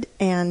good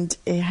and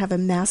have a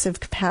massive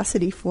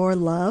capacity for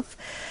love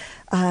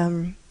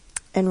and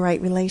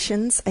right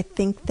relations. I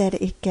think that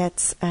it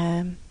gets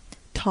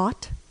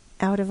taught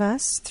out of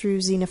us through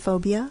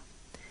xenophobia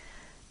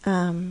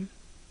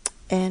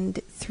and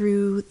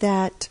through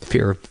that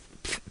fear of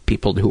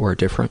people who are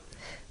different.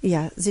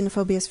 Yeah,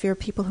 xenophobia is fear of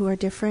people who are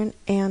different,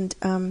 and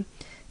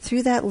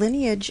through that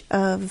lineage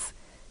of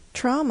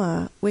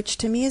trauma, which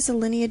to me is a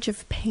lineage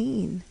of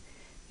pain.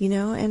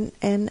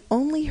 And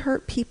only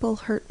hurt people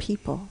hurt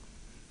people.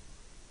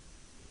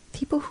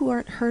 People who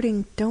aren't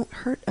hurting don't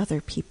hurt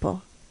other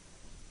people,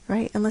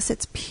 right? Unless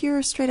it's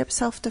pure, straight-up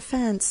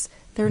self-defense,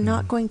 they're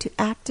not going to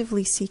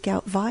actively seek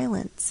out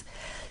violence.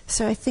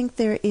 So I think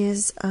there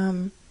is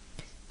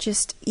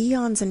just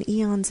eons and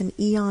eons and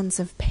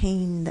eons of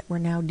pain that we're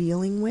now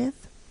dealing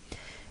with,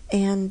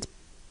 and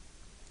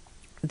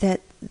that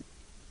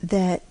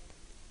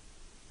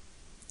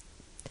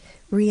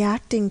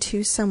reacting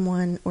to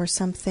someone or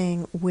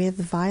something with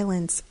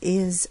violence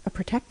is a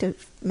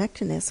protective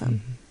mechanism.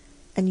 Mm-hmm.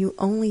 And you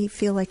only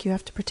feel like you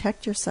have to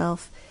protect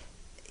yourself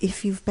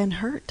if you've been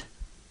hurt.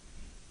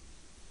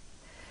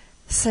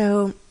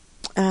 So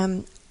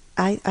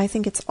I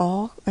think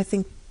I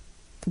think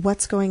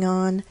what's going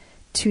on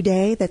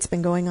today, that's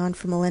been going on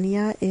for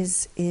millennia,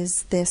 is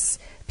this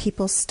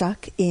people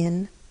stuck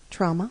in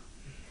trauma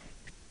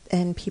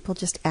and people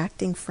just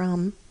acting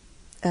from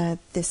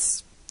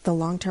the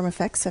long-term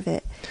effects of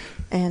it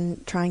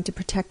and trying to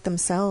protect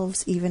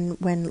themselves even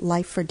when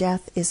life or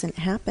death isn't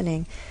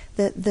happening.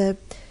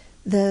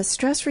 The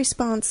stress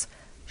response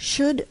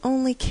should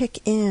only kick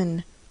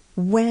in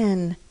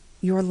when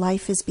your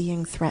life is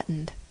being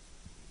threatened.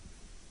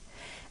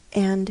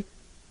 And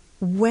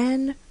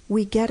when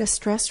we get a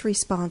stress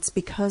response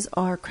because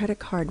our credit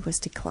card was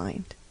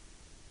declined,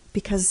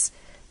 because,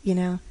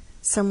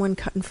 someone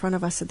cut in front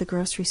of us at the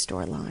grocery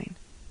store line,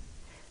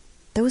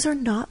 those are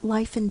not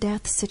life and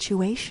death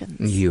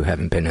situations. You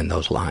haven't been in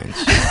those lines.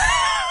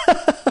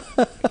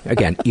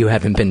 Again, you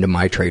haven't been to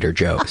my Trader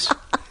Joe's.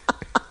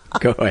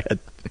 Go ahead.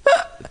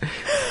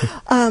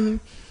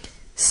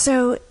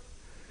 So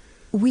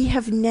we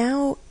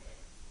now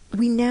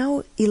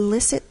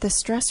elicit the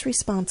stress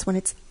response when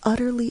it's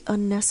utterly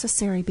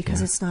unnecessary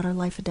because it's not our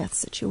life or death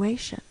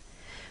situation,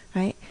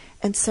 right?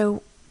 And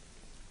so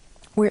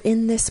we're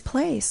in this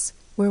place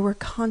where we're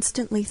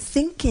constantly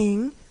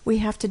thinking we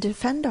have to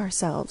defend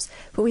ourselves,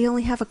 but we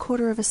only have a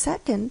quarter of a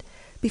second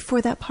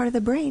before that part of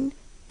the brain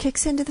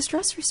kicks into the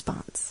stress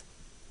response.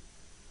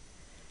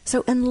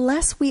 So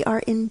unless we are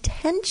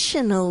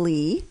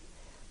intentionally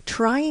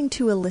trying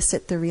to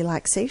elicit the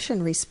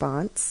relaxation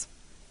response,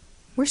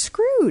 we're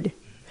screwed.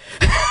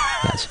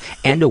 Yes,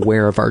 and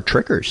aware of our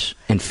triggers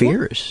and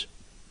fears.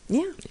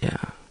 Yeah.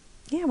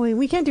 Yeah, well,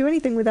 we can't do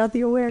anything without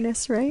the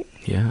awareness, right?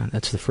 Yeah,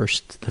 that's the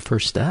first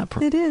step.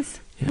 It is.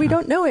 Yeah. We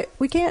don't know it.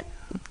 We can't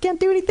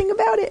do anything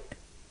about it.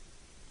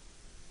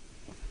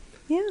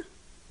 Yeah.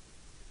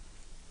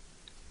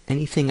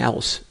 Anything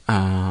else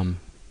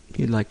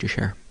you'd like to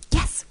share?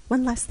 Yes,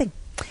 one last thing.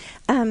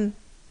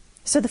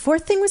 So the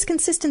fourth thing was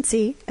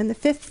consistency, and the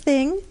fifth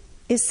thing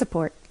is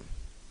support.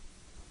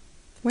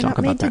 We're not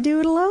made to do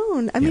it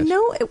alone. I mean,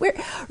 no, we're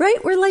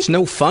like... It's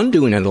no fun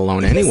doing it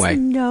alone anyway.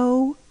 It's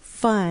no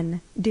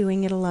fun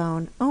doing it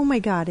alone. Oh my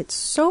God, it's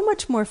so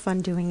much more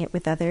fun doing it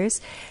with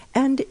others.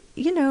 And,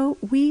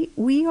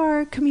 we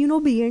are communal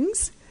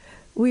beings.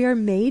 We are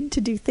made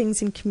to do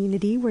things in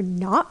community. We're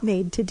not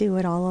made to do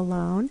it all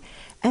alone.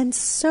 And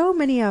so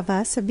many of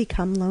us have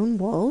become lone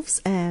wolves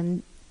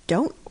and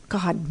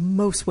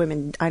most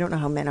women, I don't know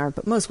how men are,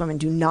 but most women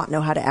do not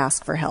know how to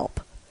ask for help.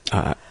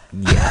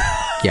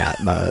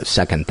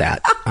 Second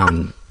that.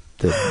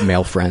 The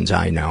male friends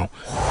I know.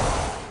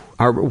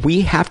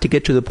 We have to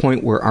get to the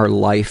point where our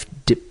life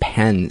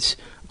depends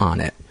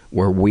on it,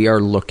 where we are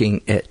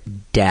looking at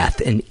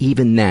death, and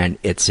even then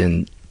it's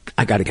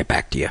I got to get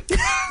back to you.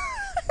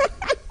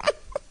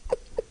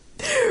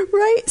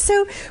 Right?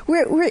 So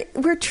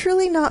we're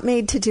truly not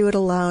made to do it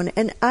alone,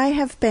 and I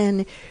have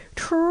been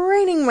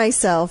training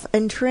myself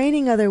and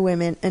training other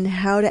women in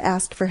how to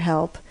ask for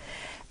help.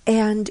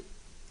 And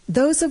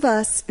those of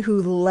us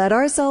who let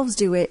ourselves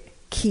do it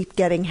keep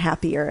getting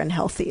happier and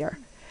healthier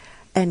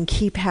and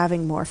keep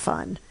having more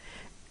fun.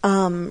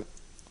 And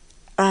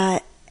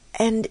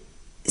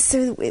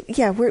so,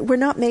 we're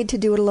not made to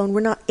do it alone.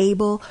 We're not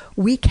able.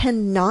 We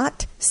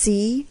cannot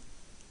see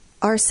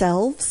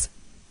ourselves,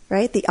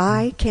 right? The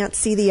eye can't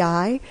see the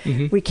eye.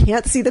 Mm-hmm. We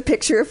can't see the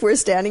picture if we're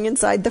standing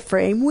inside the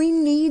frame. We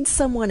need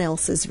someone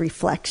else's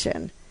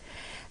reflection.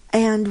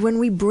 And when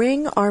we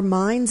bring our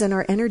minds and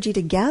our energy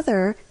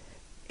together,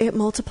 it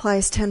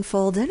multiplies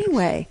tenfold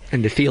anyway.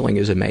 And the feeling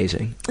is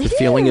amazing. The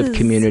feeling of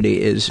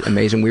community is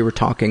amazing. We were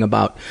talking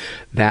about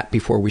that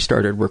before we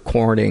started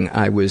recording.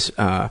 I was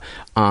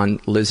on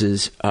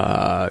Liz's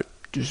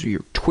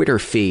your Twitter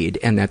feed,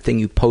 and that thing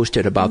you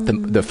posted about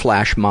the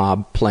flash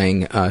mob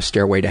playing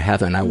Stairway to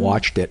Heaven. I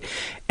watched it,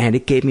 and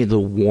it gave me the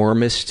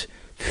warmest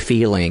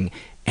feeling,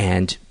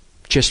 and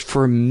just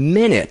for a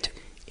minute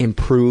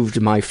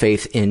improved my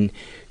faith in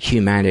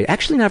humanity.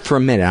 Actually, not for a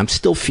minute. I'm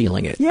still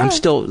feeling it. Yeah. I'm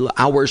still,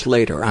 hours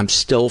later, I'm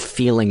still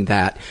feeling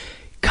that,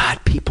 God,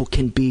 people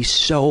can be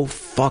so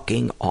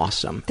fucking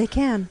awesome. They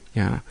can.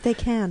 Yeah. They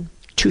can.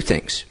 Two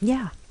things.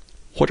 Yeah.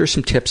 What are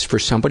some tips for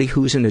somebody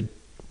who's in a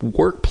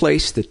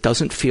workplace that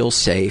doesn't feel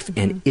safe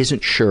and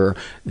isn't sure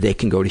they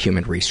can go to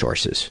human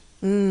resources?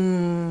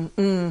 So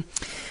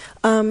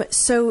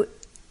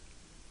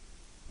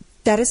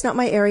that is not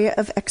my area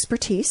of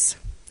expertise.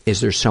 Is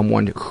there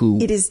someone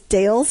who... It is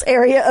Dale's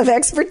area of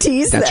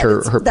expertise. That's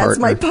her partner. That's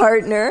my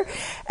partner.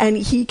 And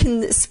he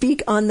can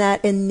speak on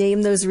that and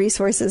name those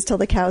resources till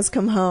the cows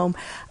come home.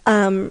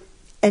 And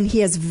he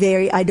has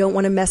I don't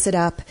want to mess it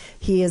up.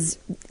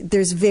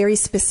 There's very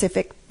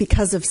specific,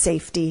 because of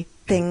safety,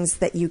 things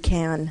that you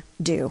can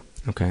do.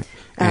 Okay.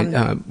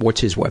 And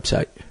what's his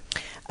website?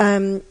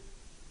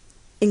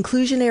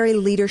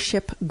 Inclusionary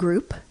Leadership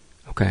Group.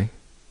 Okay.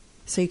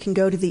 So you can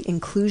go to the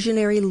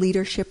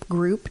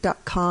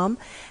inclusionaryleadershipgroup.com,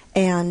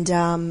 and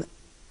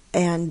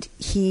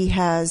he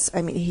has.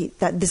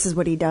 This is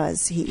what he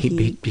does.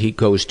 He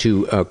goes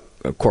to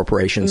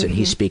corporations and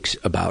he speaks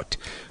about.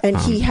 And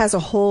he has a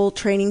whole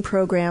training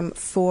program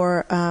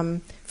for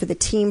the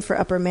team, for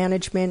upper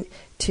management,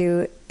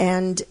 to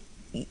end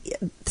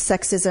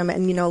sexism.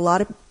 And a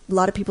lot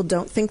of people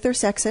don't think they're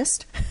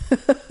sexist.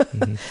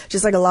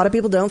 Just like a lot of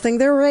people don't think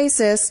they're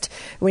racist.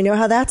 We know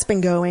how that's been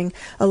going.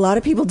 A lot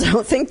of people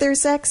don't think they're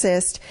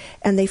sexist,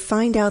 and they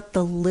find out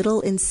the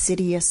little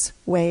insidious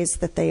ways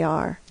that they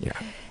are. Yeah.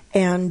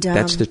 And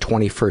that's the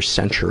 21st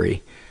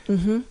century.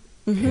 The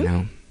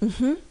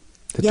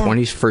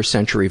 21st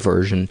century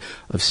version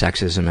of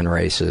sexism and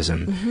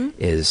racism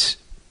is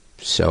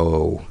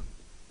so...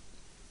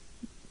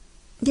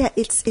 Yeah,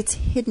 it's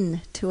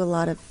hidden to a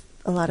lot of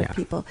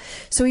people.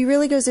 So he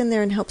really goes in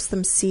there and helps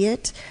them see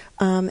it,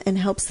 and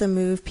helps them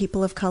move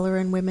people of color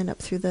and women up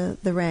through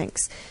the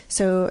ranks.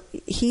 So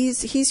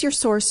he's your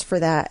source for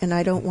that, and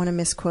I don't want to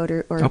misquote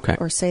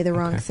or say the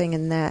wrong thing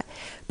in that.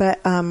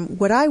 But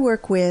what I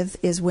work with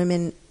is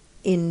women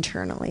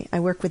internally. I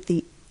work with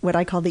what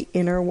I call the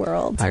inner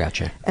world. I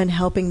gotcha. And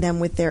helping them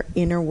with their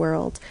inner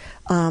world,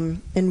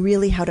 and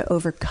really how to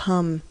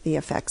overcome the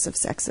effects of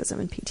sexism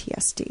and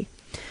PTSD.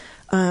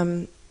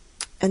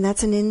 And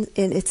that's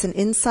it's an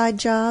inside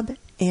job,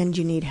 and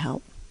you need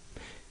help.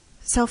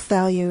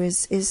 Self-value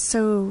is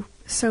so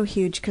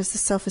huge, because the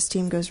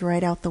self-esteem goes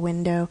right out the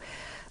window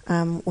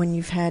when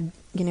you've had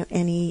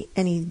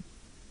any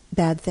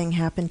bad thing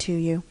happen to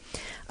you.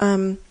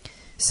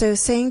 So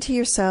saying to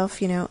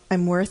yourself,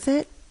 I'm worth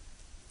it,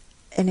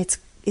 and it's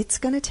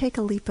going to take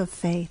a leap of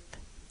faith.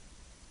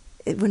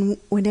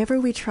 Whenever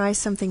we try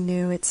something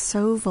new, it's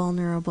so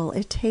vulnerable.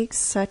 It takes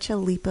such a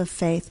leap of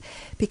faith,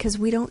 because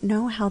we don't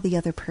know how the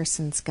other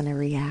person's going to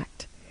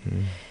react.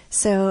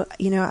 So,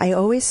 I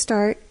always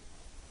start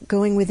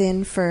going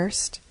within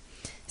first.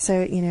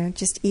 So,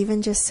 just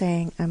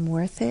saying, I'm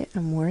worth it.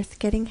 I'm worth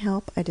getting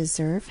help. I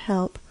deserve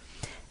help.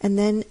 And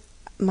then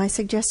my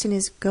suggestion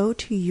is go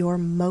to your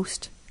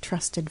most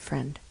trusted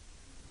friend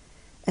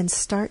and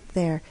start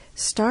there.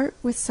 Start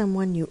with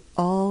someone you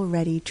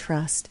already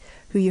trust,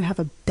 who you have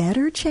a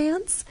better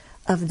chance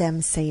of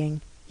them saying,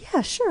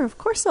 yeah, sure, of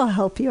course I'll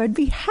help you. I'd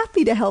be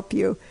happy to help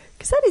you.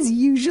 Because that is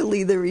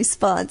usually the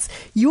response.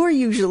 You're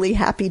usually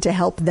happy to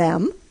help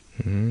them,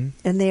 and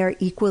they are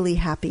equally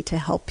happy to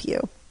help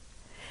you.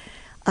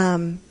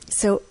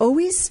 So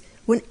always,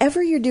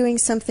 whenever you're doing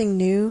something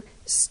new,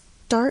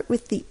 start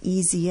with the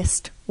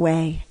easiest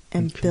way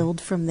and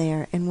build from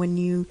there. And when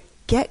you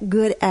get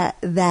good at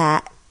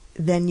that,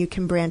 then you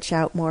can branch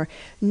out more.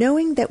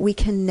 Knowing that we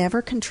can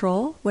never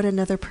control what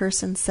another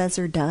person says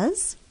or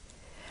does,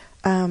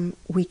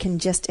 we can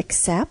just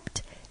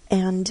accept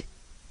and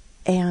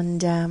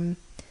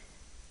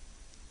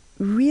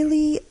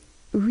really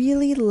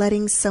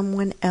letting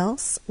someone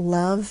else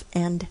love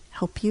and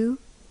help you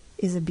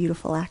is a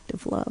beautiful act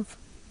of love.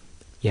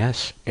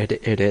 Yes,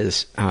 it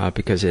is,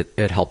 because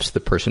it helps the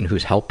person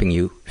who's helping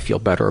you feel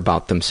better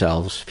about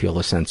themselves, feel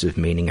a sense of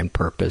meaning and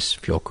purpose,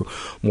 feel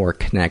more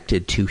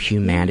connected to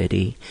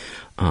humanity.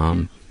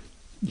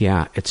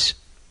 It's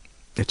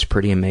It's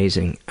pretty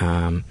amazing.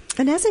 And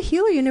as a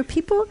healer, you know,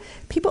 people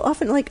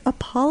often like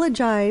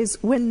apologize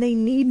when they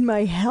need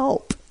my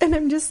help. And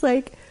I'm just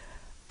like,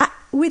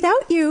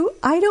 without you,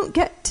 I don't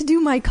get to do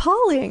my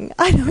calling.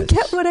 I don't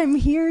get what I'm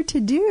here to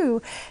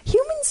do.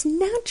 Humans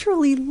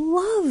naturally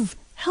love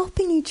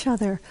helping each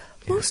other.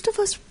 Yeah. Most of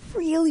us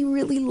really,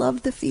 really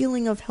love the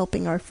feeling of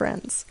helping our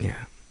friends.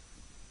 Yeah.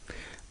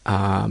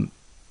 And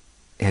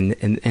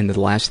the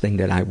last thing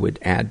that I would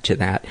add to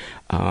that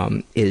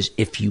is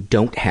if you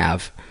don't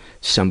have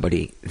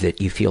somebody that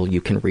you feel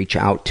you can reach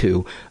out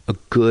to, a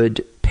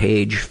good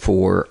page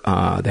for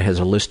that has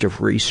a list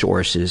of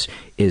resources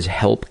is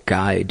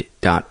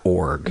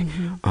helpguide.org.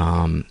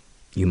 Mm-hmm.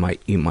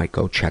 You might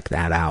go check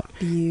that out.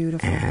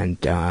 Beautiful.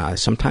 And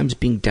sometimes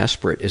being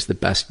desperate is the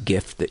best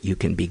gift that you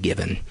can be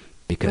given,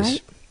 because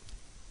right?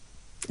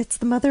 It's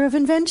the mother of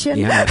invention.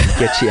 Yeah,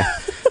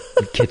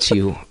 it gets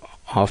you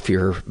off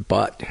your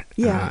butt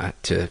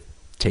to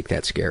take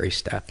that scary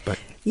step. But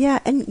yeah,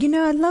 and you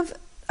know,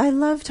 I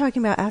love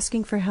talking about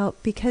asking for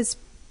help, because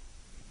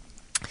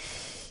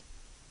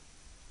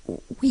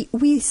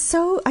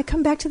I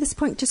come back to this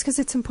point just because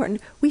it's important.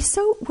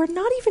 We're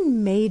not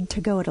even made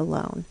to go it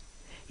alone.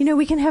 You know,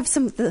 we can have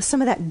some of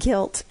that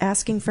guilt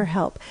asking for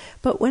help.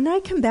 But when I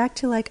come back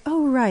to like,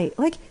 oh, right,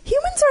 like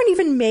humans aren't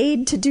even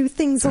made to do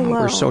things alone.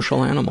 We're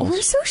social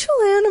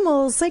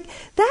animals. Like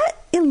that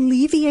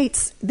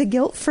alleviates the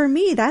guilt for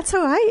me. That's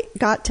how I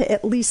got to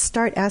at least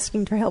start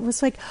asking for help.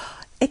 It's like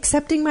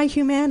accepting my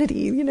humanity,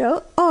 you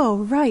know? Oh,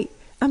 right,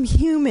 I'm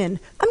human.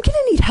 I'm going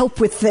to need help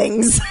with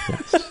things.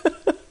 Yes.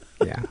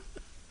 Yeah.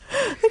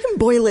 I can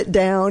boil it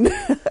down.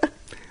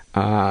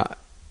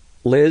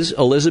 Liz,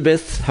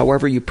 Elizabeth,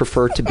 however you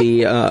prefer to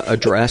be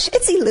addressed.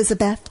 It's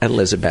Elizabeth.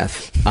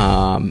 Elizabeth,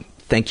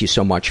 thank you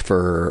so much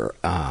for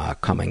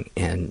coming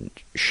and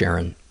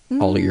sharing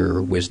all of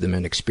your wisdom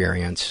and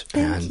experience.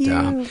 Thank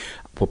you.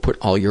 We'll put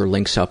all your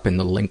links up in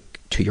the link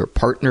to your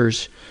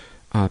partner's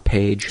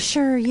page.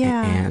 Sure,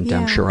 yeah. And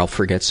I'm sure I'll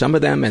forget some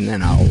of them, and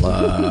then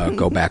I'll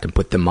go back and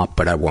put them up,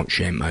 but I won't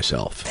shame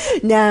myself.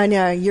 No,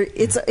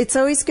 it's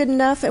always good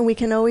enough, and we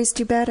can always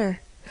do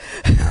better.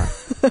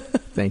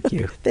 Thank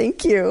you.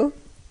 Thank you.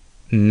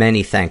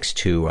 Many thanks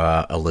to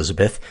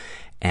Elizabeth.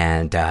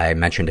 And I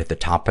mentioned at the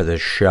top of the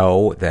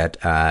show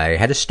that I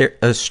had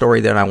a story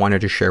that I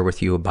wanted to share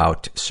with you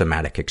about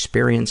somatic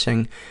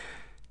experiencing.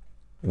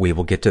 We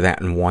will get to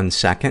that in 1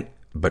 second.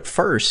 But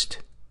first,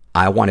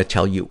 I want to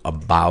tell you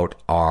about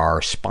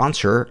our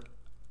sponsor,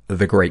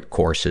 The Great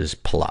Courses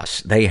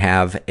Plus. They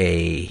have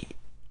a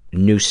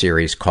new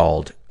series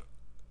called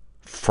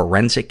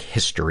Forensic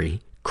History: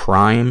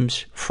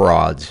 Crimes,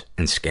 Frauds,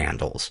 and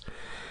Scandals.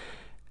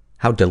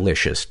 How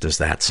delicious does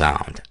that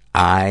sound?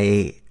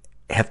 I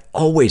have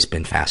always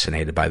been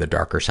fascinated by the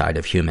darker side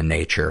of human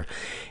nature,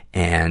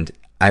 and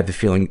I have the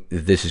feeling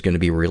this is going to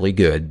be really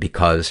good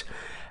because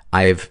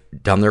I've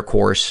done their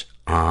course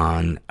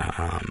on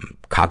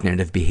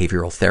cognitive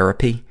behavioral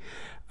therapy,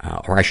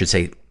 or I should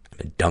say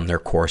done their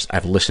course.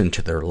 I've listened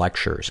to their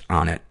lectures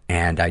on it,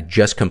 and I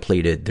just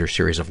completed their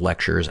series of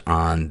lectures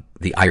on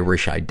the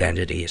Irish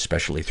identity,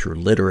 especially through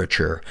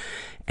literature,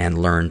 and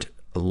learned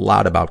a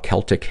lot about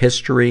Celtic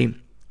history,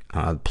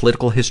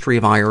 political history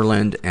of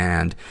Ireland,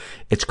 and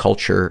its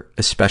culture,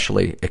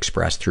 especially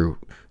expressed through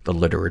the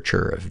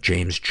literature of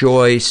James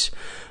Joyce,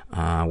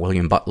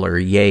 William Butler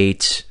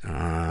Yeats,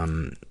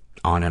 on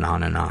and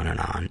on and on and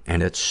on.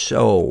 And it's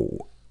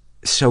so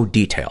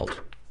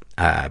detailed.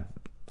 I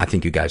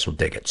think you guys will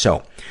dig it.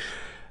 So,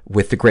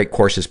 with the Great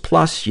Courses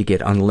Plus, you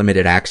get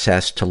unlimited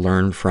access to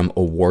learn from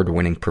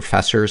award-winning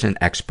professors and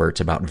experts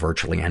about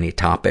virtually any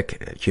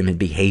topic: human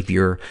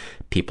behavior,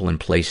 people and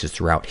places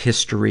throughout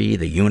history,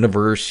 the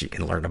universe. You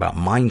can learn about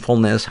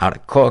mindfulness, how to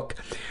cook.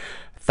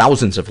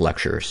 Thousands of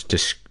lectures to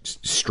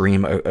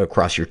stream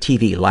across your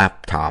TV,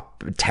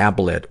 laptop,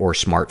 tablet, or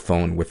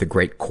smartphone with the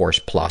Great Course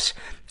Plus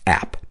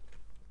app.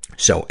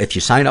 So if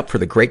you sign up for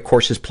the Great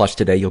Courses Plus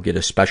today, you'll get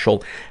a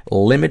special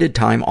limited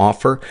time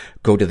offer.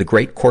 Go to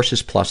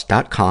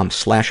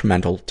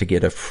thegreatcoursesplus.com/mental to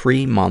get a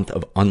free month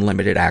of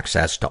unlimited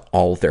access to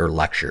all their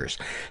lectures.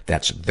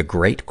 That's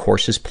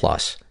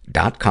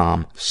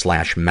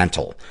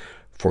thegreatcoursesplus.com/mental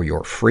for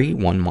your free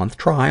 1-month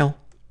trial.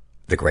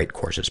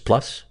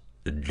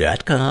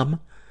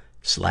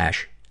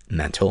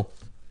 thegreatcoursesplus.com/mental.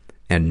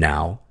 And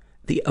now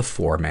the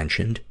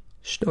aforementioned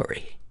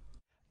story.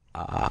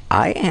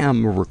 I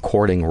am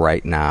recording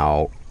right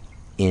now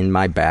in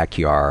my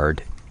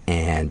backyard,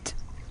 and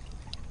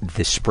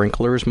the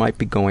sprinklers might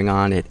be going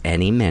on at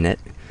any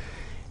minute,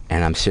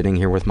 and I'm sitting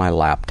here with my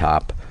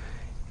laptop,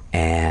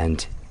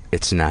 and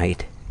it's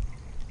night,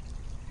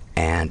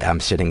 and I'm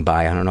sitting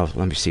by, I don't know,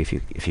 let me see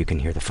if you can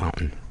hear the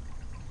fountain.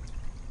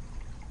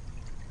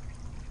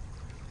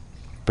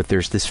 But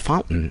there's this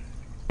fountain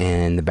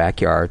in the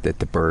backyard that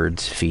the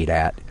birds feed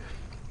at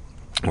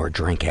or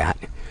drink at,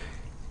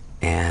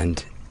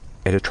 and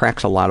it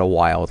attracts a lot of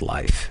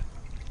wildlife.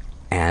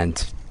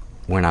 And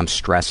when I'm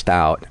stressed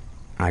out,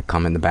 I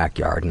come in the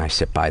backyard and I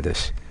sit by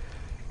this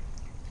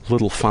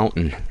little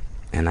fountain,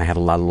 and I have a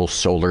lot of little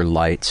solar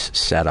lights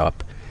set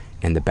up,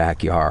 in the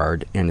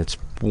backyard, and it's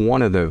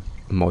one of the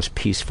most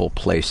peaceful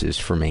places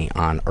for me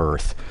on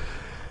Earth.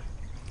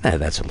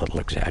 That's a little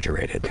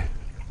exaggerated.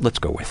 Let's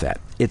go with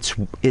that.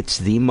 It's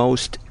the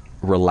most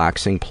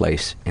relaxing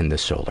place in the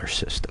solar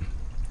system.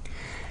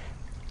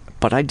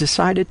 But I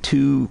decided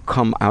to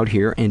come out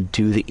here and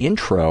do the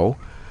intro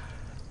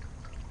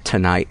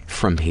tonight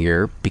from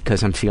here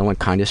because I'm feeling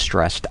kind of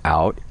stressed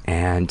out,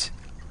 and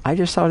I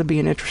just thought it'd be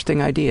an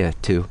interesting idea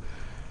to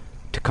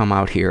come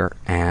out here,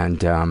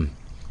 and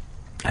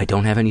I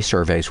don't have any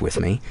surveys with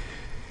me.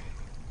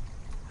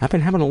 I've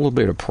been having a little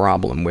bit of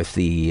problem with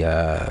the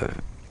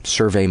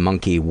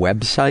SurveyMonkey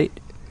website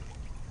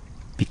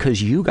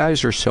because you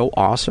guys are so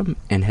awesome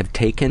and have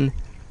taken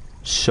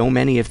so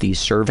many of these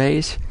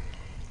surveys,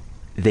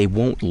 they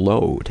won't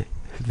load.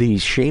 The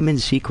Shame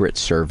and Secret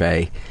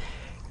survey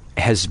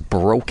has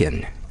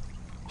broken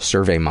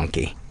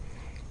SurveyMonkey.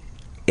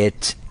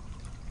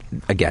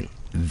 Again,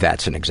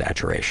 that's an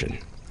exaggeration.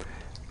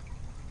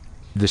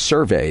 The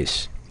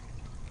surveys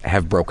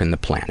have broken the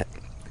planet.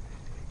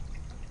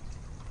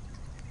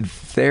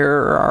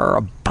 There are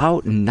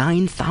about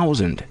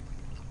 9,000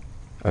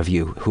 of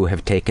you who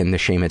have taken the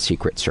Shame and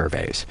Secret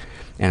surveys,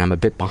 and I'm a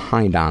bit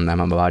behind on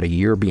them. I'm about a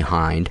year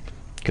behind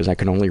because I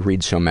can only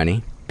read so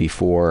many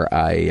before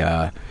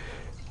I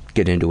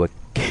get into a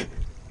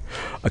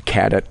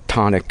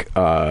catatonic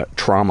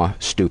trauma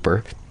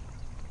stupor.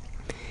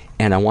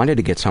 And I wanted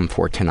to get some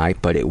for tonight,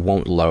 but it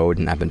won't load,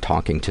 and I've been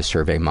talking to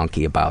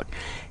SurveyMonkey about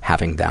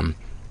having them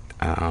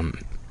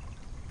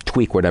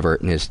tweak whatever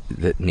it is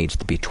that needs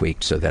to be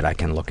tweaked so that I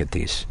can look at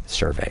these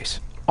surveys.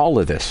 All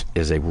of this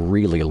is a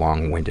really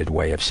long-winded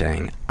way of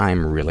saying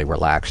I'm really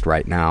relaxed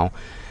right now.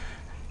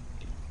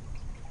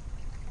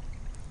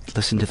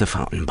 Listen to the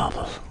fountain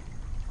bubble.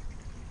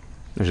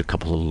 There's a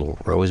couple of little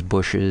rose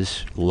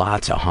bushes.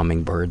 Lots of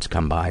hummingbirds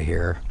come by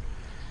here.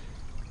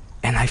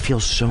 And I feel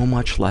so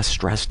much less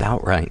stressed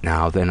out right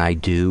now than I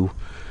do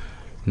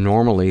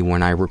normally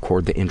when I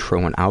record the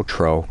intro and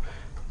outro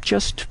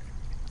just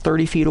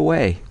 30 feet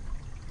away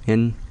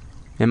in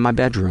my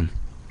bedroom.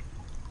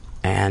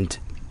 And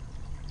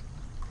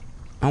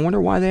I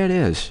wonder why that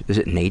is. Is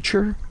it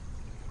nature?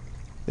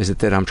 Is it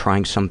that I'm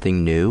trying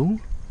something new?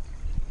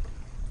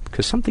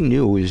 Because something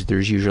new is,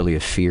 there's usually a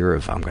fear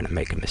of I'm going to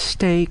make a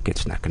mistake,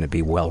 it's not going to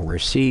be well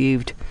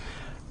received.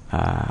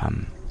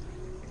 Now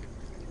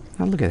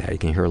look at that, you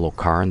can hear a little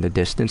car in the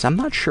distance. I'm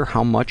not sure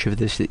how much of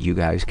this that you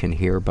guys can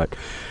hear, but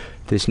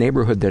this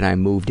neighborhood that I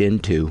moved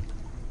into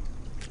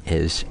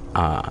is,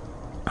 oh,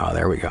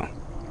 there we go.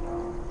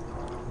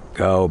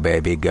 Go,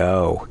 baby,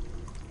 go.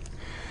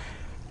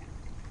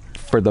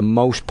 For the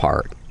most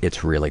part,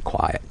 it's really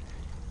quiet.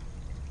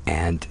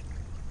 And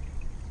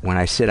when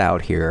I sit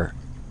out here,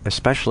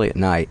 especially at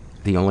night,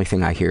 the only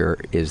thing I hear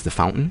is the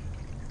fountain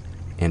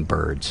and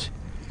birds.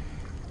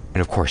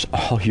 And of course,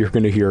 all you're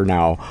going to hear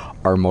now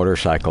are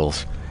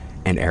motorcycles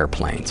and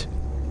airplanes.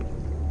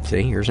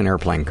 See, here's an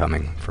airplane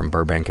coming from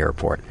Burbank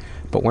Airport.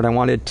 But what I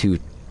wanted to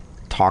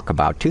talk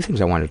about, two things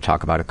I wanted to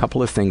talk about, a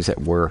couple of things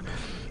that were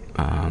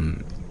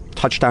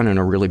touched on in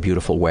a really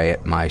beautiful way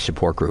at my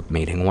support group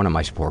meeting, one of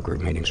my support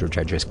group meetings, which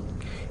I just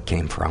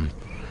came from.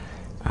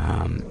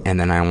 And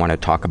then I want to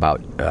talk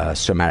about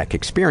somatic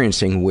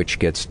experiencing, which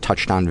gets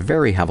touched on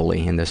very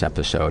heavily in this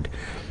episode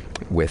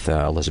with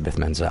Elizabeth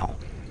Menzel.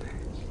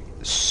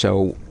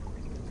 So,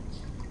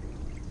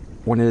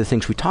 one of the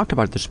things we talked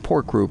about at the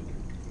support group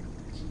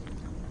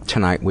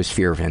tonight was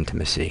fear of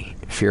intimacy,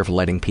 fear of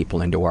letting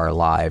people into our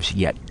lives,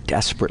 yet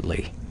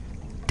desperately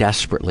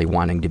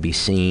wanting to be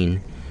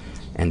seen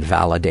and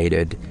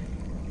validated,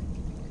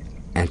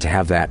 and to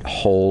have that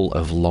hole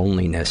of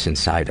loneliness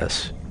inside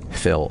us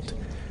filled.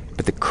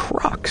 But the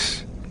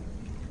crux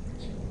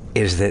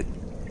is that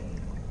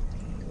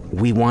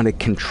we want to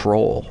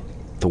control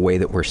the way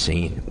that we're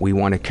seen. We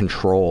want to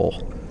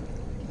control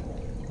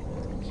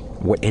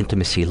what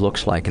intimacy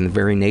looks like, and the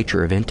very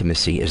nature of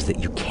intimacy is that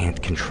you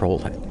can't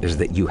control it, is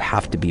that you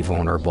have to be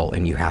vulnerable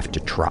and you have to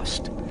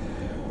trust.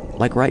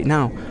 Like right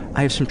now,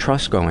 I have some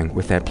trust going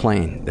with that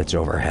plane that's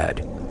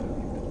overhead.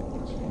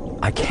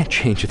 I can't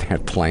change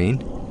that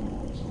plane,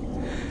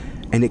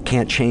 and it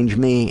can't change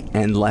me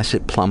unless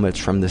it plummets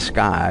from the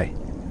sky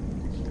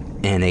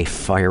in a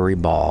fiery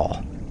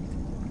ball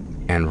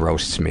and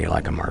roasts me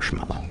like a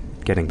marshmallow.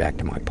 Getting back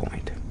to my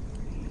point.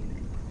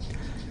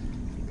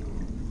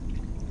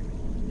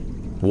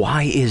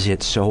 Why is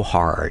it so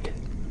hard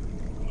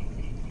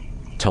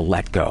to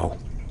let go?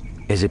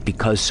 Is it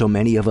because so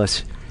many of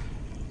us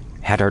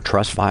had our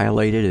trust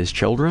violated as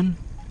children?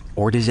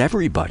 Or does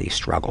everybody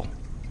struggle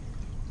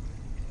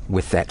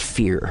with that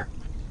fear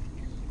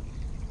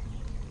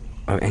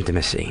of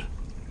intimacy?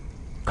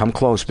 Come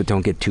close, but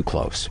don't get too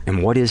close.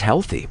 And what is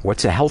healthy?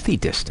 What's a healthy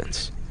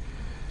distance?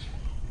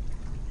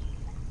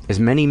 As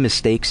many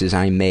mistakes as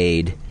I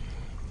made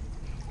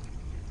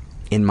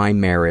in my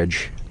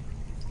marriage,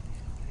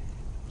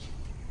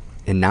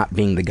 and not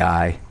being the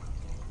guy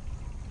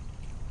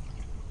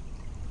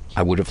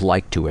I would have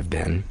liked to have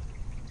been,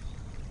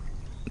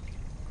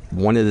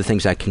 one of the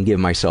things I can give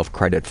myself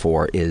credit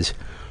for is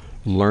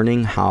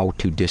learning how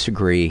to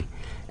disagree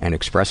and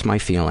express my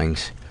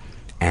feelings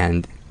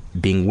and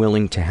being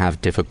willing to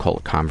have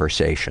difficult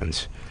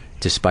conversations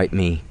despite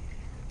me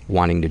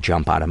wanting to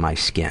jump out of my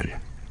skin.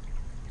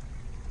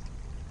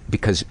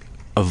 Because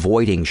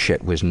avoiding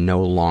shit was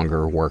no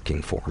longer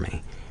working for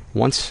me.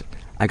 Once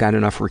I got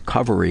enough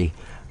recovery,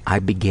 I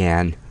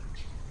began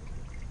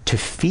to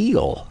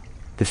feel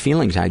the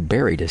feelings I'd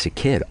buried as a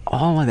kid,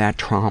 all of that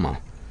trauma.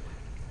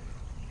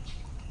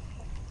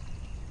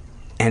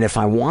 And if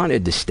I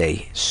wanted to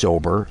stay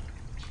sober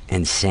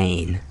and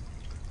sane,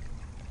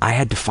 I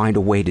had to find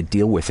a way to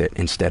deal with it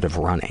instead of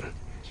running.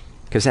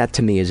 Because that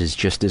to me is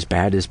just as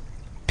bad as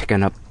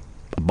picking up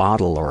a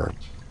bottle or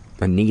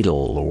a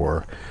needle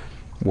or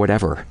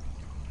whatever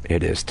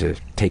it is to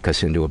take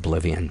us into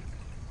oblivion.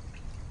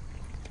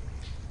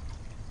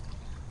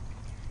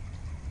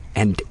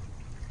 And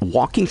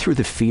walking through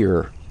the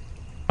fear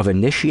of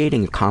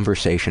initiating a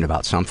conversation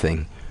about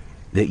something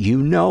that you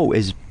know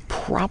is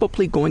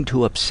probably going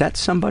to upset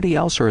somebody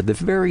else, or at the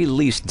very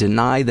least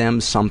deny them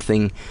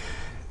something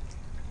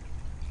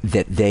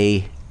that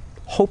they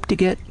hope to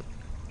get,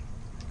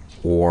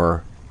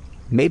 or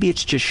maybe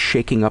it's just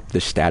shaking up the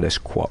status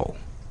quo,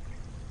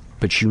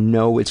 but you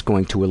know it's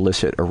going to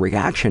elicit a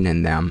reaction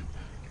in them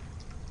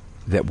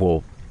that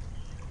will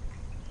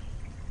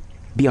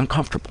be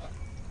uncomfortable.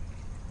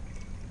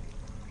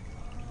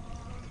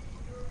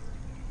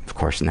 Of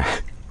course,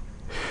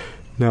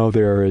 now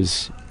there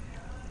is,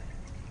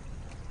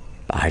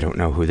 I don't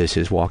know who this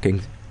is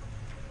walking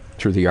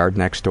through the yard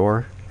next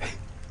door.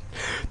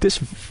 This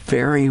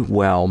very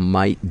well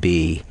might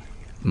be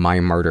my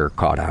murder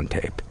caught on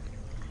tape.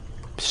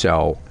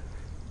 So,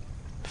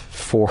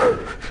 for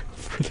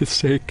the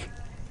sake,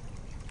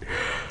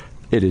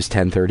 it is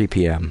 10:30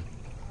 p.m.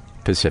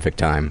 Pacific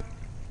Time,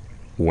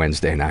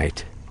 Wednesday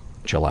night,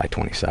 July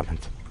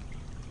 27th,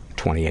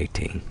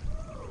 2018.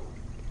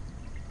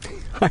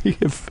 I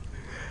have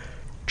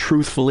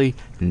truthfully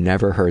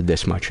never heard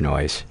this much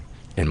noise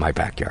in my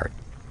backyard.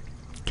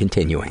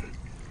 Continuing.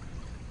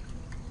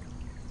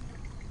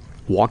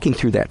 Walking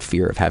through that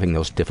fear of having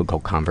those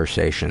difficult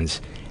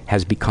conversations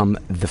has become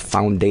the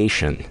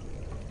foundation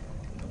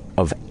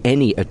of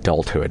any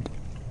adulthood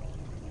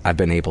I've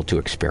been able to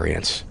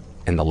experience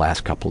in the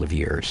last couple of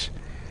years.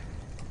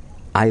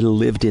 I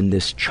lived in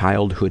this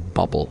childhood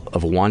bubble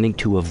of wanting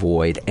to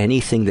avoid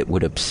anything that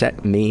would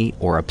upset me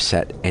or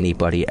upset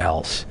anybody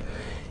else.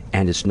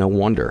 And it's no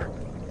wonder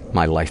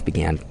my life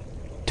began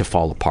to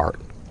fall apart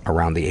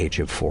around the age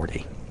of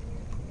 40.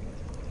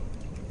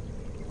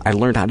 I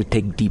learned how to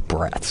take deep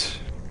breaths.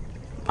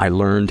 I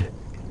learned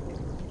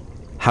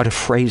how to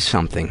phrase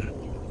something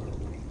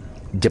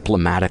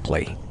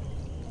diplomatically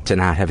to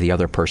not have the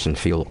other person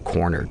feel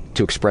cornered,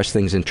 to express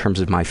things in terms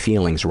of my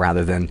feelings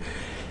rather than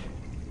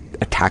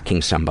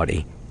attacking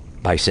somebody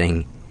by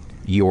saying,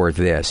 "You're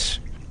this,"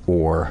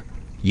 or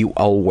 "You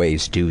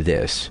always do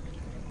this."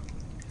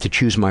 To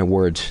choose my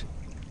words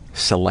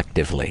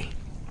selectively.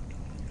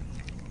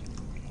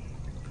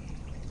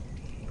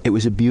 It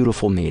was a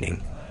beautiful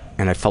meeting,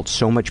 and I felt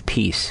so much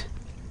peace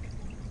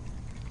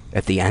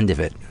at the end of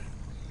it.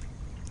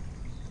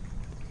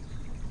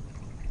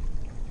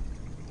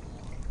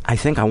 I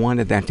think I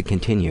wanted that to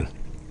continue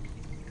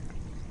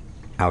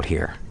out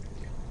here.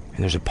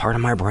 And there's a part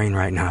of my brain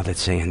right now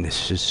that's saying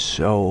this is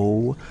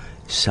so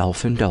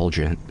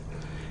self-indulgent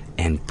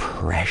and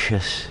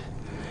precious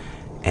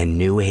and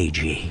new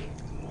agey.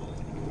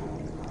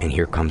 And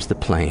here comes the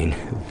plane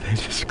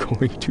that is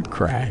going to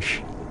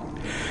crash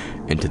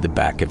into the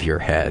back of your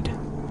head.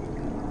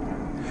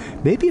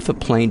 Maybe if a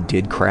plane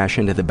did crash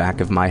into the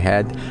back of my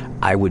head,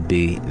 I would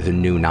be the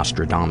new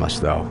Nostradamus,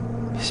 though.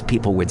 Because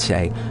people would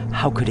say,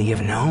 how could he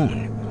have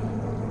known?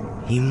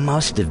 He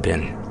must have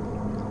been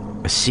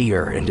a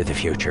seer into the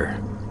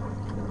future.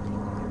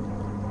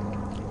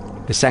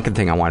 The second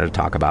thing I wanted to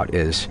talk about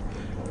is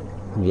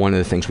one of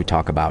the things we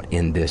talk about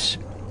in this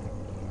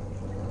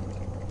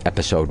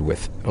episode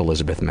with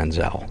Elizabeth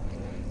Menzel.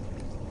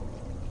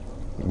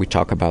 We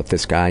talk about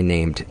this guy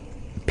named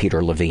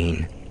Peter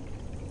Levine,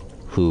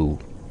 who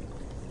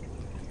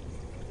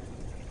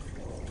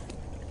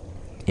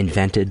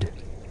invented,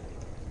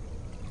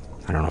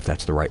 I don't know if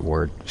that's the right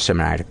word,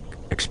 somatic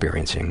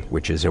experiencing,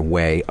 which is a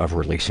way of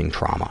releasing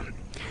trauma.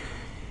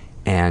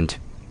 And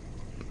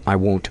I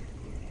won't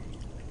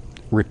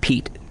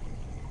repeat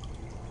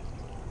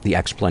the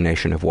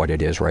explanation of what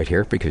it is right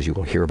here, because you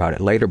will hear about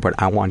it later, but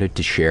I wanted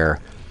to share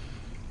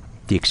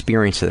the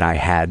experience that I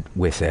had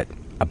with it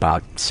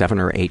about 7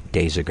 or 8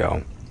 days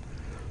ago,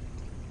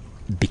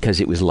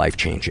 because it was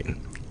life-changing.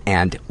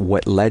 And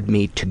what led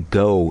me to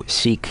go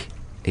seek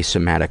a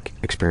somatic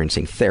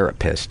experiencing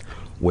therapist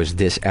was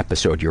this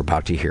episode you're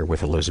about to hear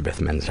with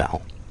Elizabeth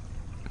Menzel.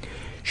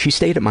 She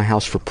stayed at my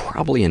house for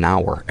probably an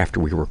hour after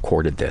we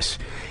recorded this,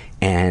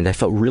 and I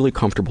felt really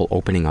comfortable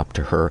opening up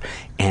to her,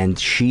 and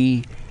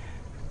she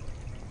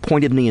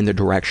pointed me in the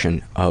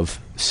direction of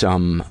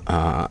some,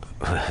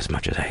 as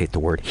much as I hate the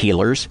word,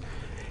 healers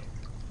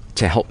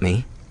to help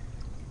me,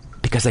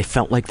 because I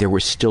felt like there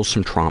was still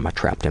some trauma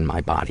trapped in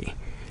my body,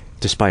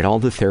 despite all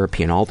the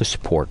therapy and all the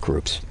support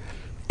groups.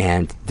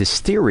 And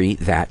this theory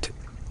that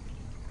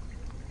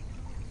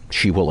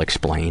she will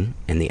explain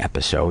in the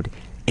episode,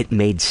 it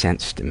made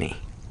sense to me.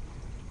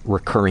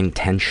 Recurring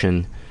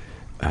tension,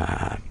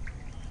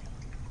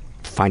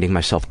 finding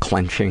myself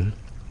clenching.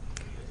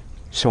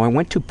 So I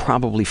went to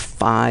probably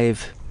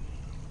 5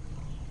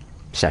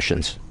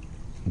 sessions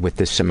with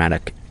this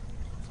somatic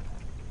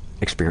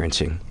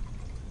experiencing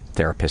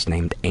therapist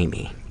named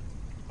Amy.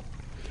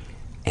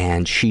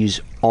 And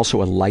she's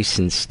also a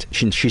licensed,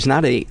 she's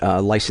not a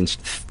licensed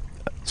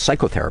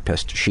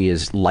psychotherapist. She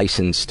is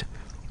licensed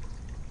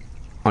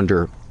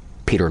under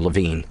Peter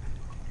Levine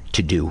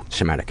to do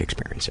somatic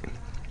experiencing.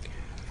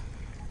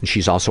 And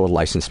she's also a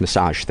licensed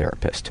massage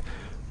therapist,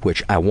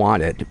 which I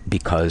wanted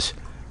because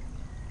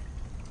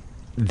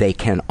they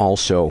can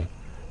also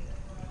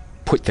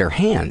put their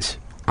hands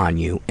on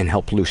you and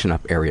help loosen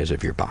up areas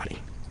of your body.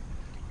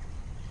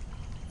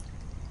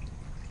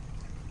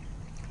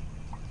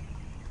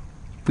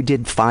 We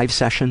did 5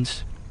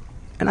 sessions,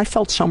 and I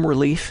felt some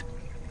relief,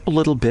 a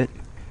little bit.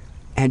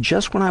 And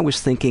just when I was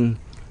thinking,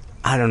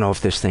 I don't know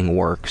if this thing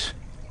works,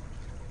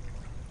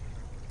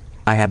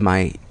 I had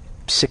my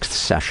 6th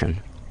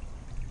session,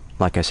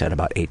 like I said,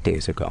 about 8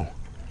 days ago.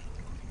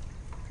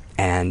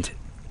 And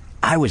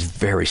I was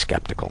very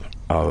skeptical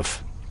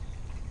of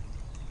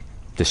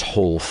this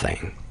whole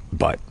thing,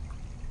 but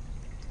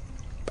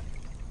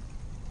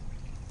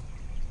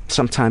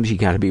sometimes you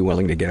gotta be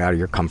willing to get out of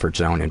your comfort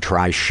zone and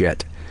try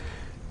shit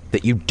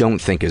that you don't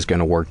think is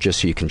gonna work just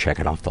so you can check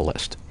it off the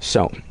list.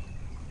 So,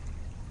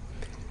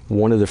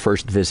 one of the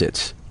first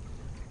visits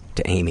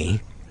to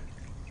Amy,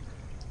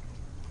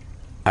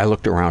 I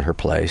looked around her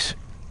place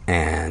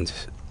and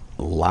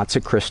lots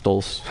of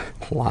crystals,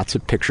 lots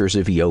of pictures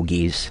of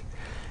yogis.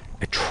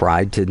 I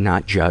tried to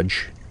not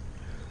judge.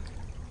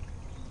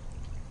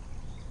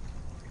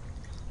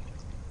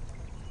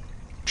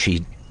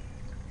 She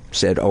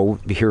said, oh,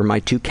 here are my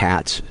 2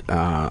 cats.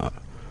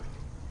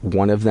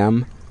 One of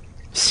them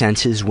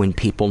senses when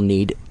people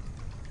need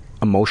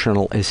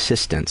emotional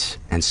assistance,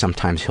 and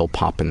sometimes he'll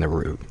pop in the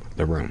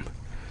room.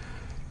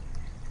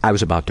 I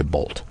was about to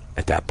bolt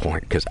at that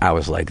point because I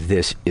was like,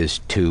 this is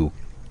too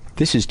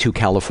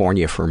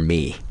California for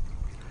me.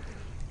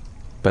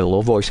 But a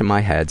little voice in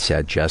my head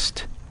said,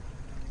 just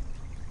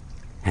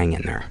hang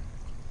in there.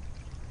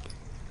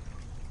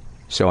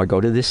 So I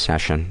go to this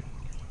session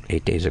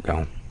 8 days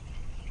ago,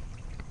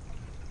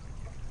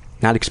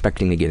 not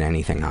expecting to get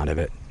anything out of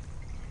it.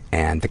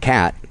 And the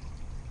cat,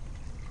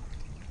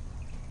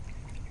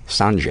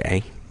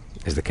 Sanjay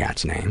is the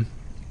cat's name.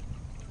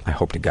 I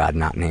hope to God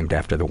not named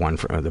after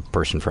the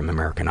person from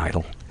American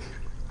Idol.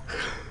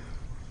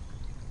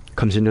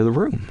 Comes into the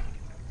room.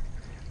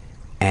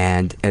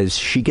 And as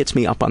she gets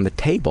me up on the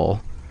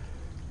table,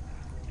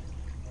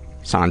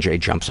 Sanjay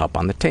jumps up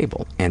on the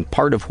table. And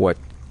part of what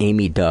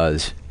Amy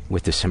does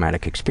with the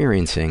somatic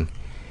experiencing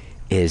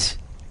is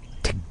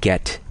to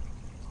get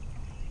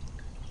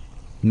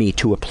me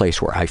to a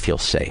place where I feel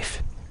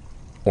safe.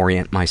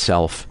 Orient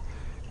myself,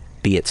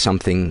 be it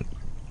something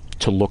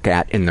to look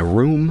at in the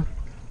room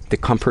that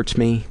comforts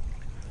me,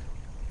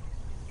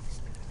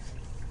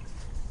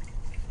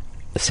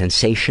 a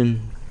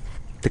sensation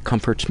that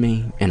comforts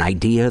me, an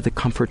idea that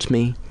comforts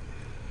me,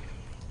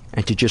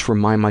 and to just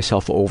remind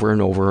myself over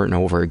and over and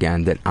over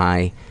again that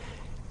I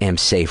am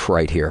safe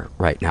right here,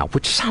 right now,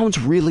 which sounds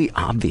really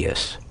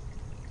obvious.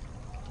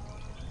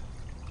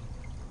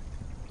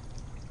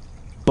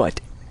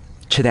 But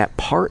to that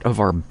part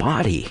of our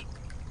body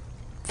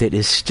that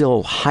is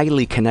still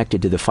highly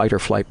connected to the fight or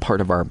flight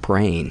part of our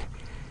brain,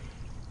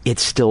 it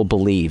still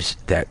believes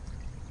that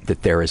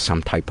there is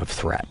some type of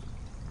threat.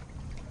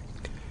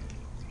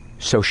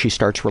 So she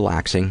starts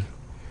relaxing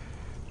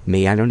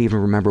me. I don't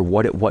even remember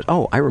what it was.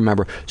 Oh, I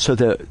remember. So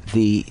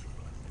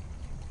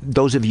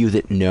those of you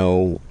that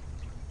know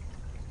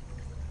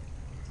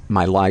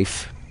my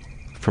life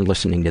from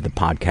listening to the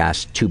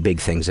podcast, 2 big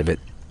things of it.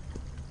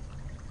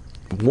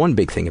 One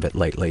big thing of it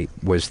lately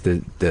was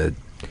the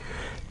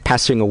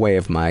passing away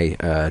of my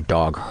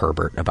dog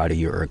Herbert about a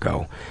year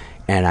ago,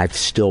 and I've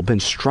still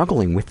been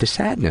struggling with the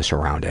sadness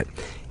around it.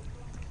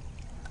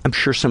 I'm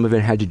sure some of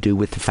it had to do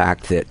with the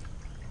fact that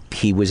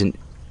he wasn't,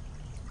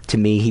 to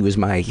me, he was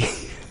my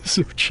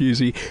so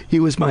cheesy, he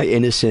was my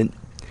innocent,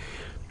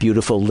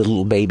 beautiful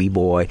little baby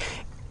boy,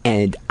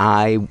 and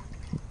I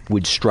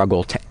would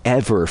struggle to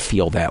ever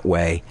feel that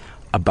way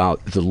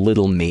about the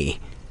little me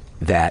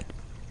that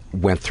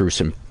went through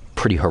some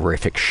pretty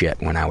horrific shit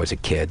when I was a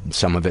kid.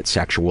 Some of it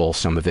sexual,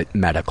 some of it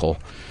medical.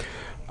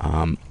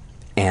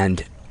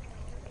 And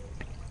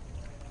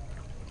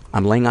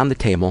I'm laying on the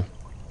table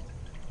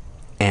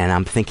and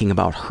I'm thinking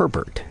about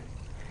Herbert.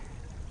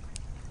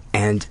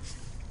 And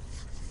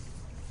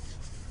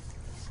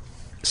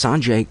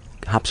Sanjay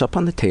hops up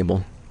on the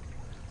table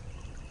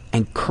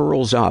and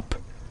curls up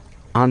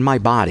on my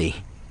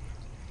body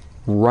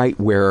right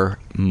where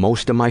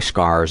most of my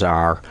scars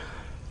are,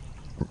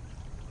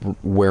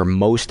 where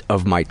most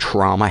of my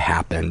trauma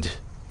happened,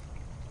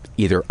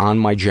 either on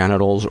my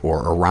genitals or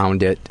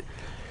around it.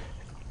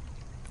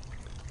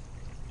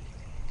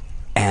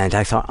 And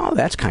I thought, oh,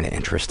 that's kind of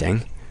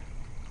interesting.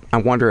 I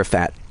wonder if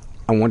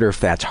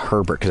that's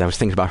Herbert, because I was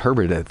thinking about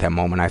Herbert at that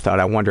moment. I thought,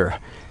 I wonder,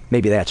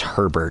 maybe that's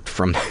Herbert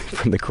from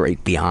the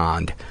great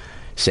beyond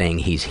saying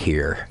he's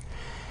here.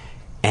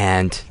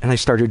 And I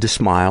started to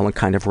smile and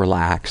kind of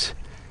relax.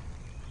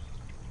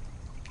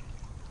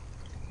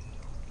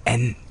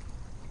 And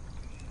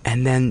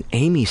then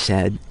Amy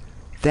said,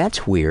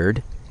 "That's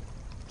weird.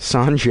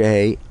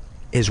 Sanjay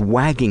is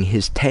wagging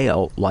his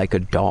tail like a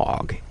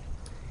dog."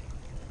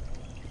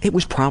 It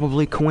was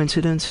probably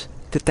coincidence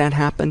that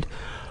happened,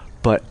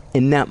 but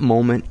in that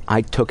moment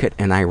I took it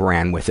and I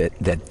ran with it,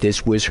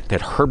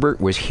 that Herbert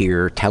was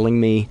here telling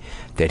me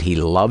that he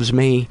loves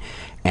me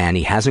and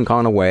he hasn't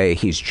gone away,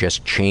 he's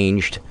just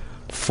changed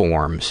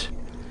forms.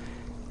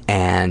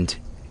 And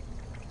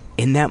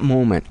in that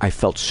moment I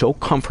felt so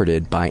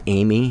comforted by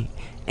Amy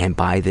and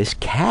by this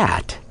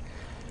cat,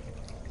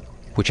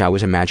 which I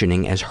was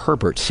imagining as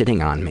Herbert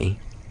sitting on me,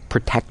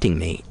 protecting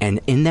me.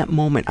 And in that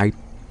moment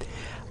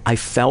I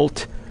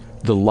felt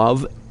the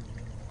love,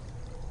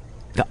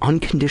 the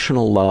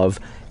unconditional love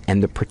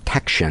and the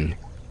protection,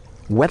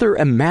 whether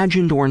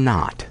imagined or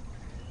not,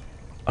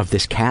 of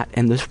this cat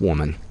and this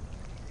woman.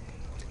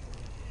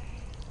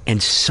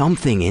 And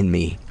something in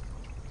me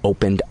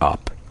opened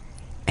up,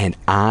 and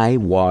I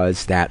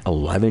was that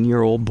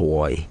 11-year-old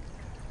boy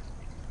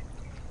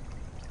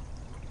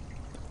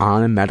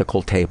on a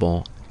medical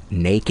table,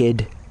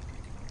 naked,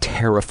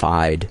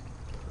 terrified,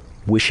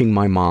 wishing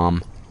my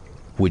mom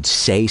would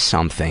say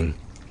something,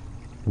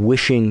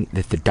 wishing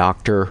that the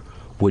doctor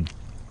would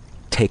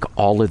take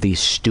all of these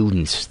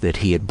students that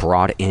he had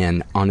brought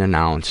in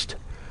unannounced,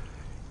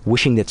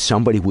 wishing that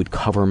somebody would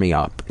cover me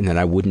up and that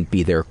I wouldn't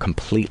be there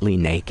completely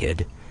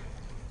naked.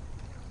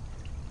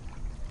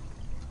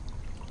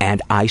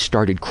 And I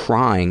started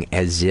crying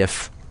as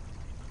if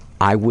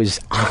I was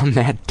on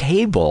that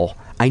table.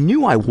 I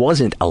knew I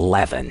wasn't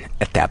 11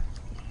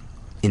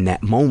 in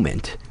that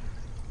moment,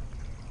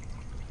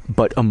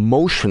 but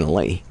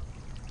emotionally,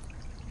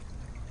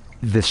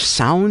 the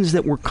sounds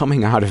that were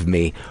coming out of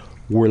me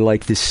were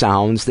like the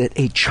sounds that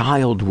a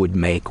child would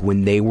make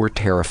when they were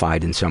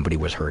terrified and somebody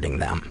was hurting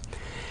them.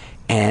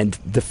 And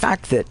the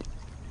fact that,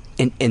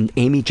 and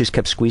Amy just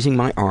kept squeezing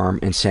my arm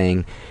and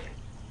saying,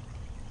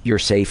 "You're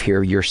safe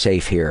here, you're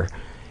safe here."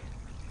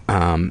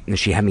 And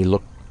she had me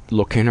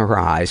look in her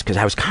eyes, because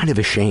I was kind of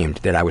ashamed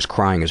that I was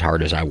crying as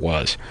hard as I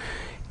was.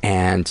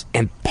 And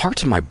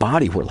parts of my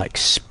body were like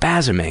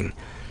spasming.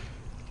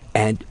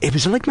 And it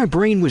was like my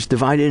brain was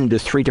divided into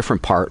three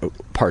different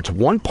parts.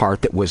 One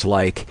part that was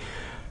like,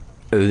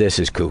 "This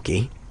is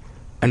kooky."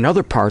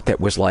 Another part that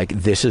was like,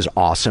 "This is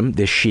awesome.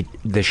 This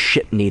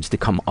shit needs to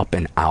come up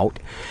and out."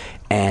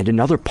 And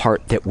another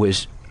part that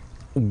was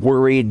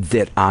worried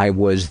that I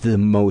was the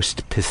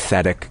most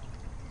pathetic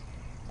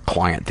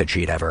client that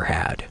she'd ever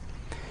had.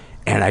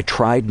 And I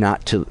tried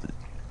not to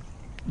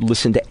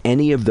listen to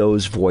any of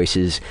those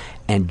voices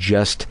and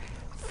just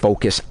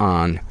focus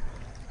on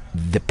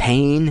the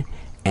pain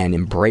and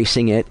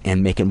embracing it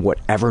and making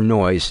whatever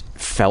noise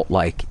felt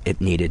like it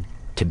needed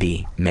to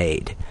be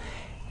made.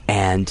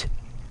 And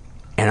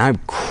I'm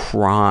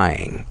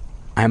crying.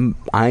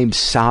 I'm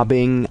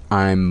sobbing.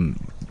 I'm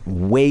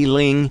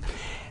wailing.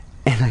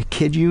 And I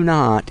kid you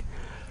not,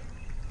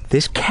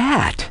 this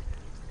cat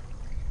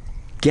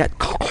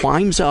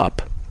climbs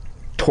up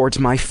towards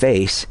my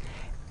face,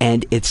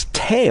 and its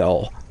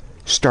tail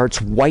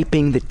starts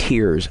wiping the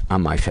tears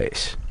on my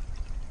face.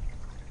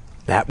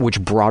 That which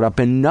brought up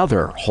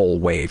another whole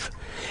wave.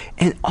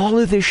 And all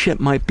of this shit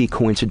might be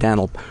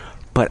coincidental,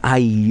 but I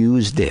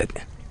used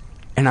it.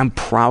 And I'm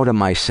proud of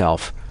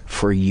myself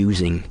for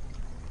using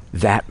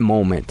that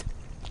moment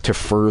to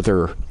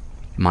further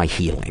my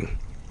healing.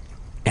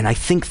 And I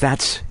think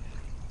that's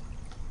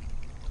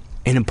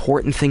an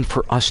important thing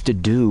for us to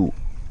do,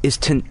 is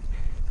to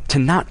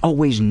not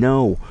always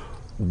know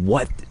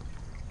what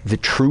the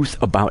truth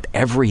about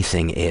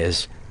everything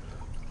is,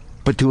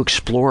 but to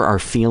explore our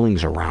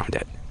feelings around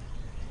it.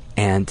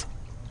 And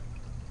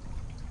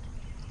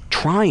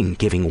trying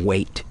giving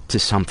weight to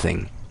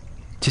something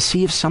to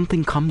see if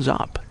something comes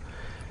up.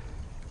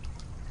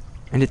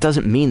 And it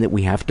doesn't mean that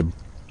we have to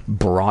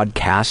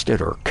broadcast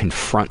it or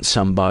confront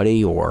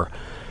somebody or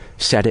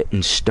set it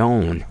in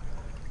stone,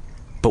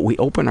 but we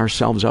open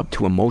ourselves up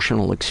to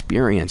emotional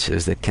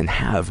experiences that can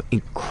have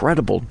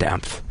incredible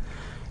depth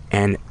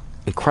and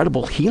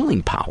incredible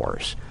healing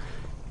powers,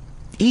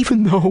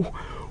 even though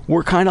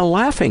we're kind of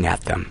laughing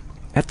at them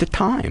at the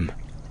time.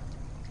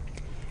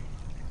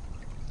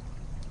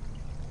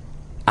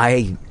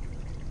 I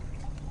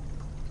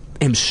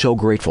am so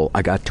grateful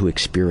I got to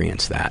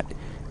experience that,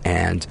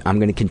 and I'm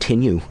going to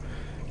continue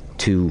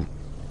to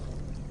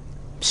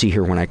see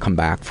her when I come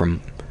back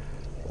from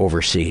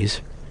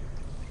overseas.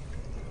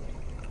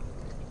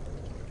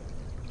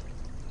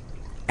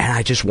 And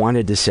I just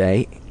wanted to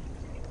say,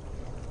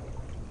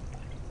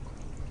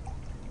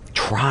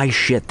 try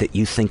shit that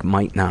you think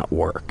might not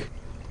work.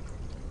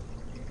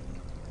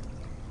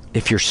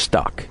 If you're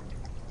stuck,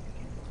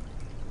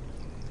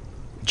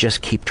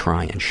 just keep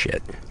trying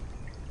shit.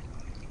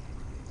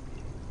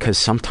 Because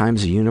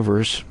sometimes the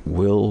universe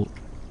will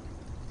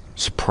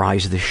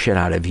surprise the shit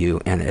out of you.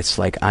 And it's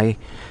like I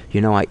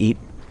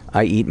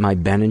eat my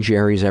Ben and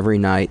Jerry's every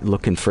night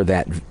looking for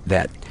that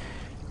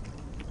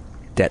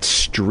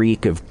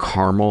streak of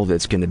caramel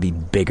that's going to be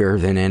bigger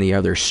than any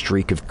other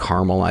streak of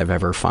caramel I've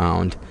ever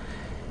found.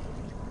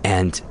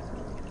 And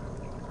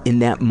in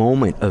that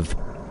moment of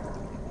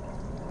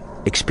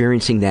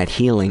experiencing that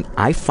healing,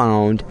 I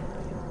found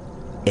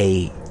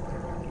a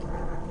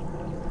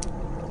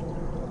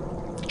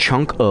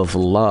chunk of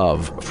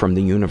love from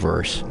the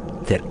universe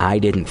that I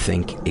didn't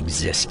think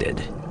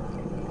existed.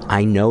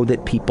 I know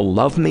that people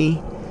love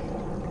me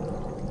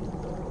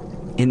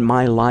in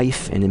my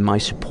life and in my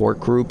support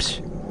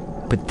groups,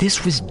 but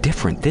this was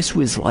different. This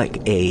was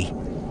like a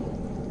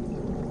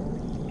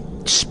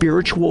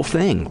spiritual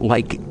thing,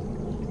 like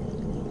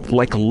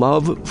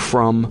love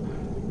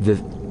from the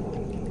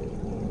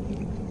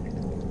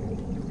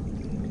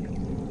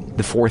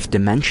fourth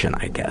dimension,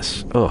 I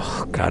guess.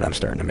 Oh, God, I'm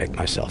starting to make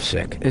myself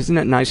sick. Isn't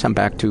it nice I'm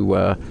back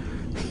to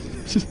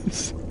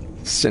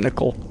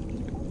cynical?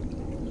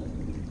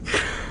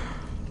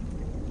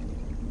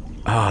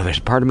 Oh, there's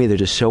part of me that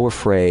is so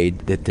afraid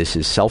that this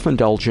is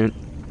self-indulgent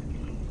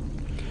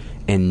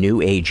and new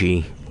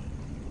agey,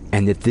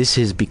 and that this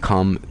has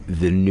become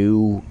the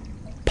new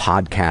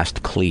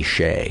podcast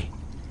cliche.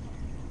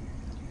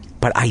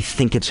 But I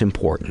think it's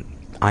important.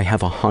 I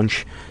have a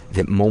hunch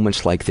that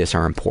moments like this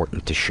are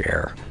important to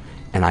share,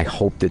 and I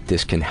hope that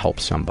this can help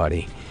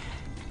somebody.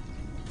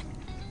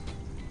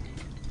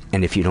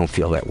 And if you don't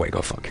feel that way,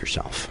 go fuck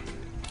yourself.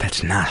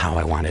 That's not how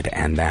I wanted to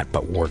end that,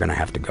 but we're going to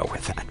have to go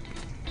with that.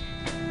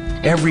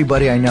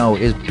 Everybody I know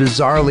is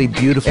bizarrely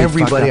beautifully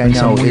fucked up in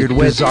some weird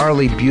way.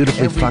 Bizarrely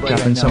beautifully fucked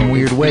up in some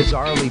weird way.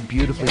 Bizarrely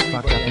beautifully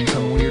fucked up in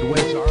some weird way.